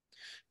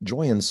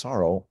 Joy and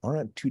sorrow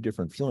aren't two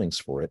different feelings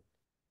for it.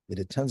 It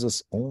attends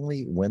us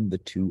only when the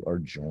two are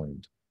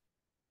joined.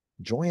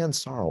 Joy and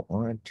sorrow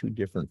aren't two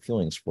different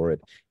feelings for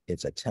it.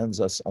 It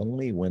attends us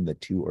only when the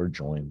two are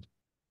joined.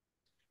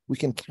 We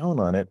can count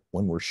on it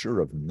when we're sure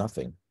of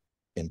nothing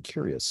and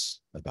curious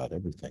about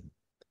everything.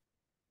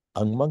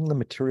 Among the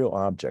material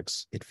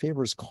objects, it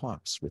favors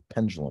clocks with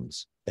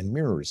pendulums and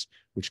mirrors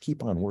which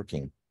keep on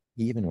working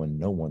even when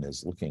no one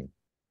is looking.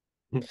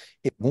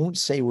 It won't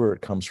say where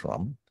it comes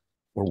from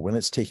or when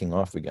it's taking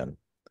off again,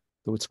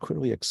 though it's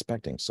clearly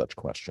expecting such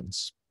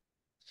questions.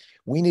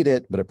 We need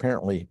it, but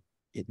apparently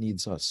it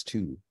needs us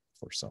too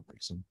for some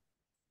reason.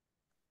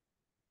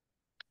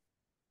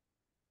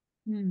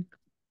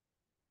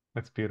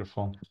 That's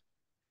beautiful.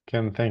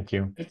 Kim, thank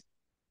you. And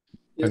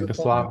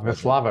Beautiful.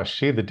 Vislava,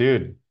 she the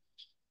dude.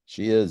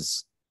 She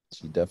is.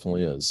 She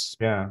definitely is.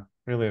 Yeah,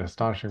 really an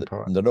astonishing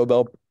poet. The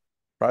Nobel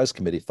Prize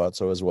Committee thought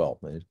so as well.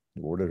 They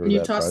awarded her Can you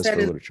that toss prize that for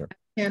in, literature.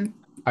 Ken?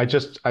 I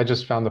just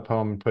found the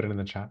poem and put it in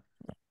the chat.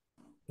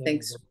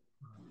 Thanks.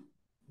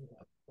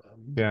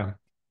 Yeah.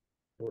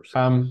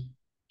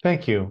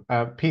 Thank you.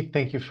 Pete,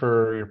 thank you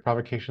for your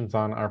provocations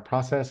on our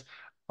process.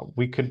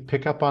 We could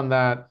pick up on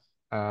that.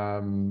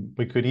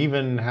 We could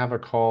even have a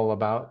call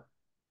about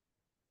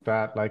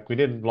that like we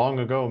did long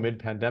ago,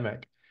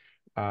 mid-pandemic,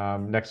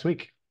 next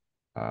week.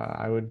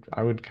 I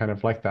would kind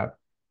of like that,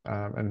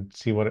 and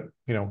see what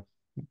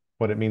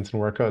it means and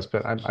where it goes,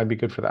 but I'd be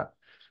good for that.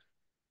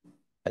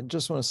 I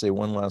just want to say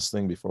one last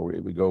thing before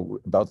we go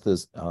about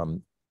this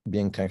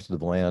being connected to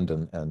the land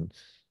and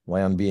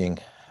land being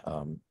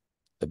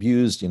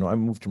abused. I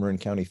moved to Marin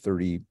County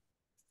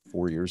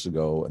 34 years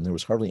ago, and there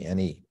was hardly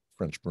any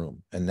French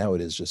broom, and now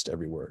it is just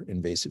everywhere.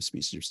 Invasive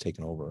species are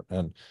taken over,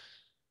 and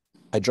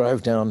I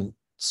drive down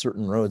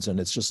certain roads, and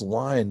it's just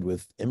lined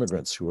with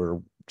immigrants who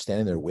are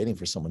standing there waiting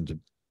for someone to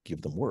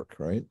give them work.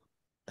 Right?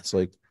 It's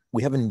like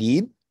we have a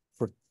need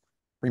for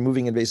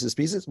removing invasive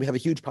species. We have a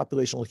huge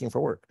population looking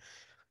for work.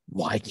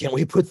 Why can't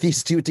we put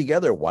these two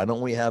together? Why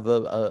don't we have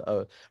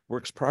a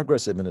works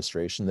progress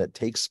administration that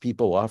takes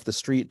people off the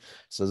street,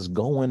 says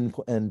go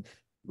and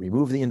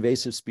remove the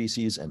invasive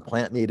species and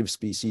plant native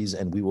species,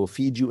 and we will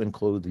feed you and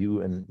clothe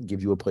you and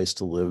give you a place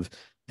to live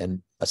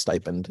and a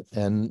stipend.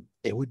 And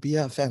it would be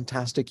a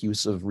fantastic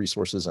use of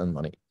resources and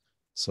money.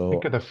 So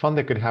think of the fun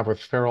they could have with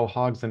feral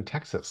hogs in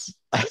Texas.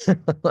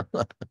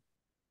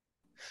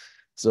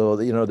 So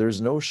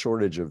there's no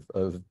shortage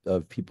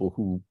of people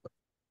who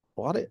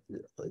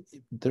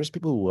there's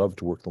people who love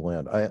to work the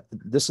land.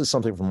 This is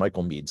something from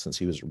Michael Mead, since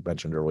he was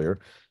mentioned earlier.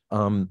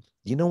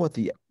 You know what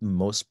the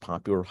most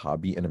popular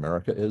hobby in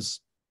America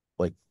is?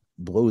 Like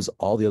blows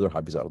all the other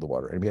hobbies out of the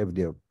water.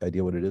 Anybody have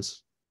idea what it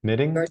is?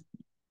 Knitting?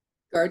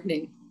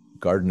 Gardening.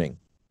 Gardening.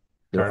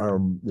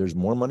 There's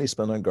more money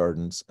spent on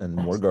gardens and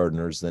more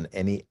gardeners than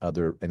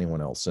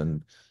anyone else.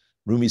 And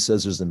Rumi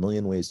says there's a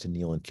million ways to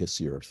kneel and kiss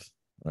the earth,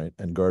 right?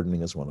 And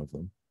gardening is one of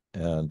them.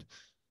 And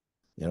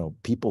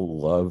people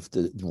love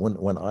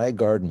when I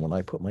garden, when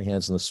I put my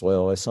hands in the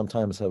soil, I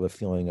sometimes have a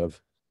feeling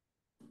of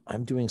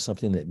I'm doing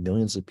something that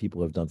millions of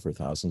people have done for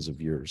thousands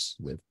of years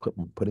with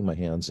putting my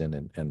hands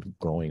in and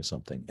growing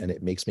something. And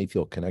it makes me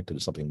feel connected to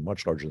something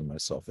much larger than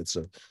myself. It's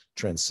a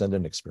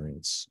transcendent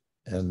experience.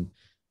 And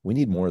we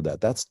need more of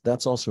that.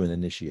 That's also an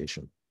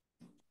initiation.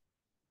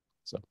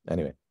 So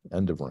anyway,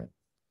 end of rant.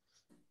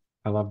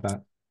 I love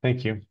that.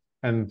 Thank you.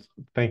 And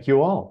thank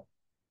you all.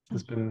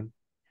 It's been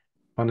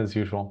fun as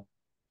usual.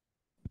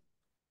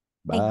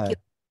 Bye.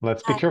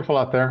 Let's be careful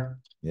out there.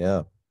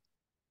 Yeah.